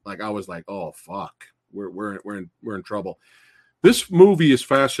instantly. Like I was like, oh fuck, we're in trouble. This movie is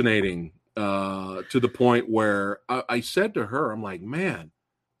fascinating to the point where I said to her, I'm like, man,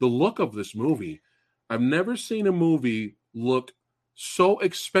 the look of this movie. I've never seen a movie look so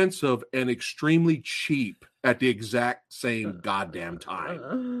expensive and extremely cheap at the exact same goddamn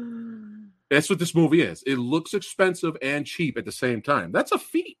time. That's what this movie is. It looks expensive and cheap at the same time. That's a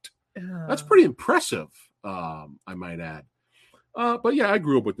feat. That's pretty impressive, I might add. But yeah, I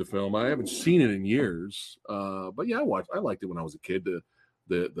grew up with the film. I haven't seen it in years. But yeah, I liked it when I was a kid.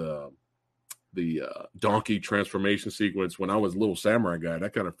 The donkey transformation sequence when I was a little samurai guy,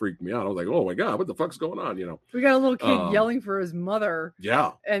 that kind of freaked me out. I was like, oh my God, what the fuck's going on? We got a little kid yelling for his mother.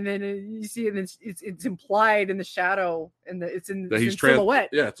 Yeah. And then you see it, it's implied in the shadow and it's in silhouette.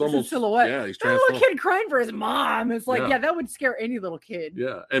 Yeah, it's almost silhouette. Yeah, he's that little kid crying for his mom. It's like, that would scare any little kid.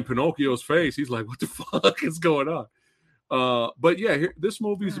 Yeah. And Pinocchio's face, he's like, what the fuck is going on? But yeah, this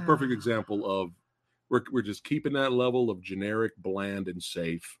movie is a perfect example of we're just keeping that level of generic, bland, and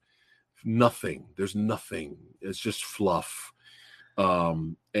safe. There's nothing. It's just fluff.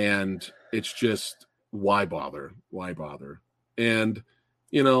 And it's just, why bother? And,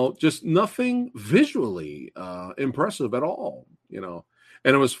 just nothing visually impressive at all, And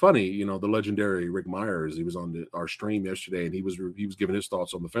it was funny, the legendary Rick Myers, he was on our stream yesterday and he was giving his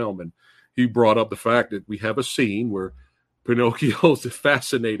thoughts on the film. And he brought up the fact that we have a scene where Pinocchio's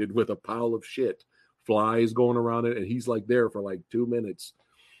fascinated with a pile of shit, flies going around it. And he's like there for like 2 minutes.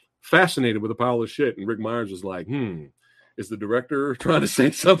 Fascinated with a pile of shit, and Rick Myers is like, is the director trying to say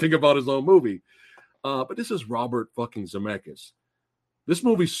something about his own movie? But this is Robert fucking Zemeckis. This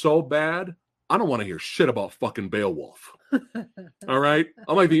movie's so bad, I don't want to hear shit about fucking Beowulf. All right?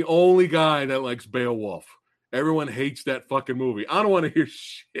 I'm like the only guy that likes Beowulf. Everyone hates that fucking movie. I don't want to hear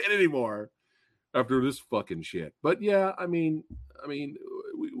shit anymore after this fucking shit. But yeah, I mean,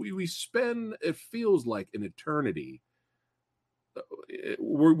 we spend, it feels like an eternity.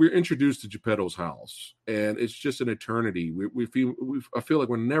 We're introduced to Geppetto's house, and it's just an eternity. I feel like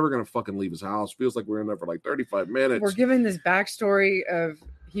we're never gonna fucking leave his house. Feels like we're in there for like 35 minutes. We're given this backstory of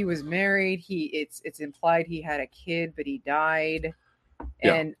he was married. It's implied he had a kid, but he died.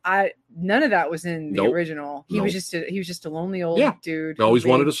 And none of that was in the original. He was just a lonely old dude. Always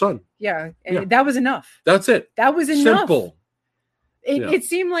wanted a son. Yeah. And that was enough. That's it. That was enough. Simple. It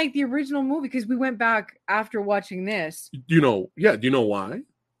seemed like the original movie because we went back after watching this. Do you know why?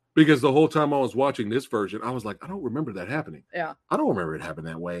 Because the whole time I was watching this version, I was like, I don't remember that happening. Yeah. I don't remember it happening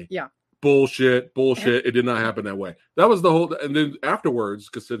that way. Yeah. Bullshit. It did not happen that way. That was the whole. And then afterwards,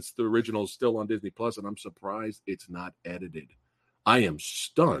 because since the original is still on Disney Plus, and I'm surprised it's not edited. I am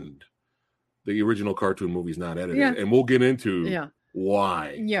stunned. The original cartoon movie is not edited. Yeah. And we'll get into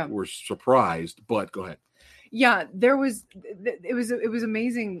why. Yeah. We're surprised, but go ahead. Yeah, it was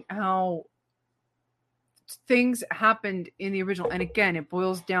amazing how things happened in the original. And again, it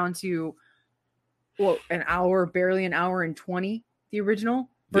boils down to barely an hour and 20, the original,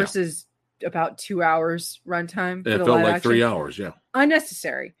 versus about 2 hours runtime. It felt like 3 hours,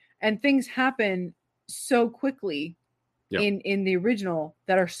 unnecessary. And things happen so quickly in the original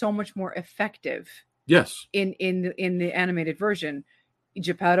that are so much more effective. Yes. In the animated version.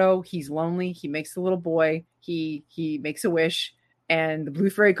 Geppetto, he's lonely. He makes the little boy. He makes a wish, and the blue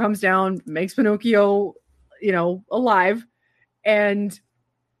fairy comes down, makes Pinocchio, alive, and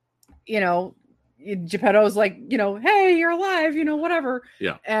Geppetto's like, hey, you're alive, whatever,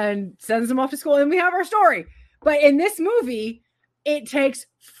 and sends him off to school, and we have our story. But in this movie, it takes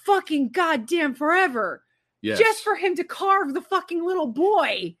fucking goddamn forever, just for him to carve the fucking little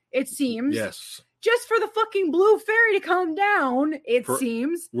boy. It seems, just for the fucking blue fairy to come down,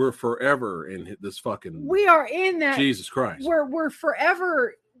 seems. We're forever in this fucking... We are in that... Jesus Christ. We're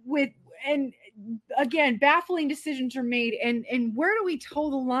forever with... And again, baffling decisions are made. And where do we toe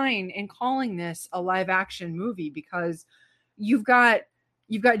the line in calling this a live action movie? Because you've got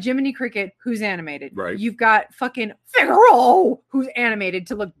Jiminy Cricket, who's animated. Right. You've got fucking Figaro, who's animated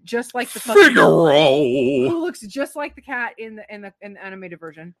to look just like the fucking... Figaro! Who looks just like the cat in the animated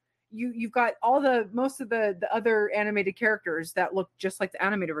version. You've got most of the other animated characters that look just like the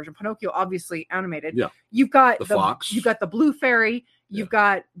animated version. Pinocchio, obviously animated. Yeah. You've got the fox. You've got the blue fairy. You've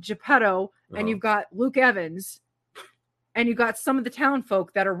got Geppetto, and you've got Luke Evans, and you've got some of the town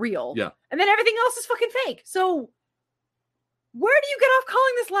folk that are real. Yeah. And then everything else is fucking fake. So where do you get off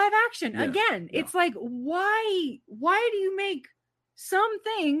calling this live action? Yeah. Again, it's like, why do you make some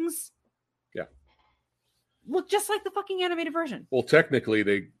things look just like the fucking animated version? Well,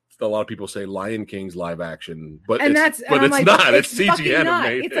 technically, a lot of people say Lion King's live action, but it's like, not. It's CG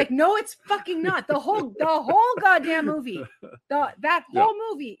animated. It's like, no, it's fucking not. The whole goddamn movie, that whole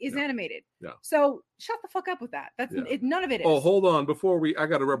movie is animated. Yeah. So shut the fuck up with that. That's none of it is. Oh, hold on. I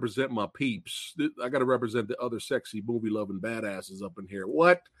got to represent my peeps. I got to represent the other sexy movie loving badasses up in here.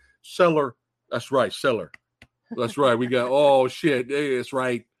 What? Seller. That's right. Seller. That's right. We got, oh shit. Hey, that's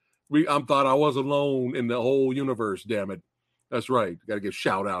right. I thought I was alone in the whole universe. Damn it. That's right. Got to give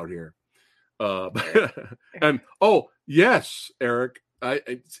shout out here. And yes, Eric.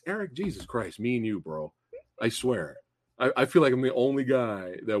 It's Eric. Jesus Christ, me and you, bro. I swear. I feel like I'm the only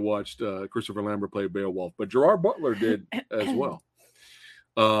guy that watched Christopher Lambert play Beowulf, but Gerard Butler did as well.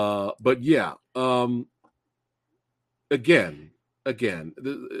 But yeah. Again,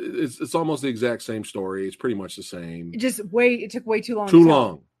 it's almost the exact same story. It's pretty much the same. It took way too long. Too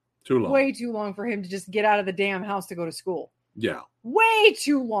long. Way too long for him to just get out of the damn house to go to school. Yeah. Way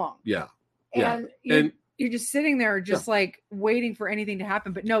too long. Yeah. And you're just sitting there just like waiting for anything to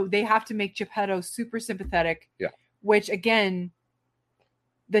happen. But no, they have to make Geppetto super sympathetic. Yeah. Which again,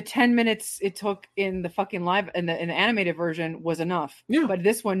 the 10 minutes it took in the fucking live in the animated version was enough. Yeah. But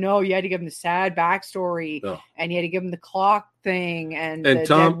this one, no, you had to give him the sad backstory and you had to give him the clock thing and the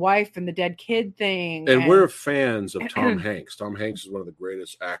dead wife and the dead kid thing. And we're fans of Tom Hanks. Tom Hanks is one of the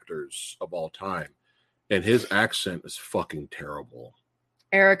greatest actors of all time. And his accent is fucking terrible.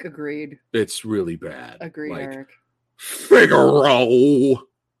 Eric agreed. It's really bad. Agreed, Eric. Figaro,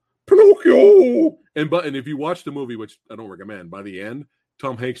 Pinocchio. And if you watch the movie, which I don't recommend, by the end,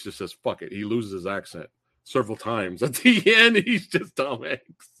 Tom Hanks just says, fuck it. He loses his accent several times. At the end, he's just Tom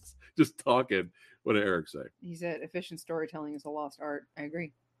Hanks, just talking. What did Eric say? He said, efficient storytelling is a lost art. I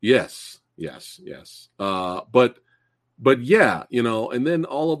agree. Yes. But yeah, and then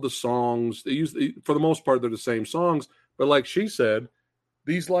all of the songs, they use, for the most part, they're the same songs. But like she said,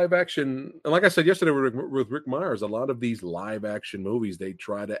 these live action, and like I said yesterday with Rick Myers, a lot of these live action movies, they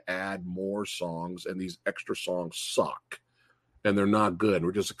try to add more songs, and these extra songs suck. And they're not good.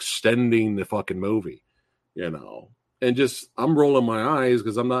 We're just extending the fucking movie, And just, I'm rolling my eyes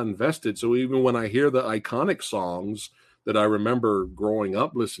because I'm not invested. So even when I hear the iconic songs that I remember growing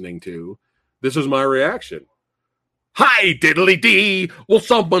up listening to, this is my reaction. Hi, diddly dee. Will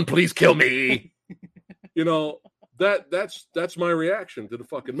someone please kill me? that's my reaction to the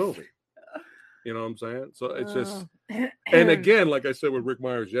fucking movie. You know what I'm saying? So it's just, and again, like I said with Rick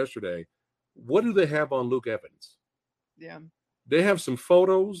Myers yesterday, what do they have on Luke Evans? Yeah. They have some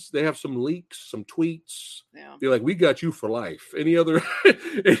photos. They have some leaks, some tweets. Yeah. They're like, we got you for life. Any other?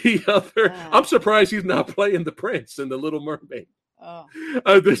 I'm surprised he's not playing the Prince in The Little Mermaid. Oh.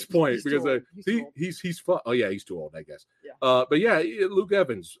 At this point, he's because he's fun. Oh yeah, he's too old, I guess. Yeah. But yeah, Luke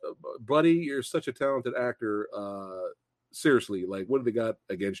Evans, buddy, you're such a talented actor. Seriously, like, what have they got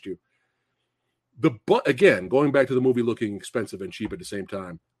against you? Again, going back to the movie looking expensive and cheap at the same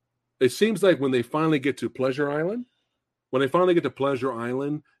time, it seems like when they finally get to Pleasure Island, it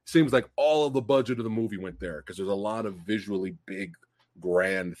seems like all of the budget of the movie went there because there's a lot of visually big,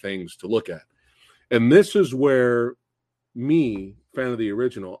 grand things to look at. And this is where me, fan of the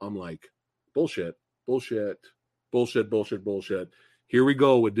original, I'm like, bullshit. Here we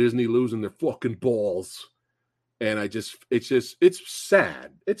go with Disney losing their fucking balls. And it's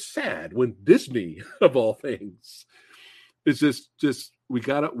sad. It's sad when Disney, of all things, it's just we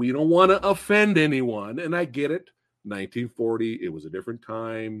don't want to offend anyone. And I get it. 1940, it was a different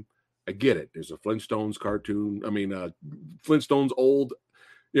time. I get it. There's a Flintstones cartoon. I mean, Flintstones old,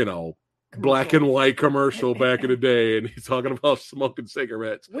 commercial. Black and white commercial back in the day. And he's talking about smoking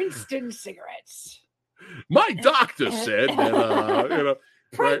cigarettes. Winston cigarettes. My doctor said that,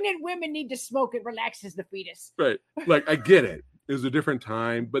 pregnant women need to smoke. It relaxes the fetus. Right. Like, I get it. It was a different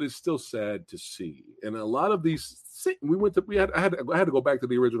time, but it's still sad to see. And a lot of these, I had to go back to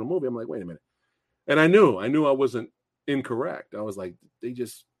the original movie. I'm like, wait a minute. And I knew I wasn't incorrect. I was like,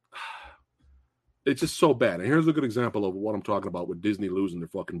 it's just so bad. And here's a good example of what I'm talking about with Disney losing their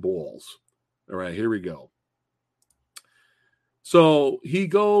fucking balls. All right, here we go. So he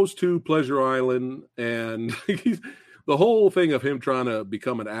goes to Pleasure Island, and the whole thing of him trying to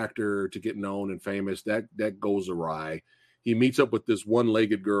become an actor to get known and famous, that goes awry. He meets up with this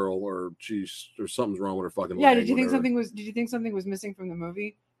one-legged girl, or something's wrong with her fucking leg. Yeah, did you think something was missing from the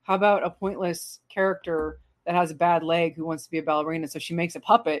movie? How about a pointless character that has a bad leg who wants to be a ballerina? So she makes a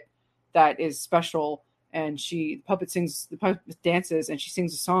puppet that is special, and the puppet dances, and she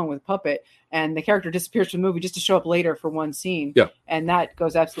sings a song with a puppet, and the character disappears from the movie just to show up later for one scene. Yeah. And that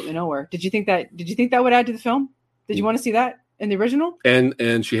goes absolutely nowhere. Did you think that would add to the film? Did you want to see that in the original?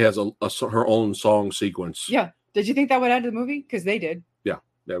 And she has her own song sequence. Yeah. Did you think that would add to the movie? Because they did. Yeah.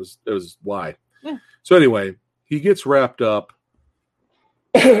 That was why. Yeah. So anyway, he gets wrapped up.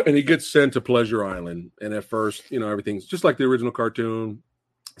 And he gets sent to Pleasure Island. And at first, everything's just like the original cartoon.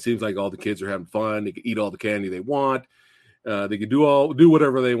 It seems like all the kids are having fun. They can eat all the candy they want. They can do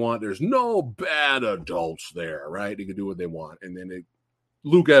whatever they want. There's no bad adults there, right? They can do what they want. And then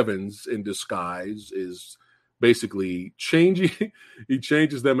Luke Evans in disguise is basically changing. He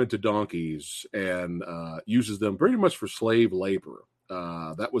changes them into donkeys and uses them pretty much for slave labor.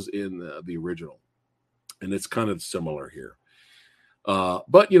 That was in the original. And it's kind of similar here.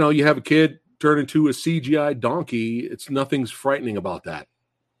 But you have a kid turn into a CGI donkey. Nothing's frightening about that.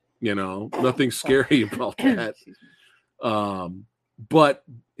 Nothing scary about that. But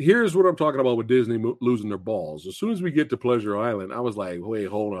here's what I'm talking about with Disney losing their balls. As soon as we get to Pleasure Island, I was like, wait,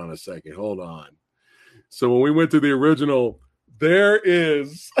 hold on a second. Hold on. So when we went to the original, there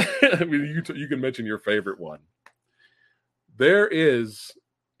is, I mean, you can mention your favorite one. There is,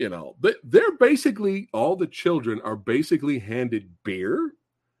 they're basically, all the children are basically handed beer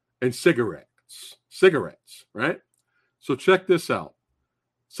and cigarettes, right? So check this out.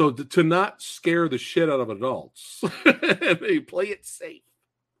 So to not scare the shit out of adults, they play it safe.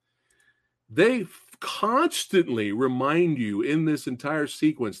 They constantly remind you in this entire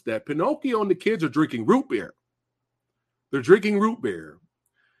sequence that Pinocchio and the kids are drinking root beer. They're drinking root beer.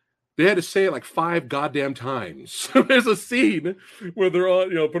 They had to say it like 5 goddamn times. There's a scene where they're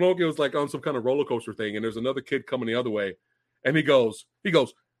on, Pinocchio's like on some kind of roller coaster thing, and there's another kid coming the other way, and he goes, give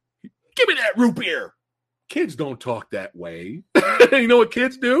me that root beer. Kids don't talk that way. You know what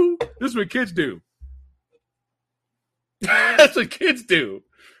kids do? This is what kids do. That's what kids do.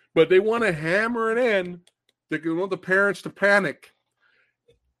 But they want to hammer it in. They want the parents to panic.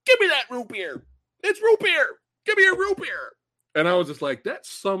 Give me that root beer. It's root beer. Give me a root beer. And I was just like, that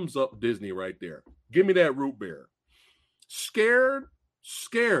sums up Disney right there. Give me that root beer. Scared,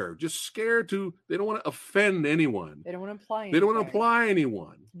 just scared to, they don't want to offend anyone. They don't want to imply anything. They don't want to apply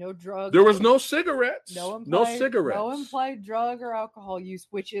anyone. No drugs. There was no cigarettes. No cigarettes. No implied drug or alcohol use,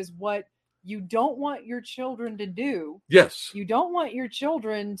 which is what you don't want your children to do. Yes. You don't want your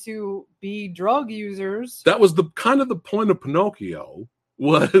children to be drug users. That was the point of Pinocchio.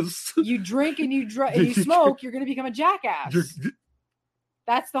 Was you drink and you smoke, you're going to become a jackass.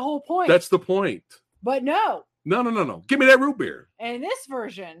 That's the whole point. That's the point. But no, No. Give me that root beer. And in this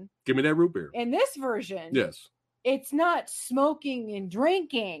version. Give me that root beer. In this version. Yes. It's not smoking and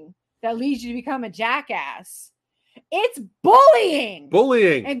drinking that leads you to become a jackass. It's bullying.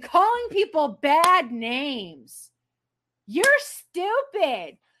 Bullying. And calling people bad names. You're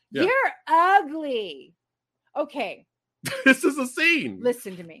stupid. Yeah. You're ugly. Okay. This is a scene.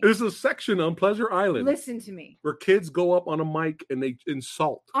 Listen to me. There's a section on Pleasure Island. Listen to me. Where kids go up on a mic and they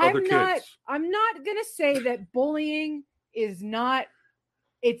insult other kids. I'm not going to say that bullying is not.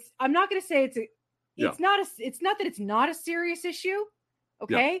 I'm not going to say it's not that it's not a serious issue.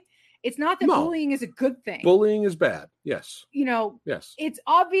 Okay. Yeah. It's not that bullying is a good thing. Bullying is bad. Yes. Yes. It's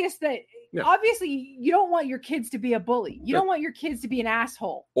obvious that obviously you don't want your kids to be a bully. You don't want your kids to be an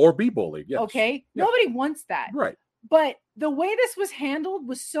asshole or be bullied. Yes. Okay. Yeah. Nobody wants that. Right. But the way this was handled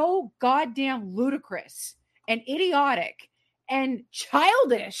was so goddamn ludicrous and idiotic and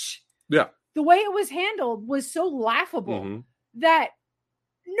childish. Yeah. The way it was handled was so laughable that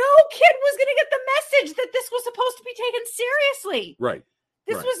no kid was going to get the message that this was supposed to be taken seriously. Right.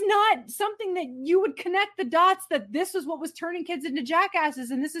 This was not something that you would connect the dots that this is what was turning kids into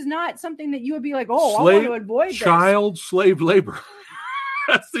jackasses. And this is not something that you would be like, I want to avoid child slave labor.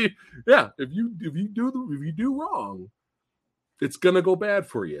 That's if you do wrong, it's gonna go bad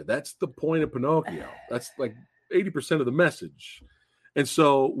for you. That's the point of Pinocchio. That's like 80% of the message. And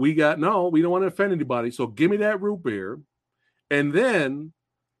so we don't want to offend anybody. So give me that root beer. And then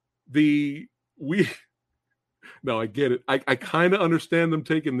I get it. I kind of understand them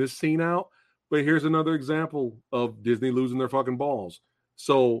taking this scene out, but here's another example of Disney losing their fucking balls.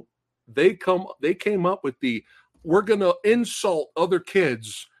 So they came up with we're going to insult other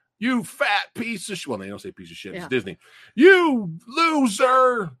kids. You fat piece of shit. Well, they don't say piece of shit. Yeah. It's Disney. You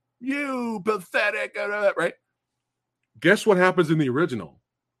loser. You pathetic. Right? Guess what happens in the original?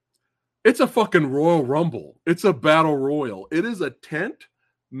 It's a fucking Royal Rumble. It's a battle royal. It is a tent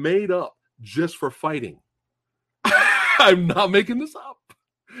made up just for fighting. I'm not making this up.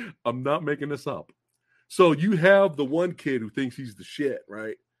 So you have the one kid who thinks he's the shit,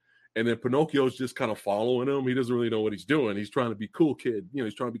 right? And then Pinocchio's just kind of following him. He doesn't really know what he's doing. He's trying to be cool kid.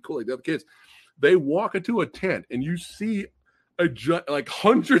 He's trying to be cool like the other kids. They walk into a tent and you see like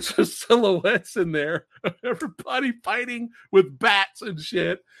hundreds of silhouettes in there. Everybody fighting with bats and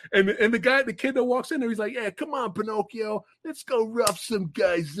shit. And the kid that walks in there, he's like, yeah, come on, Pinocchio. Let's go rough some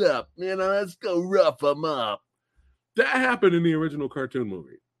guys up. Let's go rough them up. That happened in the original cartoon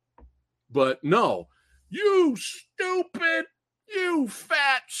movie. But no, you stupid, you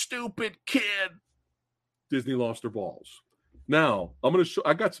fat, stupid kid. Disney lost their balls. Now, I'm going to show,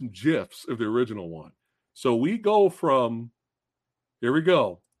 I got some GIFs of the original one. So we go from, here we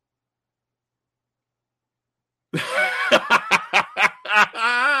go.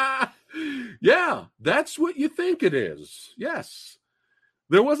 Yeah, that's what you think it is. Yes.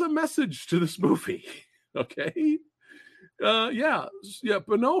 There was a message to this movie. Okay. Yeah.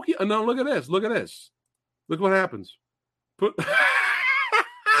 Pinocchio. No, look at this. Look what happens.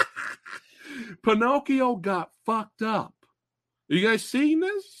 Pinocchio got fucked up. Are you guys seeing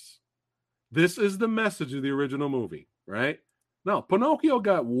this? This is the message of the original movie, right? No, Pinocchio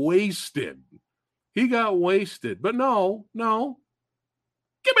got wasted. He got wasted. But no.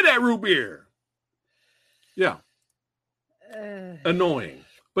 Give me that root beer. Yeah. Annoying.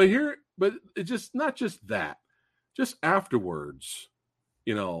 But it's just not just that. Just afterwards,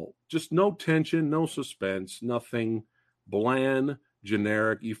 just no tension, no suspense, nothing, bland,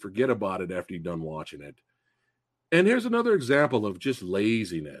 generic. You forget about it after you're done watching it. And here's another example of just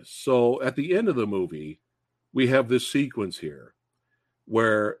laziness. So at the end of the movie, we have this sequence here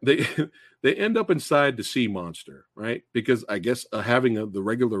where they end up inside the sea monster, right? Because I guess having the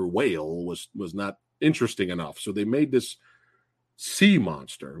regular whale was not interesting enough. So they made this sea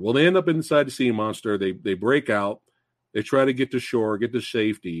monster. Well, they end up inside the sea monster. They break out. They try to get to shore, get to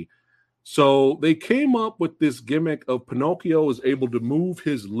safety. So they came up with this gimmick of Pinocchio is able to move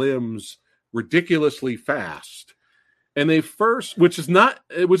his limbs ridiculously fast. And which is not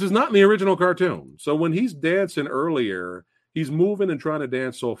in the original cartoon. So when he's dancing earlier, he's moving and trying to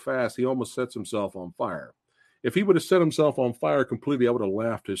dance so fast, he almost sets himself on fire. If he would have set himself on fire completely, I would have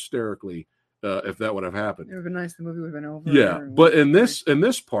laughed hysterically if that would have happened. It would have been nice. The movie would have been over. Yeah, but in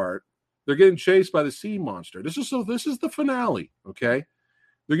this part, they're getting chased by the sea monster. This is the finale. Okay,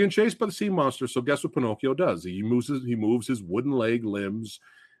 they're getting chased by the sea monster. So guess what Pinocchio does? He moves his wooden leg limbs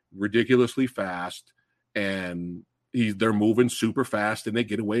ridiculously fast, and they're moving super fast, and they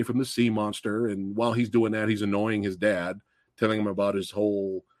get away from the sea monster. And while he's doing that, he's annoying his dad, telling him about his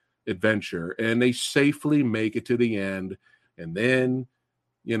whole adventure, and they safely make it to the end. And then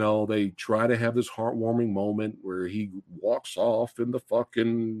You know, they try to have this heartwarming moment where he walks off in the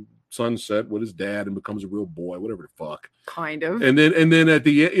fucking sunset with his dad and becomes a real boy, whatever the fuck. Kind of. And then at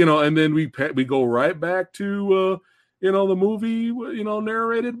the end, you know, and then we go right back to you know, the movie, you know,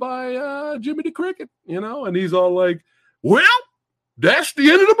 narrated by Jimmy the Cricket, you know, and he's all like, well, that's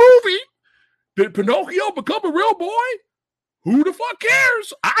the end of the movie. Did Pinocchio become a real boy? Who the fuck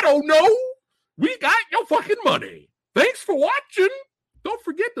cares? I don't know. We got your fucking money. Thanks for watching. Don't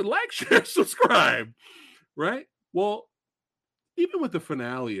forget to like, share, subscribe. Right? Well, even with the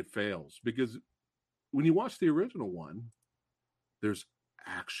finale, it fails because when you watch the original one, there's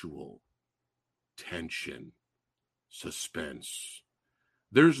actual tension, suspense.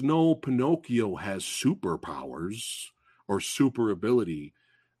 There's no Pinocchio has superpowers or super ability.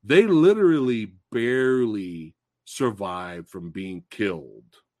 They literally barely survived from being killed.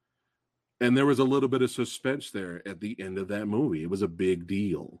 And there was a little bit of suspense there at the end of that movie. It was a big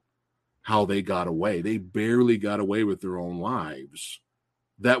deal how they got away. They barely got away with their own lives.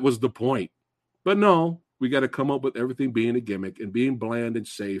 That was the point. But no, we got to come up with everything being a gimmick and being bland and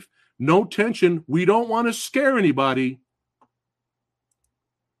safe. No tension. We don't want to scare anybody.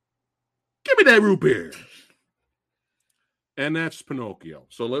 Give me that root beer. And that's Pinocchio.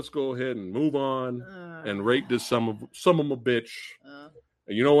 So let's go ahead and move on and rate this some of them a bitch.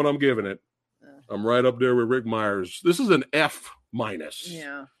 And you know what I'm giving it? I'm right up there with Rick Myers. This is an F-.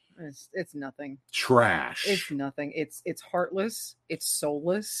 Yeah, it's nothing. Trash. It's nothing. It's heartless. It's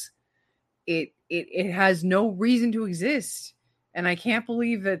soulless. It has no reason to exist. And I can't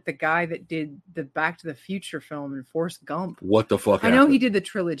believe that the guy that did the Back to the Future film and Forrest Gump. What the fuck? I know he did the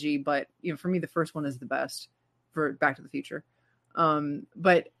trilogy, but you know, for me, the first one is the best for Back to the Future.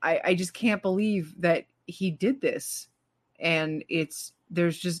 But I just can't believe that he did this. And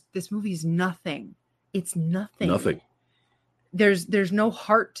this movie is nothing. It's nothing. Nothing. There's no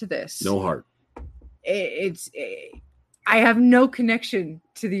heart to this. No heart. I have no connection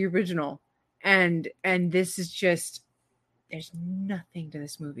to the original. And this is just, there's nothing to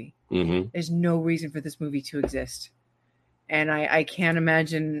this movie. Mm-hmm. There's no reason for this movie to exist. And I can't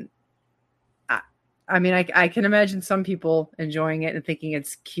imagine. I mean, I can imagine some people enjoying it and thinking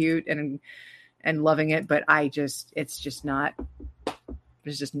it's cute and loving it, but it's just not.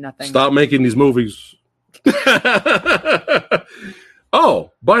 There's just nothing. Stop making these movies.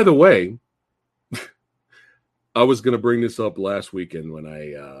 Oh, by the way, I was going to bring this up last weekend when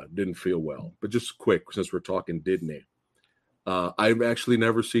I didn't feel well, but just quick, since we're talking Disney. I've actually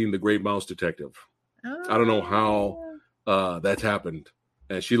never seen The Great Mouse Detective. I don't know how that's happened.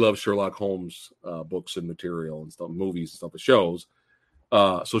 And she loves Sherlock Holmes books and material and stuff, movies and stuff, and shows.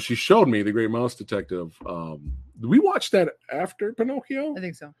 So she showed me The Great Mouse Detective. Did we watch that after Pinocchio? I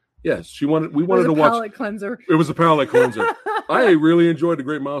think so. Yes, we wanted to watch. Palate cleanser. It was a palate cleanser. I really enjoyed The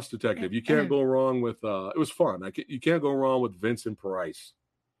Great Mouse Detective. You can't go wrong with. It was fun. You can't go wrong with Vincent Price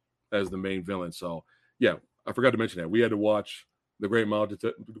as the main villain. So yeah, I forgot to mention that we had to watch The Great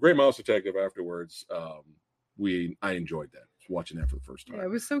Mouse Detective afterwards. I enjoyed that. Watching that for the first time. Yeah, it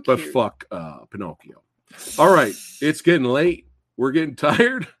was so cute. But fuck Pinocchio. All right, it's getting late. We're getting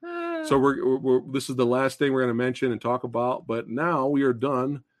tired. So we're this is the last thing we're going to mention and talk about. But now we are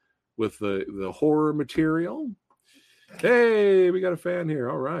done with the horror material. Hey, we got a fan here.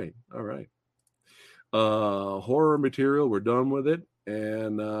 All right. Horror material. We're done with it.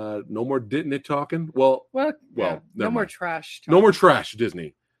 And no more didn't it talking. Well, yeah. No more trash talking. No more trash,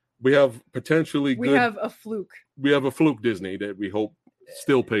 Disney. We have potentially we have a fluke. We have a fluke Disney that we hope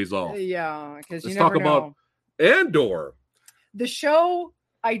still pays off. Yeah, because let's never talk about Andor. The show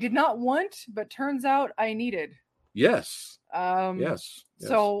I did not want, but turns out I needed. Yes. Yes.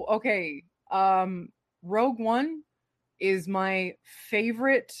 So okay. Rogue One is my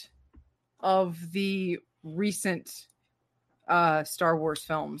favorite of the recent Star Wars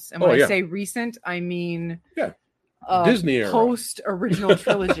films. And when I say recent, I mean Disney era. Post original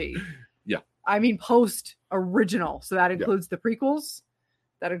trilogy. Yeah. I mean post original. So that includes the prequels,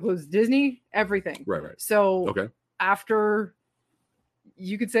 that includes Disney, everything. Right. So after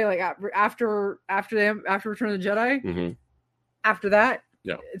you could say like after Return of the Jedi, mm-hmm. after that,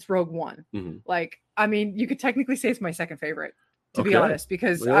 it's Rogue One. Mm-hmm. Like, I mean, you could technically say it's my second favorite, to be honest,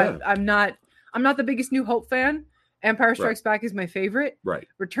 because I'm not the biggest New Hope fan. Empire Strikes Back is my favorite. Right.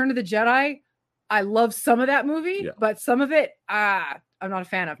 Return of the Jedi, I love some of that movie, but some of it, I'm not a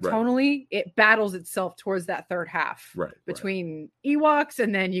fan of. Right. Tonally, it battles itself towards that third half. Right. Between Ewoks,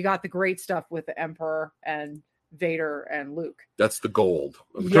 and then you got the great stuff with the Emperor and Vader and Luke. That's the gold.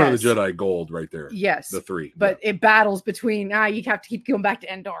 Return of the Jedi gold right there. Yes. The three. But it battles between, you have to keep going back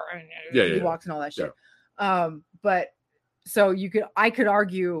to Endor and Ewoks and all that shit. Yeah. But So I could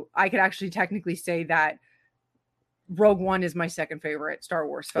actually technically say that Rogue One is my second favorite Star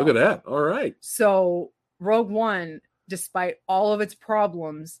Wars film. Look at that. All right. So Rogue One, despite all of its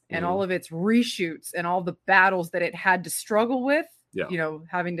problems and all of its reshoots and all the battles that it had to struggle with,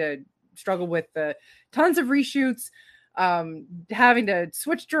 having to struggle with the tons of reshoots, having to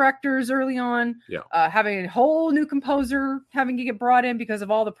switch directors early on, having a whole new composer having to get brought in because of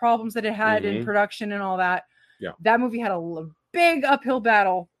all the problems that it had in production and all that. Yeah. That movie had a big uphill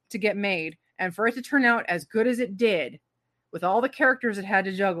battle to get made. And for it to turn out as good as it did, with all the characters it had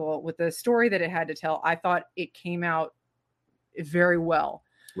to juggle, with the story that it had to tell, I thought it came out very well.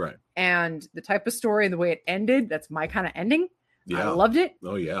 Right. And the type of story and the way it ended, that's my kind of ending. Yeah. I loved it.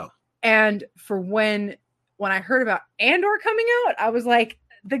 Oh, yeah. And for when I heard about Andor coming out, I was like,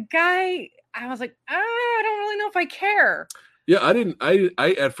 I don't really know if I care. Yeah,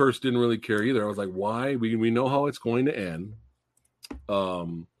 I at first didn't really care either. I was like, why? We know how it's going to end.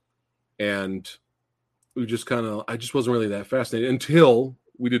 And we just I just wasn't really that fascinated until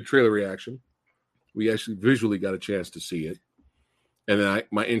we did trailer reaction. We actually visually got a chance to see it. And then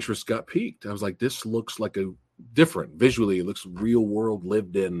my interest got piqued. I was like, this looks like different. Visually, it looks real world,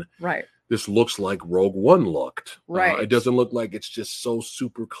 lived in. Right. This looks like Rogue One looked. Right. It doesn't look like it's just so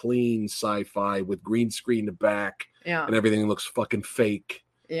super clean sci-fi with green screen in the back. Yeah. And everything looks fucking fake.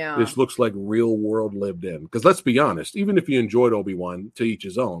 Yeah. This looks like real world lived in. Because let's be honest, even if you enjoyed Obi-Wan, to each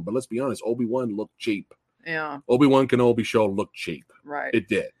his own, but let's be honest, Obi-Wan looked cheap. Yeah. Obi-Wan Kenobi show looked cheap. Right. It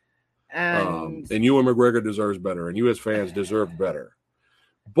did. And Ewan McGregor deserves better, and you as fans deserve better.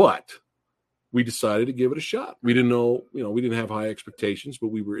 But we decided to give it a shot. We didn't know, we didn't have high expectations, but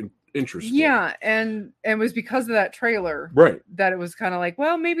we were interested. Yeah, and it was because of that trailer, right, that it was kind of like,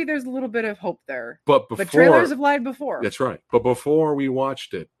 well, maybe there's a little bit of hope there. But trailers have lied before. That's right. But before we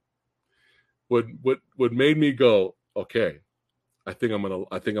watched it, what made me go, okay, I think I'm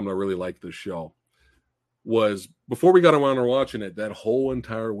gonna really like this show, was before we got around to watching it, that whole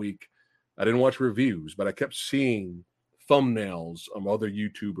entire week, I didn't watch reviews, but I kept seeing thumbnails of other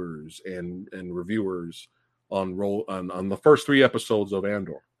YouTubers and reviewers on the first 3 episodes of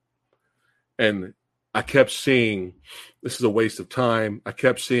Andor. And I kept seeing, this is a waste of time. I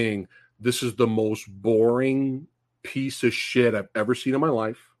kept seeing, this is the most boring piece of shit I've ever seen in my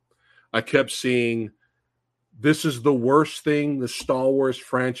life. I kept seeing, this is the worst thing the Star Wars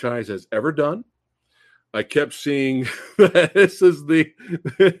franchise has ever done. I kept seeing that this is the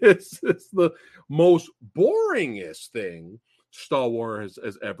most boringest thing Star Wars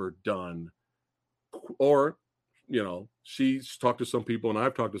has ever done. Or, she's talked to some people and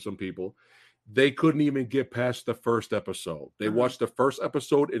I've talked to some people. They couldn't even get past the first episode. They watched the first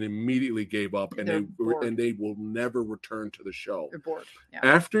episode and immediately gave up, and they will never return to the show. They're bored. Yeah.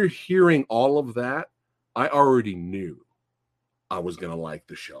 After hearing all of that, I already knew I was going to like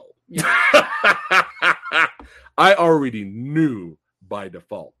the show. Yeah. I already knew by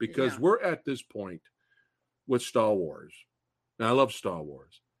default, because we're at this point with Star Wars. Now, I love Star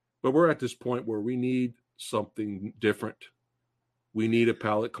Wars, but we're at this point where we need something different. We need a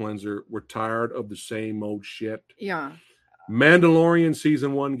palate cleanser. We're tired of the same old shit. Yeah. Mandalorian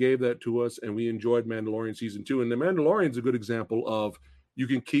season 1 gave that to us, and we enjoyed Mandalorian season 2. And the Mandalorian's a good example of, you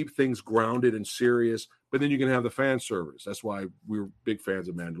can keep things grounded and serious, but then you can have the fan service. That's why we're big fans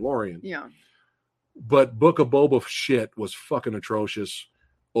of Mandalorian. Yeah. But Book of Boba shit was fucking atrocious.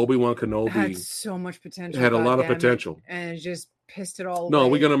 Obi-Wan Kenobi had so much potential. Had a lot of potential. And it just pissed it all away. No,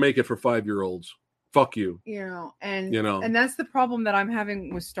 we're going to make it for 5-year-olds. Fuck you. And that's the problem that I'm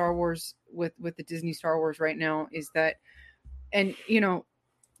having with Star Wars, with the Disney Star Wars right now, is that, and you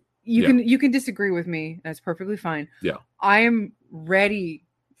can disagree with me. That's perfectly fine. Yeah. I am ready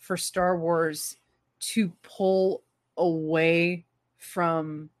for Star Wars to pull away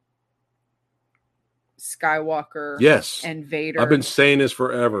from Skywalker, and Vader. I've been saying this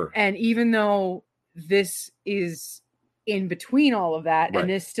forever. And even though this is in between all of that, and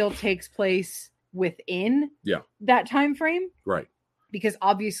this still takes place within that time frame, right? Because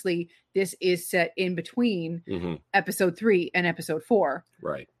obviously this is set in between episode 3 and episode 4,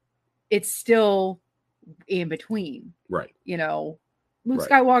 right? It's still in between, right? Luke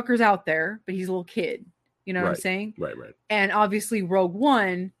Skywalker's out there, but he's a little kid. You know what I'm saying? Right. And obviously Rogue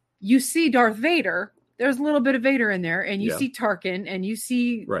One, you see Darth Vader. There's a little bit of Vader in there, and you see Tarkin, and you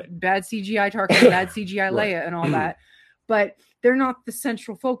see bad CGI Tarkin, bad CGI Leia, and all that, but they're not the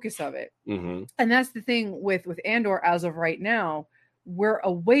central focus of it. And that's the thing with Andor as of right now. We're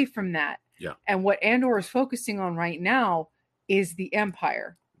away from that. Yeah. And what Andor is focusing on right now is the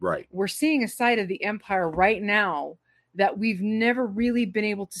Empire. Right. We're seeing a side of the Empire right now that we've never really been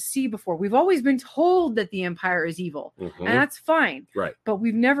able to see before. We've always been told that the Empire is evil, and that's fine. Right. But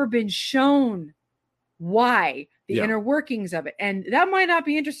we've never been shown why, the inner workings of it. And that might not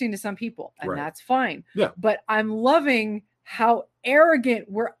be interesting to some people, and that's fine. Yeah. But I'm loving how arrogant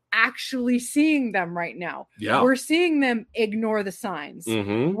we're actually seeing them right now. Yeah. We're seeing them ignore the signs.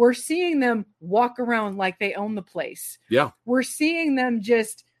 We're seeing them walk around like they own the place. Yeah. We're seeing them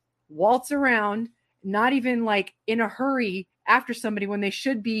just waltz around, not even like in a hurry after somebody when they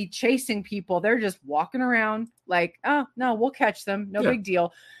should be chasing people. They're just walking around like, oh no, we'll catch them. No big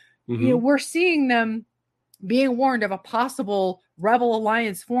deal. You know, we're seeing them being warned of a possible rebel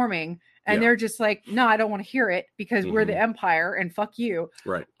alliance forming, and they're just like, no, I don't want to hear it because we're the Empire and fuck you.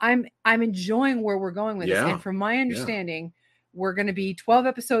 Right. I'm enjoying where we're going with this. And from my understanding, we're going to be 12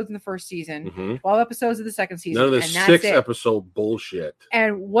 episodes in the first season, 12 episodes of the second season. None of this 6-episode bullshit.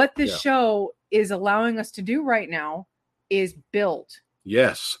 And what this show is allowing us to do right now is build.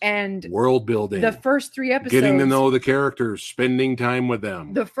 Yes. And world building. The first 3 episodes. Getting to know the characters, spending time with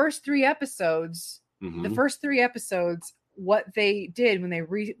them. The first 3 episodes, what they did when they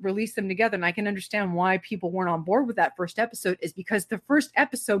released them together, and I can understand why people weren't on board with that first episode, is because the first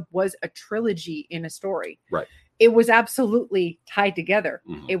episode was a trilogy in a story. Right. It was absolutely tied together.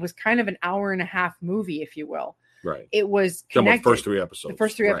 It was kind of an hour-and-a-half movie, if you will. Right. It was connected. The first 3 episodes. The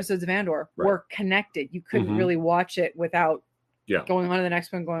first 3 episodes of Andor were connected. You couldn't really watch it without going on to the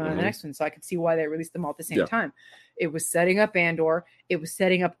next one, going on to the next one. So I could see why they released them all at the same time. It was setting up Andor. It was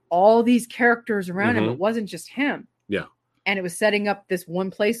setting up all these characters around him. It wasn't just him. Yeah. And it was setting up this one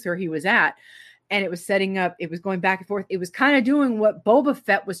place where he was at. And it was setting up, it was going back and forth. It was kind of doing what Boba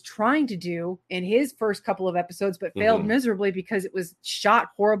Fett was trying to do in his first couple of episodes, but failed miserably because it was shot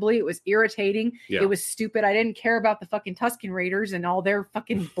horribly. It was irritating. It was stupid. I didn't care about the fucking Tusken Raiders and all their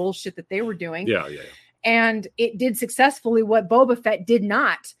fucking bullshit that they were doing. Yeah. And it did successfully what Boba Fett did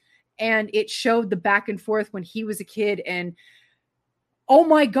not. And it showed the back and forth when he was a kid. And oh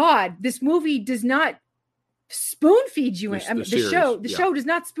my God, this movie does not spoon feed you. The show does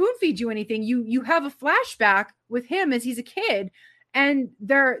not spoon feed you anything. You have a flashback with him as he's a kid, and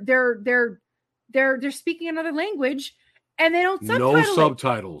they're speaking another language, and they don't subtitle no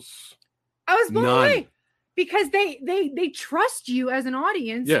subtitles. I was blown away because they trust you as an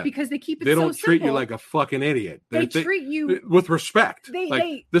audience because they keep it. They don't so treat simple. you like a fucking idiot. They treat you with respect.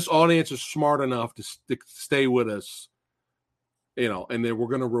 This audience is smart enough to stay with us, and then we're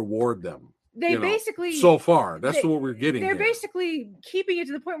going to reward them. They basically so far that's what we're getting. They're basically keeping it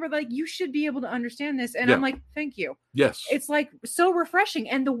to the point where like you should be able to understand this, and I'm like, thank you. Yes, it's like so refreshing,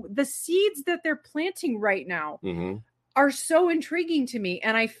 and the seeds that they're planting right now are so intriguing to me,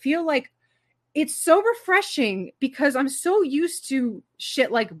 and I feel like it's so refreshing because I'm so used to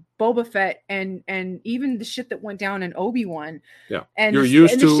shit like Boba Fett and even the shit that went down in Obi-Wan. Yeah, and the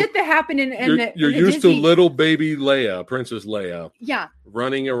shit that happened in you're used to little baby Leia, Princess Leia. Yeah,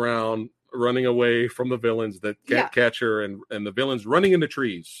 running away from the villains that can't catch her, and the villains running into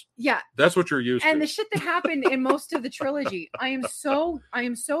trees. Yeah, that's what you're used to. And the shit that happened in most of the trilogy, I am so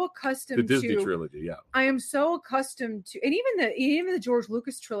accustomed to. The Disney trilogy, yeah. I am so accustomed to, and even the George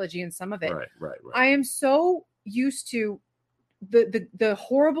Lucas trilogy and some of it. Right. I am so used to the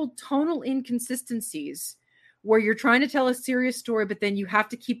horrible tonal inconsistencies where you're trying to tell a serious story, but then you have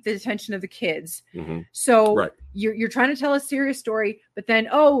to keep the attention of the kids. So you're trying to tell a serious story, but then,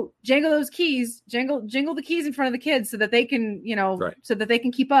 jangle those keys, jingle the keys in front of the kids so that they can, so that they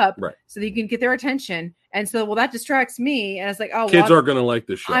can keep up, so that you can get their attention. And so, that distracts me. And it's like, kids are going to like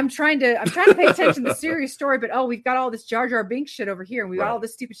this show. I'm trying to pay attention to the serious story, but we've got all this Jar Jar Binks shit over here, and we've got all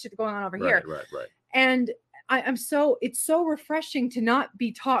this stupid shit going on over here. Right. And it's so refreshing to not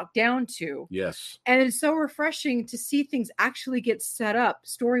be talked down to. Yes. And it's so refreshing to see things actually get set up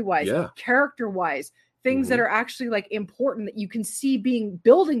story-wise, character-wise, things that are actually like important that you can see being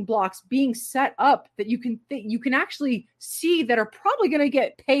building blocks being set up that you can actually see that are probably going to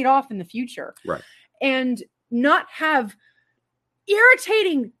get paid off in the future. Right. And not have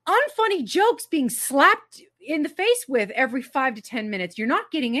irritating, unfunny jokes being slapped in the face with every 5 to 10 minutes. You're not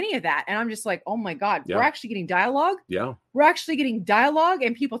getting any of that. And I'm just like, oh my God, we're actually getting dialogue. Yeah. We're actually getting dialogue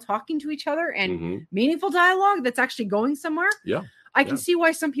and people talking to each other and meaningful dialogue that's actually going somewhere. Yeah. I can see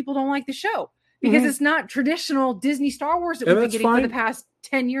why some people don't like the show because it's not traditional Disney Star Wars that we've been getting for the past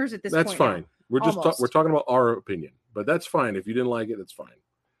 10 years at this point. That's fine. We're just we're talking about our opinion, but that's fine. If you didn't like it, that's fine.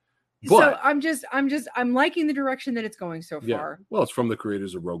 But, so I'm liking the direction that it's going so far. Yeah. Well, it's from the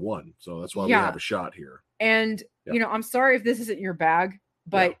creators of Rogue One, so that's why we have a shot here. And I'm sorry if this isn't your bag,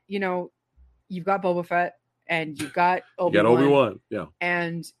 but you've got Boba Fett and you've got Obi-Wan. Yeah.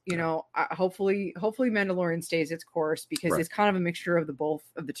 And, hopefully Mandalorian stays its course because it's kind of a mixture of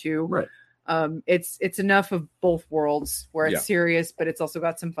the two. Right. It's enough of both worlds where it's serious, but it's also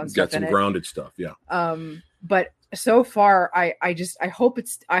got some fun stuff in it. Got some grounded stuff. Yeah. But so far, I hope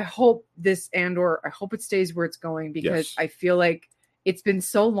this Andor, I hope it stays where it's going because I feel like it's been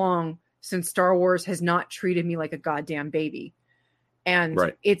so long since Star Wars has not treated me like a goddamn baby. And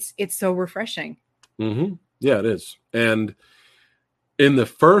it's so refreshing. Mm-hmm. Yeah, it is. And in the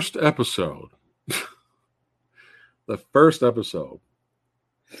first episode,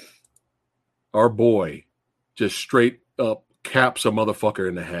 our boy just straight up caps a motherfucker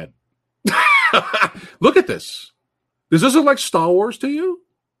in the head. Look at this. Does this look like Star Wars to you?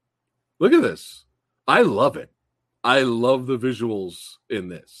 Look at this. I love it. I love the visuals in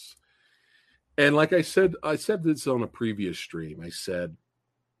this. And like I said this on a previous stream. I said,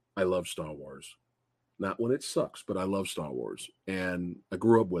 I love Star Wars. Not when it sucks, but I love Star Wars. And I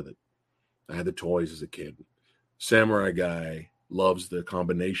grew up with it. I had the toys as a kid. Samurai Guy loves the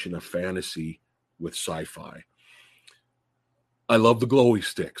combination of fantasy with sci-fi. I love the glowy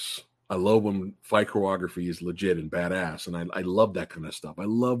sticks. I love when fight choreography is legit and badass. And I love that kind of stuff. I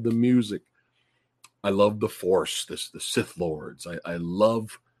love the music. I love the Force, the Sith Lords. I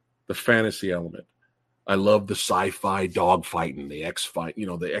love the fantasy element. I love the sci-fi dogfighting, the X-fight,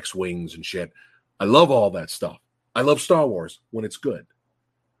 the X-wings and shit. I love all that stuff. I love Star Wars when it's good.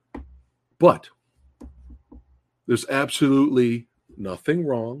 But there's absolutely nothing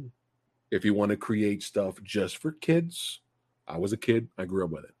wrong if you want to create stuff just for kids. I was a kid. I grew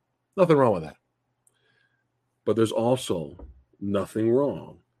up with it. Nothing wrong with that. But there's also nothing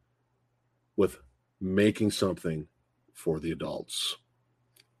wrong with making something for the adults.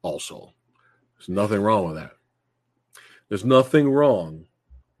 Also, there's nothing wrong with that. There's nothing wrong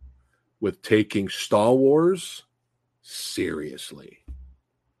with taking Star Wars seriously.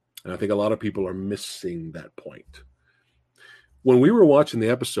 And I think a lot of people are missing that point. When we were watching the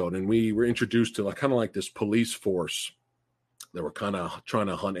episode and we were introduced to kind of like this police force that were kind of trying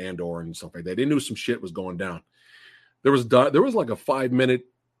to hunt Andor and stuff like that, they knew some shit was going down. There was like a 5-minute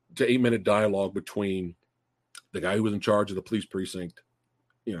to 8-minute dialogue between the guy who was in charge of the police precinct,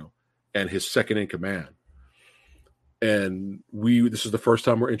 and his second in command. And this is the first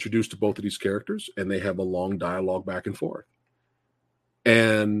time we're introduced to both of these characters, and they have a long dialogue back and forth.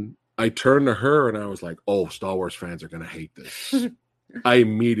 And I turned to her and I was like, oh, Star Wars fans are going to hate this. I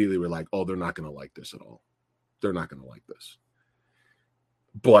immediately were like, oh, they're not going to like this at all. They're not going to like this.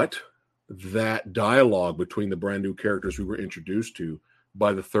 But that dialogue between the brand new characters we were introduced to,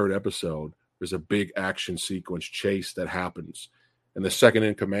 by the third episode, there's a big action sequence chase that happens. And the second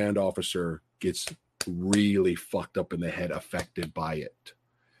in command officer gets really fucked up in the head, affected by it.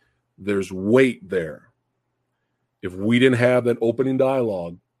 There's weight there. If we didn't have that opening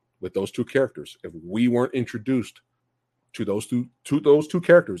dialogue with those two characters, if we weren't introduced to those two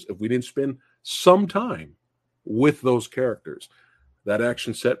characters, if we didn't spend some time with those characters, that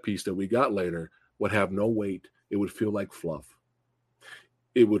action set piece that we got later would have no weight. It would feel like fluff.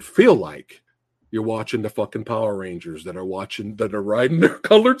 It would feel like you're watching the fucking Power Rangers that are riding their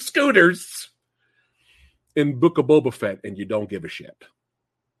colored scooters in Book of Boba Fett, and you don't give a shit.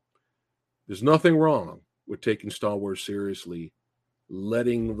 There's nothing wrong with taking Star Wars seriously,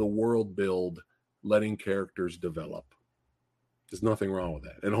 letting the world build, letting characters develop. There's nothing wrong with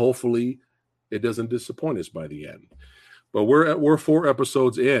that. And hopefully it doesn't disappoint us by the end. But we're 4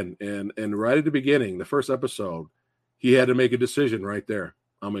 episodes in, and right at the beginning, the first episode, he had to make a decision right there.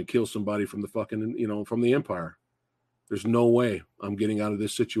 I'm going to kill somebody from the fucking, from the Empire. There's no way I'm getting out of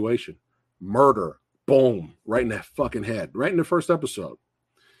this situation. Murder. Boom. Right in that fucking head. Right in the first episode.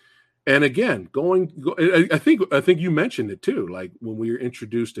 And again, I think you mentioned it too. Like when we were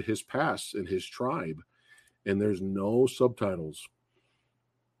introduced to his past and his tribe, and there's no subtitles.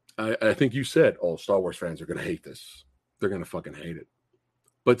 I think you said, oh, Star Wars fans are going to hate this. They're going to fucking hate it.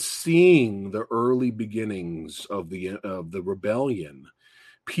 But seeing the early beginnings of the rebellion,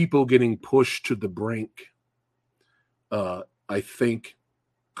 people getting pushed to the brink, I think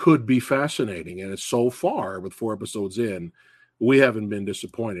could be fascinating. And it's so far, with 4 episodes in, we haven't been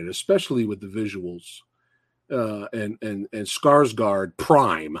disappointed, especially with the visuals. And Skarsgård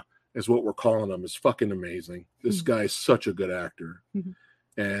Prime is what we're calling him, is fucking amazing. This guy's such a good actor.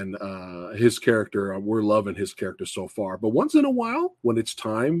 And his character, we're loving his character so far. But once in a while, when it's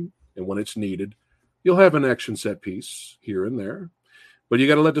time and when it's needed, you'll have an action set piece here and there. But you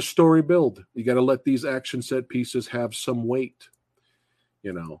got to let the story build. You got to let these action set pieces have some weight,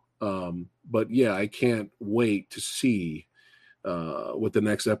 But yeah, I can't wait to see what the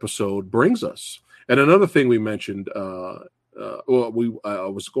next episode brings us. And another thing we mentioned, I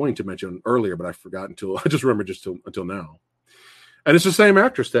was going to mention earlier, but I forgot I just remembered until now. And it's the same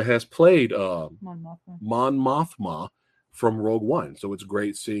actress that has played Mon Mothma from Rogue One. So it's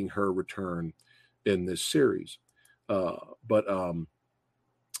great seeing her return in this series. But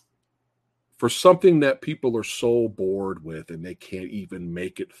for something that people are so bored with and they can't even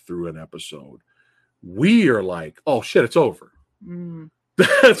make it through an episode, we are like, oh shit, it's over.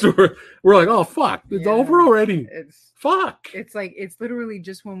 That's where we're like, oh fuck, it's over already. Fuck. It's like, it's literally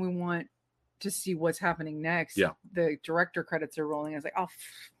just when we want to see what's happening next. Yeah. The director credits are rolling. I was like, oh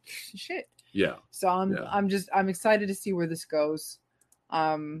shit. Yeah. So I'm excited to see where this goes.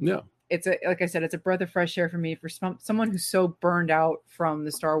 It's like I said, it's a breath of fresh air for me, for someone who's so burned out from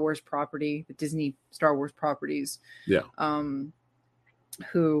the Star Wars property, the Disney Star Wars properties. Yeah.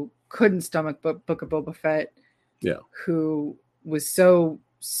 Who couldn't stomach Book of Boba Fett. Yeah. Who was so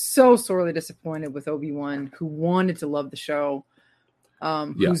sorely disappointed with Obi-Wan, who wanted to love the show.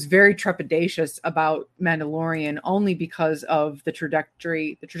 Who's very trepidatious about Mandalorian only because of the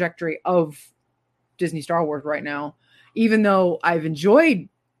trajectory of Disney Star Wars right now. Even though I've enjoyed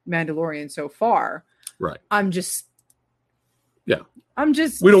Mandalorian so far, right? I'm just we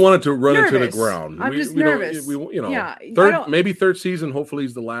don't want it to run nervous. into the ground. I'm just nervous. Maybe third season. Hopefully,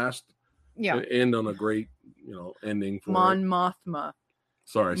 is the last. Yeah, end on a great ending for Mon Mothma.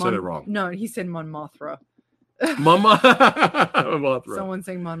 Sorry, I said it wrong. No, he said Mon Mothra. Mothra. Someone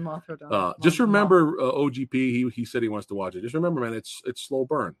saying Mon Mothra. Just remember, OGP. He said he wants to watch it. Just remember, man, it's slow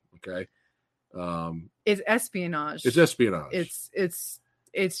burn. Okay. It's espionage. It's espionage.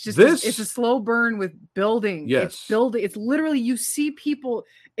 It's just it's a slow burn with building. Yes. It's literally, you see people.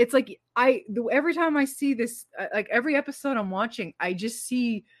 It's like every time I see this, like every episode I'm watching, I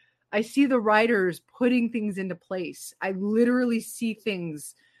see the writers putting things into place. I literally see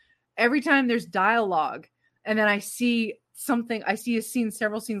things every time there's dialogue. And then I see a scene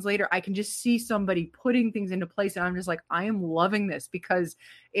several scenes later, I can just see somebody putting things into place. And I'm just like, I am loving this because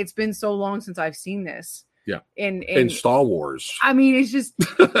it's been so long since I've seen this. Yeah. In Star Wars. I mean, it's just,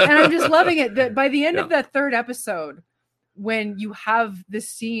 and I'm just loving it. That by the end of that third episode, when you have this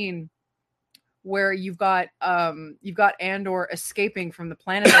scene where you've got Andor escaping from the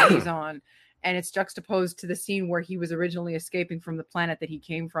planet that he's on, and it's juxtaposed to the scene where he was originally escaping from the planet that he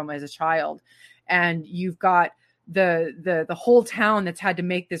came from as a child. And you've got the whole town that's had to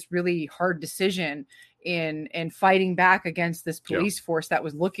make this really hard decision in fighting back against this police force that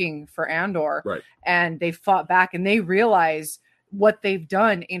was looking for Andor. Right. And they fought back, and they realize what they've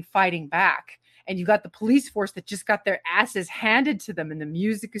done in fighting back. And you got the police force that just got their asses handed to them, and the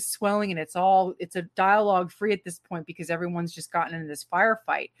music is swelling, and it's a dialogue free at this point because everyone's just gotten into this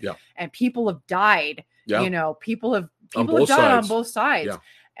firefight. Yeah. And people have died. Yeah. People have died on both sides. Yeah.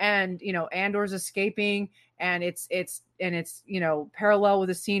 And Andor's escaping, and it's parallel with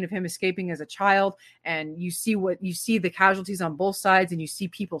a scene of him escaping as a child, and you see the casualties on both sides, and you see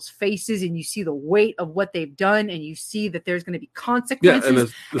people's faces, and you see the weight of what they've done, and you see that there's going to be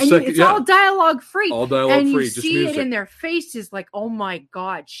consequences. It's all dialogue free. All dialogue and free. You see it in their faces, like, oh my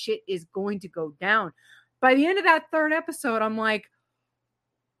God, shit is going to go down. By the end of that third episode, I'm like,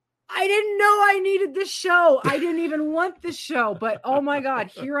 I didn't know I needed this show. I didn't even want this show, but oh my God,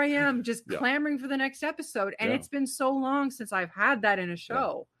 here I am just clamoring for the next episode. And it's been so long since I've had that in a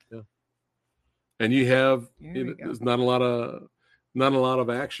show. Yeah. And you have, there's not a lot of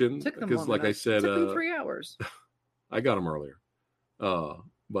action because, like I said, it took them 3 hours. I got them earlier,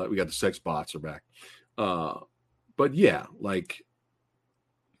 but we got the sex bots are back. But yeah, like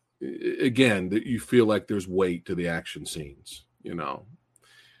again, that you feel like there's weight to the action scenes,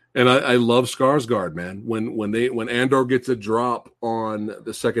 And I love Skarsgård, man. When Andor gets a drop on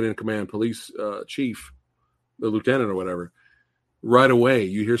the second in command police chief, the lieutenant or whatever, right away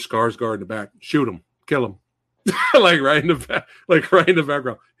you hear Skarsgård in the back, shoot him, kill him, like right in the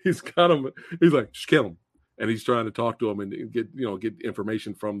background. He's got him. He's like, just kill him, and he's trying to talk to him and get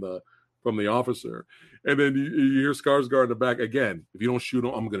information from the officer. And then you hear Skarsgård in the back again. If you don't shoot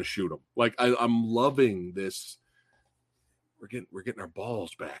him, I'm going to shoot him. Like I'm loving this. We're getting our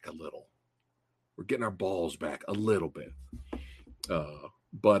balls back a little. We're getting our balls back a little bit.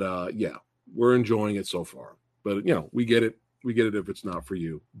 But we're enjoying it so far. But we get it. We get it if it's not for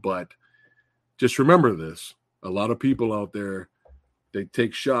you. But just remember this: a lot of people out there, they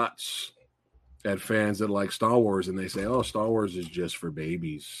take shots at fans that like Star Wars, and they say, "Oh, Star Wars is just for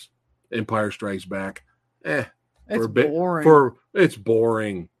babies." Empire Strikes Back, it's boring. It's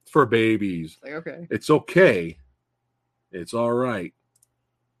boring for babies. Like, okay, it's okay. It's all right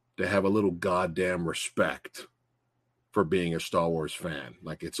to have a little goddamn respect for being a Star Wars fan.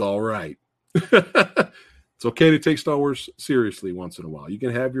 Like, it's all right. It's okay to take Star Wars seriously once in a while. You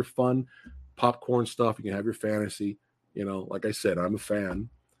can have your fun popcorn stuff. You can have your fantasy. You know, like I said, I'm a fan,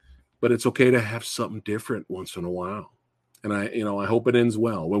 but it's okay to have something different once in a while. And I hope it ends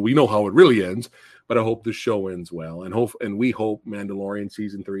well. Well, we know how it really ends, but I hope the show ends well, and we hope Mandalorian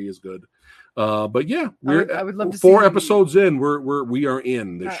season 3 is good. But yeah, I would love to 4 see, episodes in. We are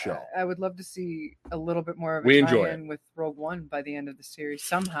in this show. I would love to see a little bit more of a tie-in with Rogue One by the end of the series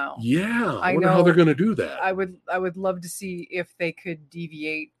somehow. Yeah, I wonder how they're going to do that. I would love to see if they could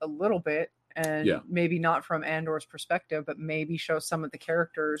deviate a little bit and maybe not from Andor's perspective, but maybe show some of the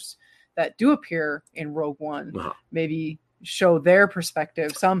characters that do appear in Rogue One. Maybe show their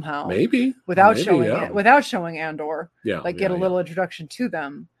perspective somehow. Without showing Andor. Get a little introduction to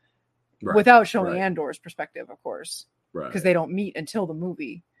them. Without showing Andor's perspective, of course, because they don't meet until the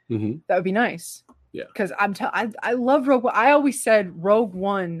movie. That would be nice. Yeah, because I love Rogue One. I always said Rogue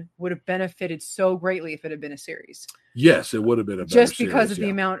One would have benefited so greatly if it had been a series. Yes, it would have been a better just because series, of the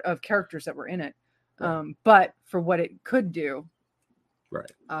amount of characters that were in it. But for what it could do.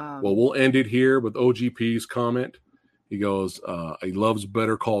 Right. Well, we'll end it here with OGP's comment. He goes, he loves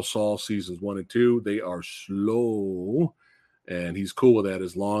Better Call Saul seasons 1 and 2. They are slow. And he's cool with that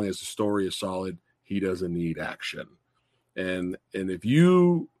as long as the story is solid. He doesn't need action. And if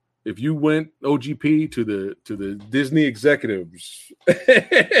you went OGP to the Disney executives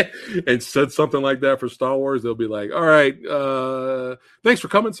and said something like that for Star Wars, they'll be like, "All right, thanks for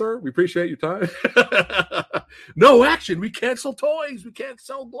coming, sir. We appreciate your time. No action. We can't sell toys. We can't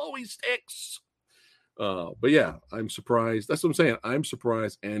sell glowy sticks." But yeah, I'm surprised. That's what I'm saying. I'm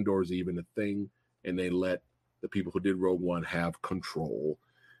surprised Andor's even a thing, and they let the people who did Rogue One have control.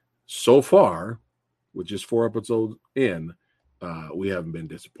 So far, with just 4 episodes in, we haven't been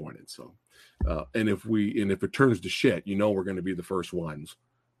disappointed. So, and if it turns to shit, we're going to be the first ones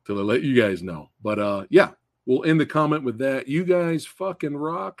to let you guys know. But yeah, we'll end the comment with that. You guys fucking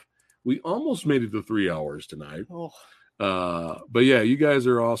rock. We almost made it to 3 hours tonight. But yeah, you guys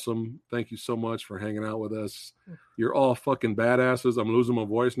are awesome. Thank you so much for hanging out with us. You're all fucking badasses. I'm losing my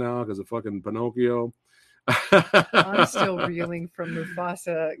voice now because of fucking Pinocchio. I'm still reeling from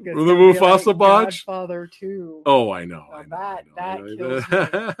Mufasa. From the Mufasa botch? Godfather 2. Oh, I know. That kills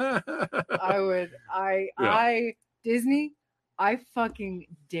me. Disney, I fucking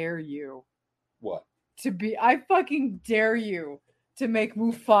dare you. What? I fucking dare you to make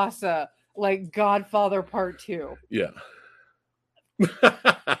Mufasa like Godfather Part 2. Yeah.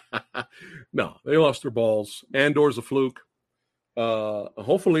 No, they lost their balls. Andor's a fluke.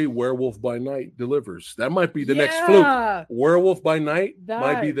 Hopefully Werewolf by Night delivers. That might be the next fluke. Werewolf by Night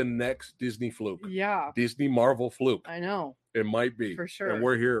might be the next Disney fluke. Yeah. Disney Marvel fluke. I know. It might be. For sure. And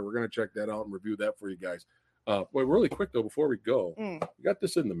we're here. We're going to check that out and review that for you guys. Wait, really quick though, before we go, we got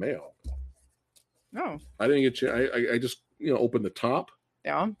this in the mail. Oh. I didn't get I just, opened the top.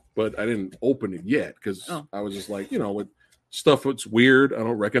 Yeah. But I didn't open it yet because I was just like, with stuff that's weird, I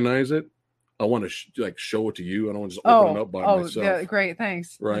don't recognize it. I want to show it to you. I don't want to just open it up by myself. Oh, yeah, great,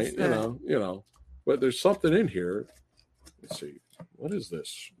 thanks. Right, but there's something in here. Let's see, what is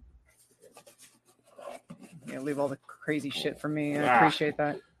this? Yeah, leave all the crazy shit for me. I appreciate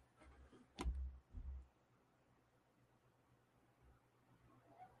that.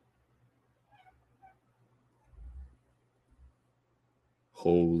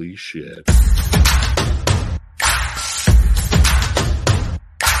 Holy shit.